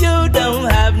 You don't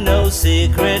have no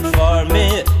secret for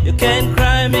me. You can't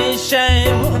cry me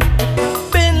shame.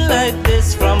 Been like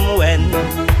this from when,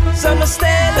 so I'ma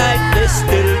stay like this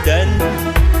till then.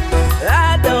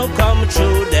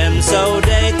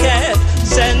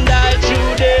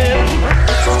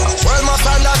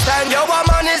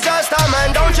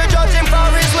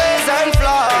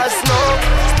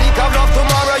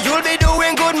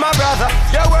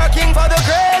 You're working for the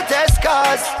greatest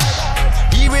cause.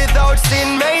 He without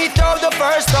sin may throw the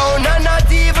first stone, and not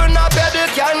even a pebble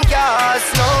can cast.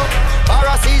 No,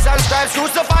 Pharisees and scribes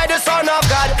crucify the Son of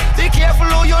God. Be careful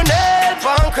who you nail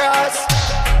on cross.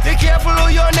 Be careful who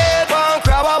you nail on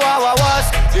cross.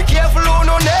 Be careful who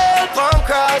no nail on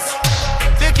cross.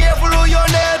 Be careful who you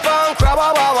nail on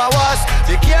cross.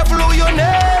 Be careful who you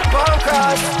nail on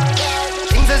cross.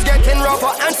 Things is getting rougher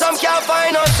and some can't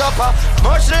find no supper,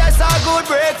 much less a good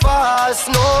breakfast.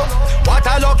 No, what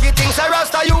a lucky thing, say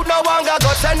Rasta youth no longer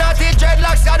guts, and not the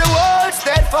dreadlocks got the world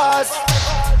steadfast.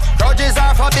 Grudges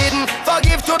are forbidden,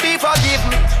 forgive to be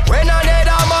forgiven. When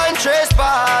another man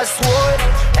trespass, would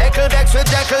heckle vex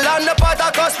with Jekyll and the pot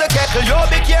across the kettle. You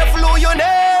be careful who you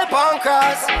nail on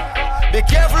cross. Be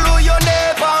careful who you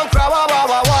nail on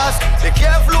cross. Be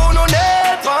careful who no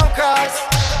nail on cross.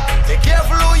 Be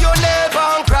careful who you nail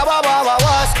on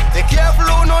cross. Be careful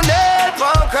who no nail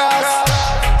on cross.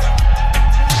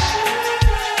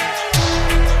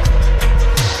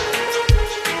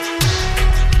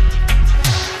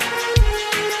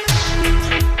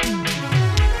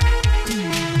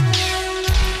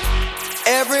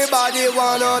 Everybody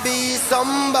wanna be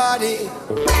somebody.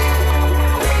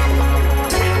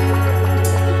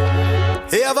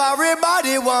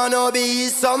 Everybody wanna be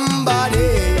somebody.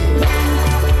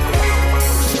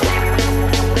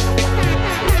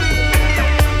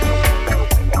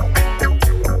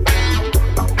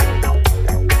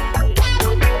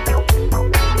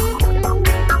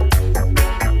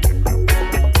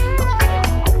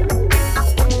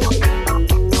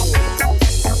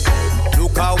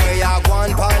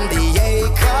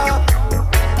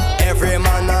 Every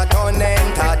man a turn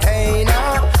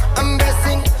entertainer. I'm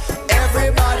guessing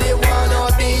everybody wanna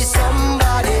be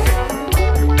somebody.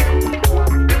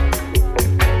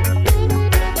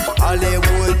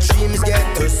 Hollywood dreams get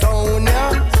to Sonia,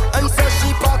 and so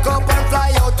she pack up and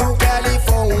fly out to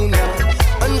California.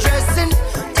 Undressing,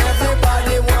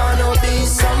 everybody wanna be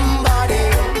somebody.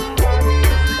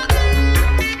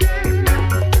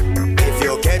 If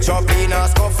you catch up in a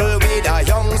scuffle with a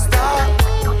youngster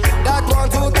that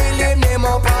want to build him name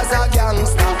up as a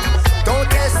gangster, don't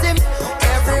test him.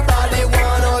 Everybody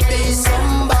wanna be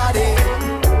somebody.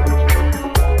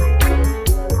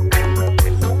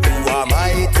 Who am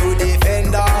I to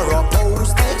defend or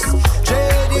oppose this?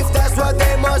 Trade if that's what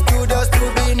they must do just to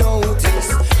be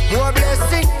noticed. More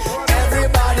blessing.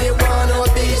 Everybody wanna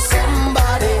be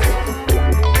somebody.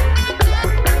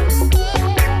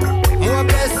 More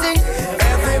blessing.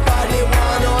 Everybody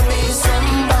wanna be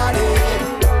somebody.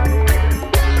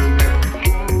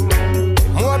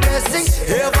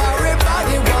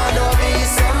 Everybody wanna be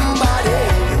somebody.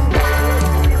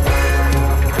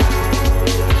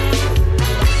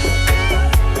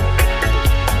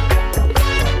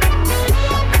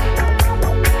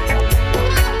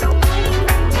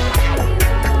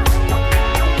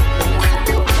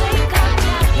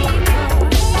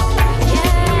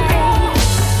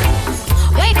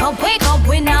 Wake up,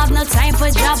 we not have no time for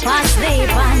drop or sleep.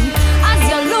 And as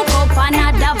you look up,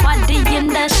 another body in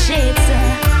the sheets.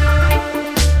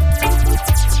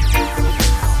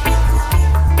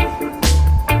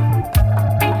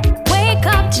 Wake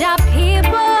up, job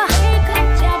people.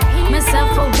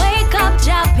 Myself a wake up,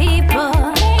 job people.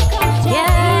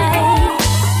 Yeah.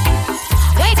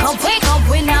 Wake up,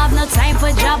 we not have no time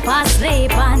for drop or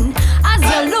sleep. And as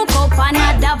you look up,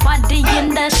 another body in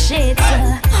the sheets.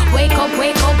 Wake up,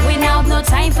 we now have no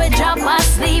time for drop or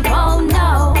sleep. Oh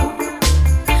no,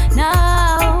 no.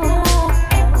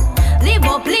 Live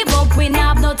up, we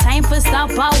now have no time for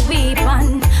stop or weep.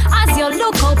 And as you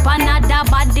look up, another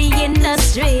body in the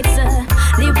streets.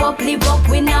 Live up,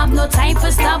 we now have no time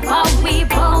for stop or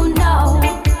weep. Oh no,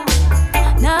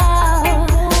 no.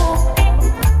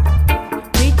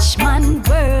 Rich man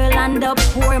world and the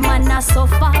poor man a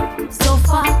suffer.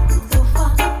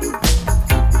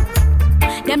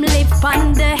 Them live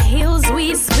on the hills,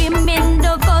 we swim in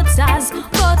the gutters.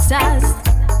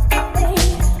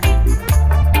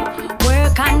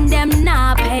 Work and them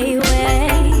not pay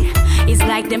way. It's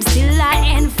like them still are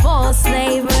enforced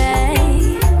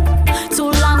slavery.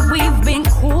 Too long we've been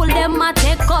cool, them a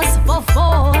take us for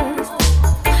fools.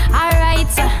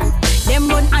 Alright, them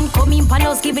run and come in pan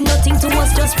us, giving nothing to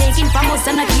us, just taking from us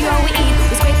and not here we eat.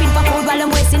 We scraping for food while I'm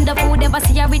wasting the food. Never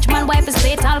see a rich man wipe his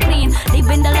plate all clean.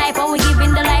 Living the life, how we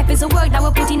giving the life. It's a work that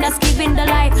we're putting, that's giving the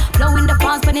life. Blowing the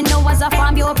farms, but they know as a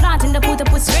farm, you're planting the food to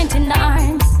put strength in the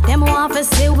arms. Them want to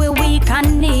say we're weak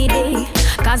and needy,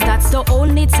 cause that's the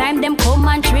only time them come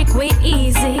and trick we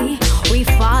easy. We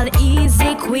fall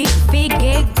easy, quick, we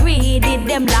get greedy.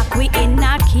 Them lock we in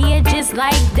our cages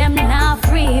like them not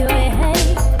free.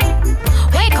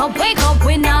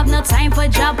 no time for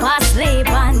drop asleep.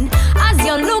 And as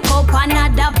you look up,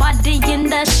 another body in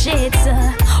the sheets.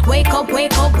 Wake up,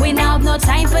 we now have no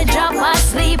time for drop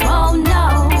asleep. Oh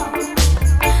no,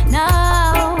 no.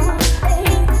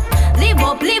 Live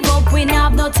up, we now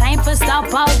have no time for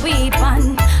stop our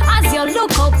weapon. As you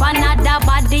look up, another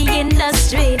body in the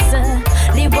streets.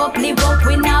 Live up, we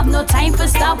now have no time for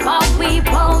stop our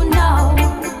weapon. Oh no,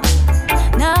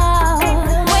 no.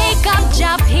 Wake up,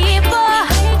 job people.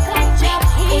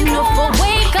 Enough for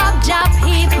wake up, job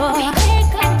people.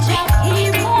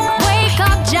 Wake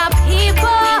up, job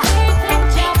people.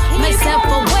 Myself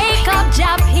for wake up,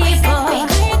 job people.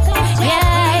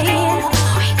 Yeah.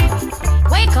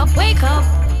 Wake up, wake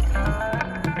up.